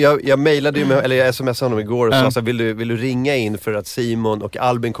 Alltså, jag mejlade ju med, eller jag smsade honom igår och sa så här, vill du ringa in för att Simon och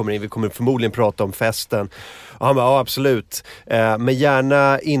Albin kommer in? Vi kommer förmodligen prata om festen. Och han bara, ja absolut. Men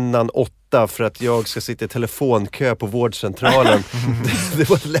gärna innan 8 för att jag ska sitta i telefonkö på vårdcentralen. Det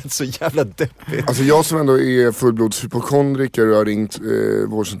var lätt så jävla deppigt. Alltså jag som ändå är fullblodshypokondriker och har ringt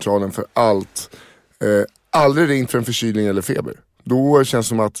vårdcentralen för allt. Aldrig ringt för en förkylning eller feber. Då känns det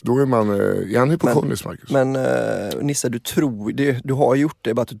som att då är man hypokondrisk, Marcus. Men Nissa, du har gjort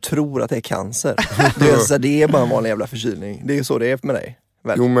det, bara att du tror att det är cancer. Det är bara en vanlig jävla förkylning. Det är ju så det är med dig.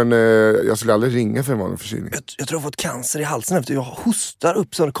 Väl? Jo, men jag skulle aldrig ringa för en vanlig förkylning. Jag tror jag har fått cancer i halsen efter jag hostar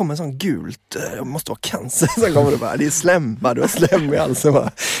upp så det kommer en sån gult. Jag måste ha cancer. Sen kommer det bara, det är slemma, du har slem i halsen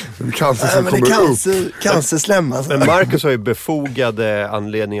bara. Cancer som kommer upp. Cancerslem alltså. Men Marcus har ju befogade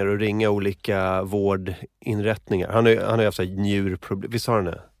anledningar att ringa olika vårdinrättningar. Han har ju haft så här njurproblem. Visst har han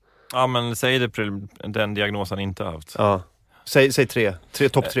det? Ja, men säg det den diagnosen han inte har haft. Ja. Säg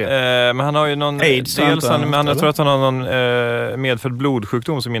topp 3. Men han har ju någon AIDS, jag tror att han har någon medfödd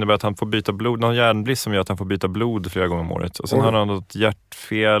blodsjukdom som innebär att han får byta blod, någon hjärnbrist som gör att han får byta blod flera gånger om året. Och sen har han något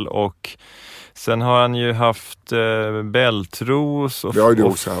hjärtfel och sen har han ju haft bältros och, det har du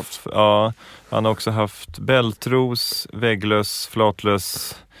också haft. Ja, han har också haft bältros, vägglös,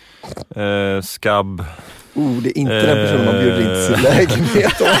 flatlös, skabb. Det är inte den personen man bjuder in till sin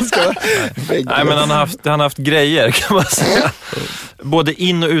lägenhet. Nej, men han har haft grejer kan man säga. Både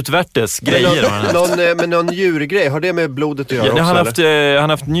in- och utvärtes grejer har han haft. Men någon njurgrej, har det med blodet att göra också? Han har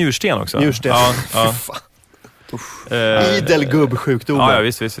haft njursten också. Njursten? Ja. Idel gubbsjukdom. Ja,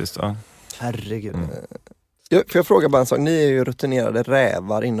 visst. Ja. Herregud. Får jag fråga bara en sak? Ni är ju rutinerade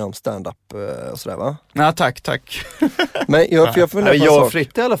rävar inom stand-up och sådär, va? Ja, tack. Men jag funderar på jag och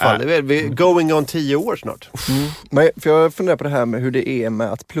Fritte i alla fall. Vi är going on 10 år snart. Men för jag funderar på det här med hur det är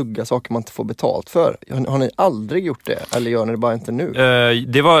med att plugga saker man inte får betalt för. Har ni aldrig gjort det? Eller gör ni det bara inte nu?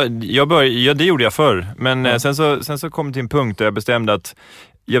 Det gjorde jag förr. Men sen så kom det till en punkt där jag bestämde att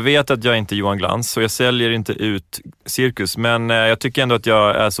jag vet att jag inte är Johan Glans och jag säljer inte ut cirkus, men jag tycker ändå att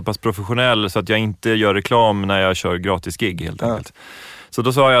jag är så pass professionell så att jag inte gör reklam när jag kör gratis gig helt enkelt. Så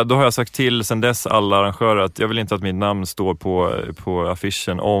då har jag sagt till sen dess alla arrangörer att jag vill inte att mitt namn står på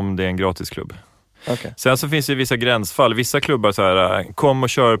affischen om det är en gratisklubb. Okay. Sen så finns det vissa gränsfall. Vissa klubbar så här, kom och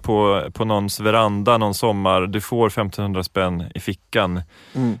kör på någons veranda någon sommar. Du får 1500 spänn i fickan.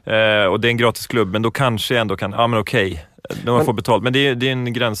 Och det är en gratisklubb, men då kanske jag ändå kan, men okej. när man får betalt. Men det är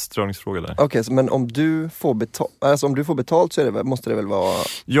en gränsdragningsfråga där. Okej, men om du får betalt så är det, måste det väl vara...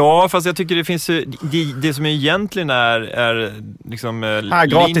 Ja, fast jag tycker det finns det som egentligen är liksom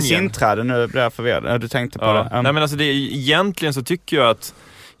gratis inträde, nu blir jag förvirrad. Du tänkte på det. Nej, men alltså egentligen så tycker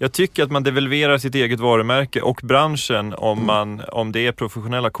jag tycker att man devalverar sitt eget varumärke och branschen om det är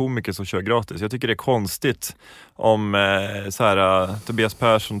professionella komiker som kör gratis. Jag tycker det är konstigt om Tobias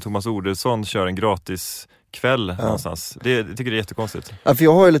Persson och Thomas Odelsson kör en gratis kväll någonstans. Jag tycker det är jättekonstigt. Ja, för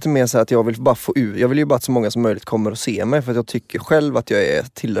jag har ju lite mer så att jag vill bara få ut. Jag vill ju bara att så många som möjligt kommer och se mig, för att jag tycker själv att jag är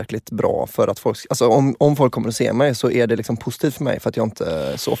tillräckligt bra för att folk, alltså om folk kommer och se mig så är det liksom positivt för mig, för att jag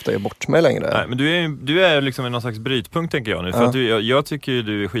inte så ofta gör bort mig längre. Nej, men du är liksom i någon slags brytpunkt, tänker jag nu. För att jag tycker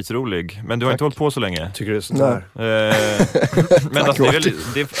du är skitrolig, men du har inte hållit på så länge. Tycker du är sådär? Men alltså,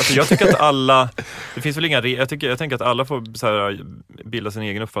 jag tycker att alla, det finns väl inga jag tänker att alla får så här, bilda sin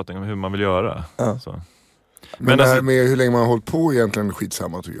egen uppfattning om hur man vill göra. Så. Men det här med hur länge man har hållit på egentligen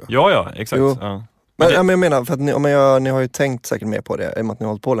skitsamma, tycker jag. Ja, exakt. Ja. Men jag menar, för att ni har ju tänkt säkert mer på det, i och med att ni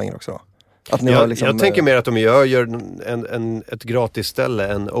har hållit på längre också. Att ni har liksom, jag tänker mer att om jag gör ett gratis ställe,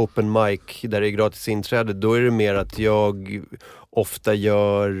 en open mic där det är gratis inträde, då är det mer att jag ofta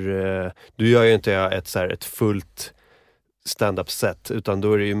du gör ju inte ett fullt stand-up set, utan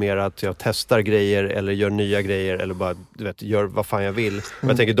då är det ju mer att jag testar grejer eller gör nya grejer eller bara, gör vad fan jag vill. Men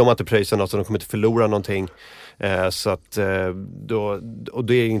jag tänker, de har inte pröjsat något så de kommer inte förlora någonting. Så att och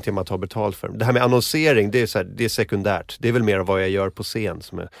det är ingenting man tar betalt för. Det här med annonsering, det är sekundärt. Det är väl mer vad jag gör på scen.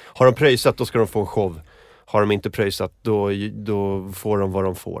 Har de pröjsat, då ska de få en show. Har de inte pröjsat, då får de vad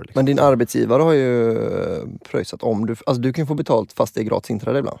de får. Liksom. Men din arbetsgivare har ju pröjsat om du kan få betalt fast det är gratis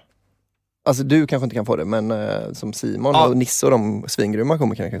inträde ibland. Alltså du kanske inte kan få det, men som Simon och Nisse och de svingrymma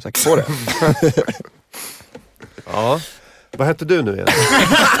kommer kan ju säkert få det. Ja. Vad hette du nu igen?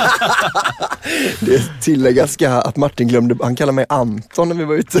 Det tilläggas att Martin glömde, han kallade mig Anton när vi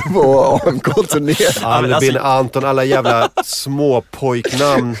var ute på AMK-turné. Albin, Anton, alla jävla små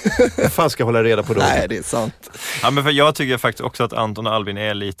pojknamn. Vad fan ska jag hålla reda på då? Nej, det är sant. Ja, men för jag tycker faktiskt också att Anton och Albin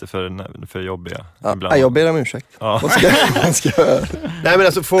är lite för jobbiga. Ja, jag ber om ursäkt. Ja. Vad ska jag... Nej, men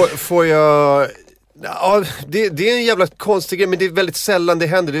alltså får jag... Ja, det är en jävla konstig grej, men det är väldigt sällan det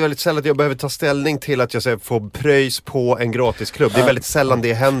händer. Det är väldigt sällan att jag behöver ta ställning till att jag får pröjs på en gratisklubb. Det är väldigt sällan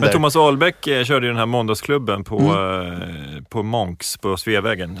det händer. Men Thomas Ahlbäck körde ju den här måndagsklubben på Monks på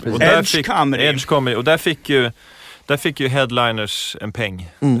Sveavägen. Och Edge Comedy. Och där fick ju headliners en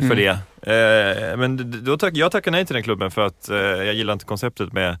peng för det. Men jag tackar nej till den klubben för att jag gillar inte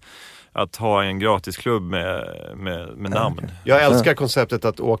konceptet med att ha en gratisklubb med namn. Jag älskar konceptet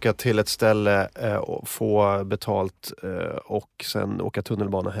att åka till ett ställe och få betalt och sen åka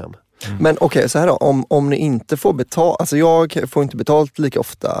tunnelbana hem. Men okej, så här då, om ni inte får betalt, alltså jag får inte betalt lika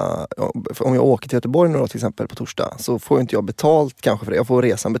ofta, om jag åker till Göteborg nu då, till exempel på torsdag, så får inte jag betalt kanske för det, jag får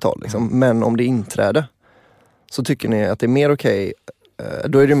resan betald liksom. Men om det inträde, så tycker ni att det är mer okej,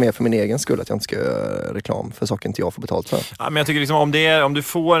 då är det mer för min egen skull att jag inte ska göra reklam för saker inte jag får betalt för. Ja, men jag tycker liksom om du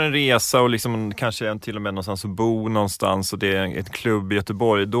får en resa och liksom kanske till och med någonstans att bo någonstans och det är ett klubb i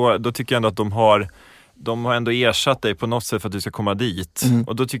Göteborg, då tycker jag ändå att de har ändå ersatt dig på något sätt för att du ska komma dit.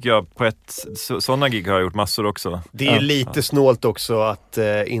 Och då tycker jag sådana gig har jag gjort massor också. Det är lite snålt också att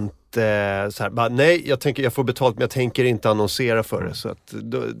inte så här, bara, nej, jag får betalt men jag tänker inte annonsera för det, så att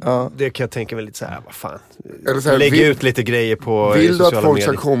det kan jag tänka mig lite så här, vad fan. Lägga ut lite grejer på vill sociala medier. Vill du att folk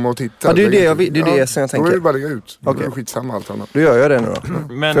ska komma och titta? Ja, det är det som jag tänker. Då är det bara lägga ut. Då är det skitsamma allt annat. Då gör jag det nu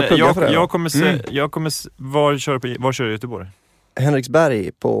då. Men var kör du i Göteborg?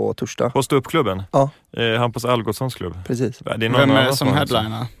 Henriksberg på torsdag. På ståuppklubben? Ja. Hampus Algotssons klubb? Precis. Vem är det som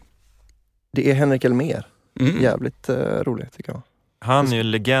headliner? Det är Henrik Elmer. Jävligt roligt tycker jag. Han är ju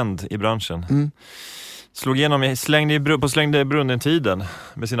en legend i branschen. Slog igenom, slängde brunnen-tiden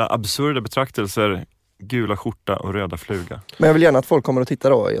med sina absurda betraktelser, gula skjorta och röda fluga. Men jag vill gärna att folk kommer och tittar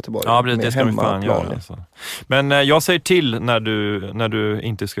då i Göteborg. Ja, det ska vi fan göra. Alltså. Men jag säger till när du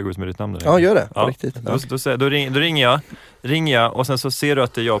inte ska gå ut med ditt namn. Ja, gör det. På riktigt. Då ringer jag och sen så ser du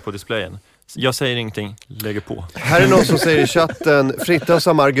att det är jag på displayen. Jag säger ingenting, lägger på. Här är någon som säger i chatten, Fritta har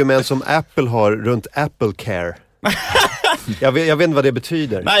samma argument som Apple har runt Apple Care. Jag vet inte vad det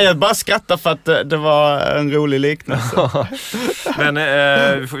betyder. Nej, jag bara skrattar för att det var en rolig liknelse. Men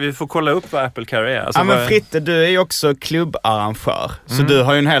vi får kolla upp vad Apple Care är. Alltså, men Fritte, du är ju också klubbarrangör. Så du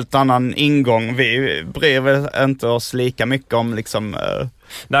har ju en helt annan ingång. Vi bryr väl inte oss lika mycket om liksom...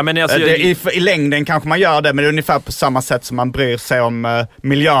 Nej, men alltså, i längden kanske man gör det, men det är ungefär på samma sätt som man bryr sig om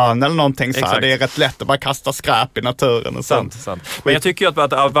miljön eller någonting. Så det är rätt lätt att bara kasta skräp i naturen och sånt. Men jag tycker ju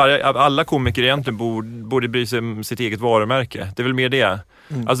att alla komiker egentligen borde bry sig om sitt eget varumärke. Det är väl mer det.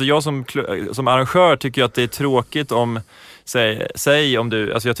 Alltså jag som arrangör tycker att det är tråkigt om säg om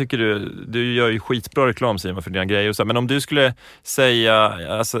du, alltså jag tycker du gör ju skitbra reklam Simon för dina grejer och så, men om du skulle säga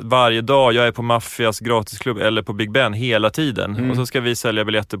alltså, varje dag jag är på Maffias gratisklubb eller på Big Ben hela tiden och så ska vi sälja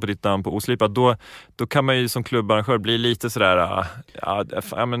biljetter på ditt namn på Oslipat, då kan man ju som klubbarrangör bli lite sådär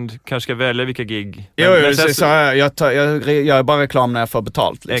men kanske ska välja vilka gig. Jag är bara reklam när jag får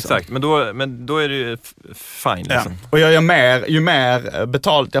betalt liksom. Exakt, men då är det ju fine liksom. Och ju mer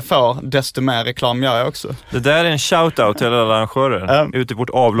betalt jag får, desto mer reklam gör jag också. Det där är en shoutout till alla arrangörer ute i vårt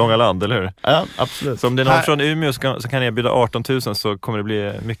avlånga land, eller hur? Ja, absolut. Så om det är någon från Umeå så kan erbjuda 18 000 så kommer det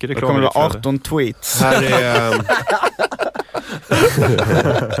bli mycket reklam. Det kommer det vara 18 tweets.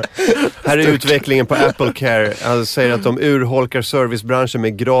 Här är utvecklingen på Apple Care. Han säger att de urholkar servicebranschen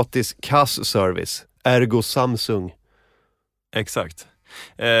med gratis kassservice. Ergo Samsung. Exakt.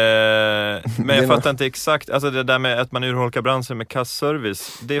 Men jag fattar inte exakt, alltså det där med att man urholkar branschen med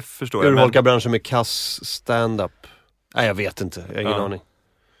kassservice, det förstår jag. Urholkar branschen med kass-stand-up. Nej, jag vet inte, jag har ingen aning.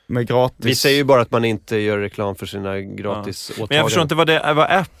 Med gratis. Vi säger ju bara att man inte gör reklam för sina gratis åtaganden. Men jag förstår inte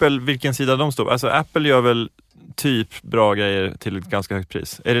vad Apple, vilken sida de står. Alltså Apple gör väl typ bra grejer till ett ganska högt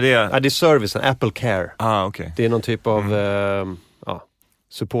pris. Är det det? Ja, det är servicen, Apple Care. Okay. Det är någon typ av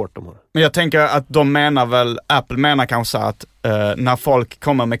support de har. Men jag tänker att Apple menar kanske att när folk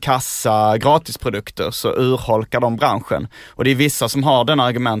kommer med kassa gratisprodukter så urholkar de branschen. Och det är vissa som har den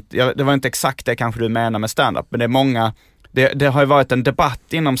argument. Det var inte exakt det kanske du menar med stand-up, men det är många. Det har ju varit en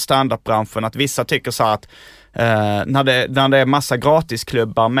debatt inom stand-up-branschen att vissa tycker så att när det är massa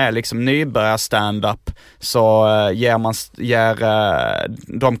gratisklubbar med liksom nybörjar stand-up så ger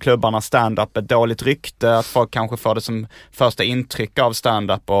de klubbarna stand-up ett dåligt rykte, att folk kanske får det som första intryck av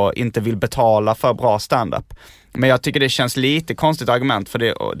stand-up och inte vill betala för bra stand-up. Men jag tycker det känns lite konstigt argument,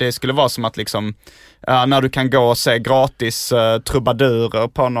 för det skulle vara som att liksom när du kan gå och se gratis trubadurer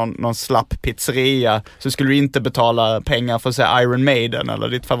på någon slapp pizzeria, så skulle du inte betala pengar för att se Iron Maiden eller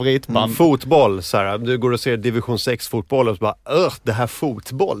ditt favoritband. Fotboll, så här, du går och ser division 6 fotboll och så bara, det här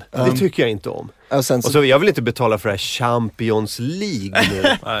fotboll, det tycker jag inte om. Och så jag vill inte betala för det här Champions League nu.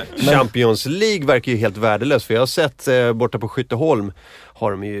 Champions League verkar ju helt värdelös, för jag har sett borta på Skytteholm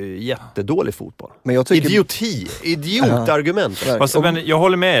har de ju jättedålig fotboll. Men jag tycker... Idiotargument. Men jag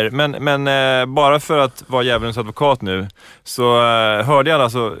håller med er, men bara för att vara djävulens advokat nu, så hörde jag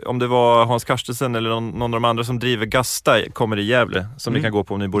alltså, om det var Hans Karstensen eller någon av de andra som driver Gasta kommer i Gävle, som ni kan gå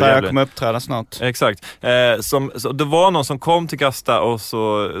på om ni bor i Gävle. Där jag kommer uppträda snart. Exakt. Så det var någon som kom till Gasta och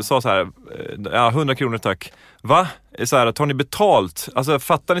så sa så här, 100 kronor tack. Va? Så här, tar ni betalt? Alltså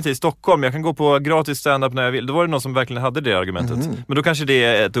fattar ni inte i Stockholm? Jag kan gå på gratis stand-up när jag vill. Då var det någon som verkligen hade det argumentet. Men då kanske det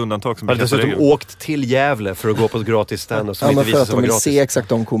är ett undantag som har dessutom åkt till Gävle för att gå på ett gratis stand-up som inte visar sig vara gratis. De vill se exakt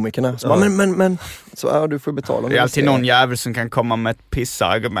de komikerna. Så men så du får betala. Det är alltid någon jävel som kan komma med ett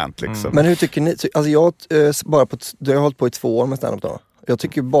pissargument liksom. Men hur tycker ni? Alltså jag har hållit på i 2 år med stand-up då. Jag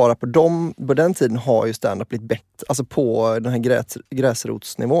tycker bara på den tiden har ju stand-up blivit bättre. Alltså på den här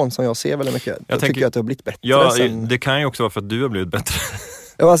gräsrotsnivån som jag ser väldigt mycket. Jag tycker att det har blivit bättre. Ja, det kan ju också vara för att du har blivit bättre.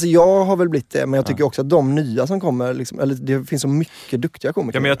 Ja, alltså jag har väl blivit det, men jag tycker också att de nya som kommer, liksom, eller det finns så mycket duktiga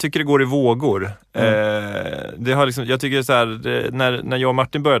komiker. Ja, men jag tycker det går i vågor. Det har liksom, jag tycker så här, när jag och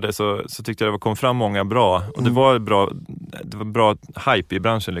Martin började så tyckte jag det kom fram många bra. Och det var bra hype i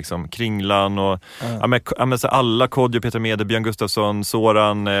branschen liksom. Kringlan och så alla Kodjo, Peter Mede, Björn Gustafsson,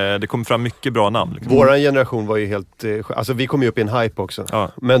 Soran. Det kom fram mycket bra namn. Liksom. Våran generation var ju helt... Alltså vi kom ju upp i en hype också.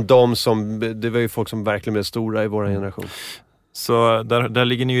 Ja. Men det var ju folk som verkligen blev stora i våran generation. Så där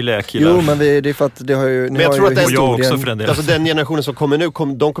ligger ni ju läkillar. Jo, men det är för att det har ju... Men jag tror att jag också för den delen. Alltså den generationen som kommer nu,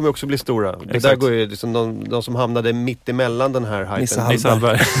 de kommer också bli stora. Det där går ju liksom de som hamnade mitt emellan den här hypen. Nisse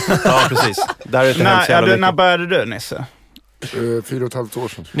Hallberg. Ja, precis. Där är inte när började du, Nisse? 4,5 år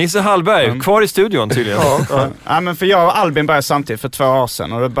sedan. Nisse Hallberg, kvar i studion tydligen. Ja, men för jag och Albin började samtidigt för 2 år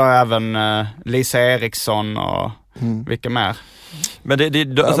sedan. Och det började även Lisa Eriksson och vilka mer. Men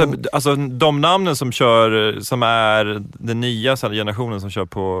alltså de namnen som kör, som är den nya generationen som kör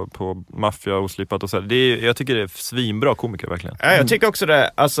på Maffia och Oslipat och så här, jag tycker det är svinbra komiker verkligen. Ja, jag tycker också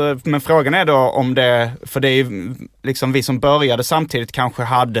det. Alltså, men frågan är då om det, för det är liksom vi som började samtidigt kanske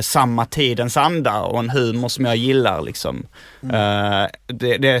hade samma tidens anda och en humor som jag gillar liksom.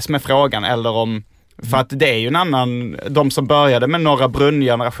 Det är som är frågan, eller om för att det är ju en annan, de som började med Norra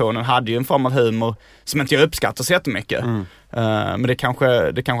Brunn-generationen hade ju en form av humor som inte jag uppskattar så jättemycket. Men det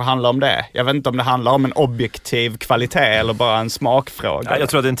kanske handlar om det. Jag vet inte om det handlar om en objektiv kvalitet eller bara en smakfråga. Ja, jag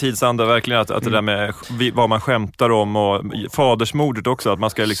tror att det är en tidsanda verkligen, att det där med vad man skämtar om och fadersmordet också, att man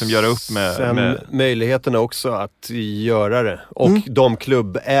ska liksom göra upp med... Sen möjligheterna också att göra det. Och de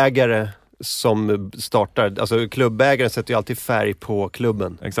klubbägare som startar. Alltså klubbägaren sätter ju alltid färg på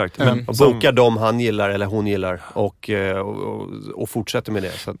klubben. Exakt. Och bokar dem han gillar eller hon gillar och fortsätter med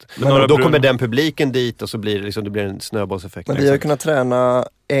det. Så att, då kommer den publiken dit och så blir det, liksom, det blir en snöbollseffekt. Men vi har kunnat träna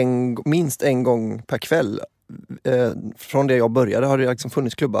minst en gång per kväll. Från det jag började har det liksom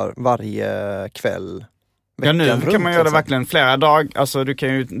funnits klubbar varje kväll. Ja, nu kan man göra det verkligen flera dagar. Alltså du kan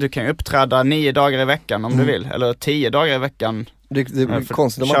ju uppträda 9 dagar i veckan om du vill. Eller 10 dagar i veckan. Det är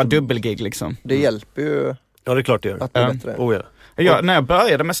konstigt. Köra dubbelgig liksom. Det hjälper ju. Ja, det är klart det gör. Att bli bättre. När jag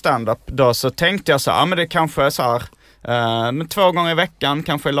började med stand-up då så tänkte jag så här, men det kanske är så här 2 gånger i veckan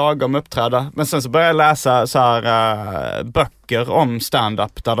kanske är lagom uppträda. Men sen så började jag läsa så här böcker om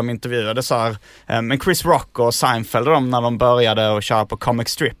stand-up där de intervjuade så här men Chris Rock och Seinfeld och när de började att köra på comic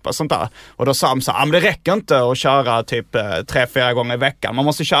strip och sånt där. Och då sa de så här, men det räcker inte att köra typ 3-4 gånger i veckan. Man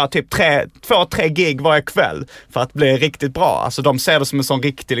måste köra typ 2-3 gig varje kväll för att bli riktigt bra. Alltså de ser det som en sån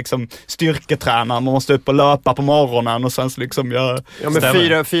riktig liksom styrketränare. Man måste upp och löpa på morgonen och sen så liksom göra... Ja,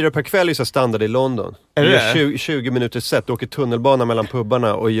 men 4 per kväll är så standard i London. Är det? 20 minuters set, du åker tunnelbana mellan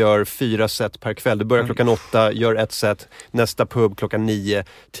pubbarna och gör 4 set per kväll. Du börjar klockan 8, gör 1 set, nästa pub klockan 9,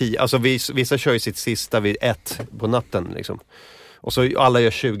 10. Alltså vissa kör ju sitt sista vid 1 på natten liksom. Och så alla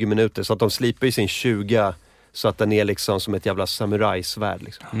gör 20 minuter så att de slipar i sin 20 så att den är liksom som ett jävla samurajsvärd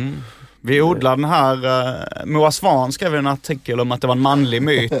liksom. Vi odlar den här, Moa Svan skrev en artikel om att det var en manlig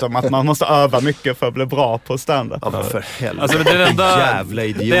myt om att man måste öva mycket för att bli bra på stand-up. Ja, men för helvete. Alltså, jävla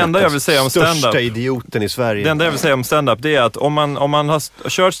idiot. Det enda jag vill säga om stand-up, största idioten i Sverige. Det enda jag vill säga om stand-up, det är att om man har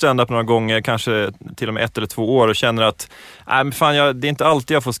kört stand-up några gånger, kanske till och med 1 eller 2 år och känner att men fan, det är inte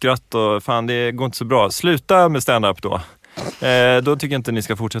alltid jag får skratt och fan, det går inte så bra. Sluta med stand-up då. Då tycker jag inte ni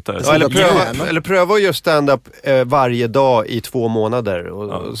ska fortsätta. Ja, eller pröva att göra stand-up varje dag i 2 månader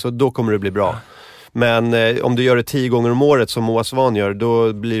så då kommer det bli bra. Men om du gör det 10 gånger om året som Moa Svan gör,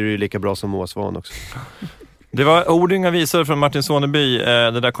 då blir det ju lika bra som Moa Svan också. Det var ord och inga visor från Martin Soneby.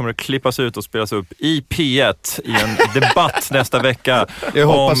 Det där kommer att klippas ut och spelas upp i P1 i en debatt nästa vecka. Jag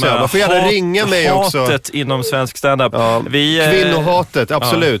hoppas jag. Man får gärna ringa mig också. Hatet inom svensk stand-up. Ja, kvinnohatet,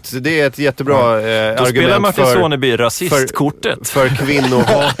 absolut. Det är ett jättebra argument för... Då spelar Martin Soneby rasistkortet. För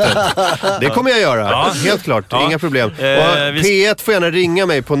kvinnohatet. Det kommer jag göra, helt klart. Inga problem. Och P1 får gärna ringa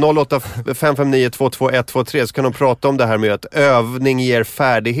mig på 08-559-22123 så kan de prata om det här med att övning ger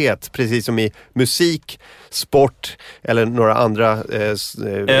färdighet. Precis som i musik, sport eller några andra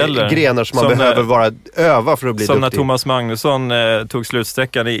grenar som man behöver öva för att bli som duktig. När Thomas Magnusson tog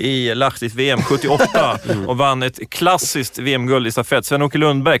slutsträckan i Lahtis VM 78 och vann ett klassiskt VM-guld i stafett. Sven-Åke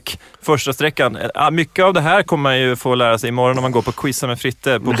Lundbäck, första sträckan. Mycket av det här kommer man ju få lära sig imorgon när man går på quizza med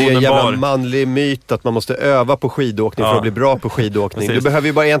Fritte på det är en jävla manlig myt att man måste öva på skidåkning för att bli bra på skidåkning. Precis. Du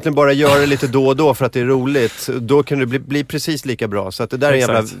behöver ju egentligen bara göra det lite då och då för att det är roligt. Då kan du bli precis lika bra. Så att det där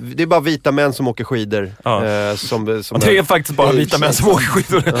är det är bara vita män som åker skidor. Som det är faktiskt bara vita män som åker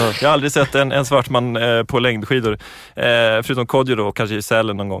skidor. Jag har aldrig sett en svart man på längdskidor. Förutom Kodjo då, kanske i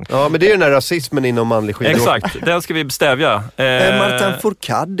Sälen någon gång. Ja, men det är den här rasismen inom manlig skidor. Exakt, den ska vi bestävja. Martin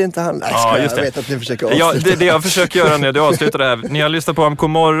Fourcade, inte han? Just det. Jag vet att ni försöker avsluta. Det jag försöker göra när jag avslutar det här. Ni har lyssnat på AMK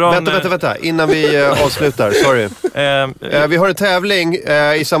Morgon. Vänta. Innan vi avslutar, sorry. Vi har en tävling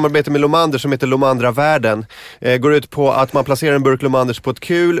i samarbete med Lomander som heter Lomandra-världen. Går ut på att man placerar en burk Lomanders på ett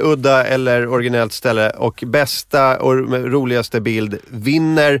kul, udda eller originellt ställe och bästa och roligaste bild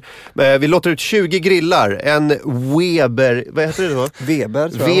vinner. Vi låter ut 20 grillar. En Weber, vad heter det då?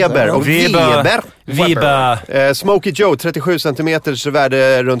 Weber och Weber. Smokey Joe, 37 centimeters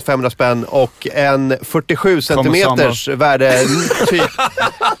värde runt 500 spänn och en 47 centimeters värde typ...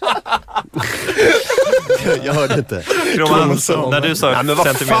 Jag hörde inte. När du sa men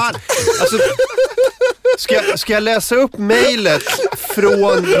vad fan? Alltså, ska jag läsa upp mejlet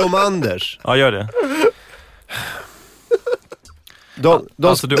från Lomanders? Ja, gör det.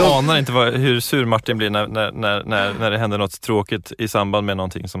 Alltså du anar inte hur sur Martin blir när det händer något tråkigt i samband med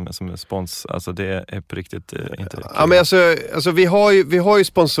någonting som är spons. Alltså det är på riktigt inte. Ja, men alltså vi har ju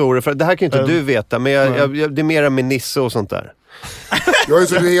sponsorer för det här kan ju inte du veta, men det är mera med Nisse och sånt där. Jag är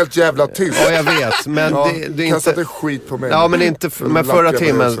så helt jävla tyst. Ja, jag vet, men det är inte kastat skit på mig. Ja, men inte men förra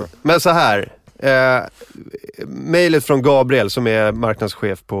timmen. Men så här. Mejlet från Gabriel som är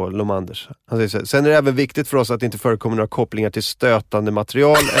marknadschef på Lomanders. Han säger: sen är det även viktigt för oss att det inte förekommer några kopplingar till stötande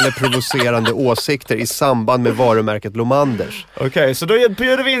material eller provocerande åsikter i samband med varumärket Lomanders. Okej, så då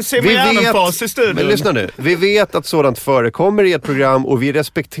bjuder vi in Simon Gärdenfors i studion. Men lyssna nu, vi vet att sådant förekommer i ett program och vi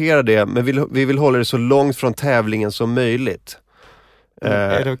respekterar det, men vi vill hålla det så långt från tävlingen som möjligt.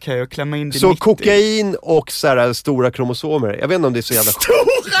 Är det okej att klämma in det så 90? Kokain och så här, stora kromosomer. Jag vet inte om det är så jävla...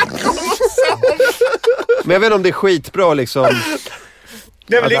 Stora kromosomer! Men jag vet inte om det är skitbra liksom.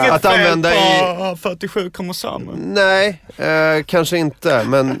 Det är väl inget att fel använda på 47 kromosomer? Nej, kanske inte.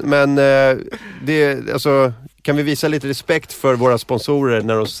 Men det, alltså, kan vi visa lite respekt för våra sponsorer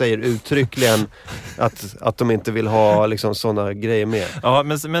när de säger uttryckligen att de inte vill ha liksom sådana grejer med? Ja,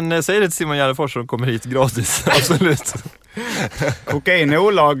 men säg det till Simon Gärdenfors som kommer hit gratis. Absolut. Kokain är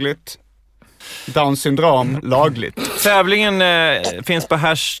olagligt. Down syndrom lagligt. Tävlingen finns på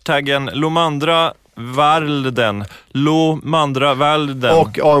hashtaggen Lomandravalden. Lomandravalden.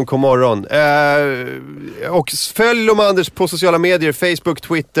 Och AMK Morgon. Och följ Lomanders på sociala medier. Facebook,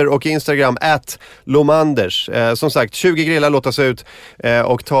 Twitter och Instagram. @Lomanders. Som sagt, 20 grillar låtas ut.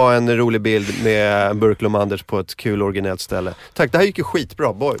 Och ta en rolig bild med en burk Lomanders på ett kul originellt ställe. Tack, det här gick ju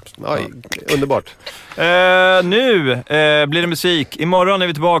skitbra. Boy. Aj, underbart. Nu blir det musik. Imorgon är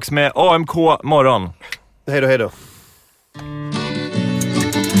vi tillbaka med AMK Morgon. Hej då, hej då.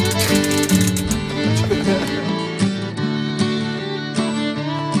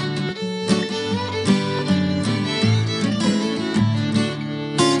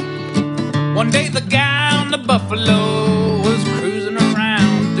 One day the guy on the buffalo was cruising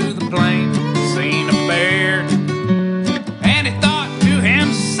around through the plains, seen a bear, and he thought to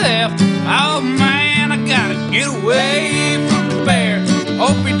himself, oh man, I gotta get away from the bear.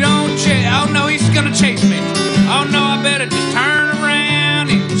 Hope he don't chase, oh no, he's gonna chase me.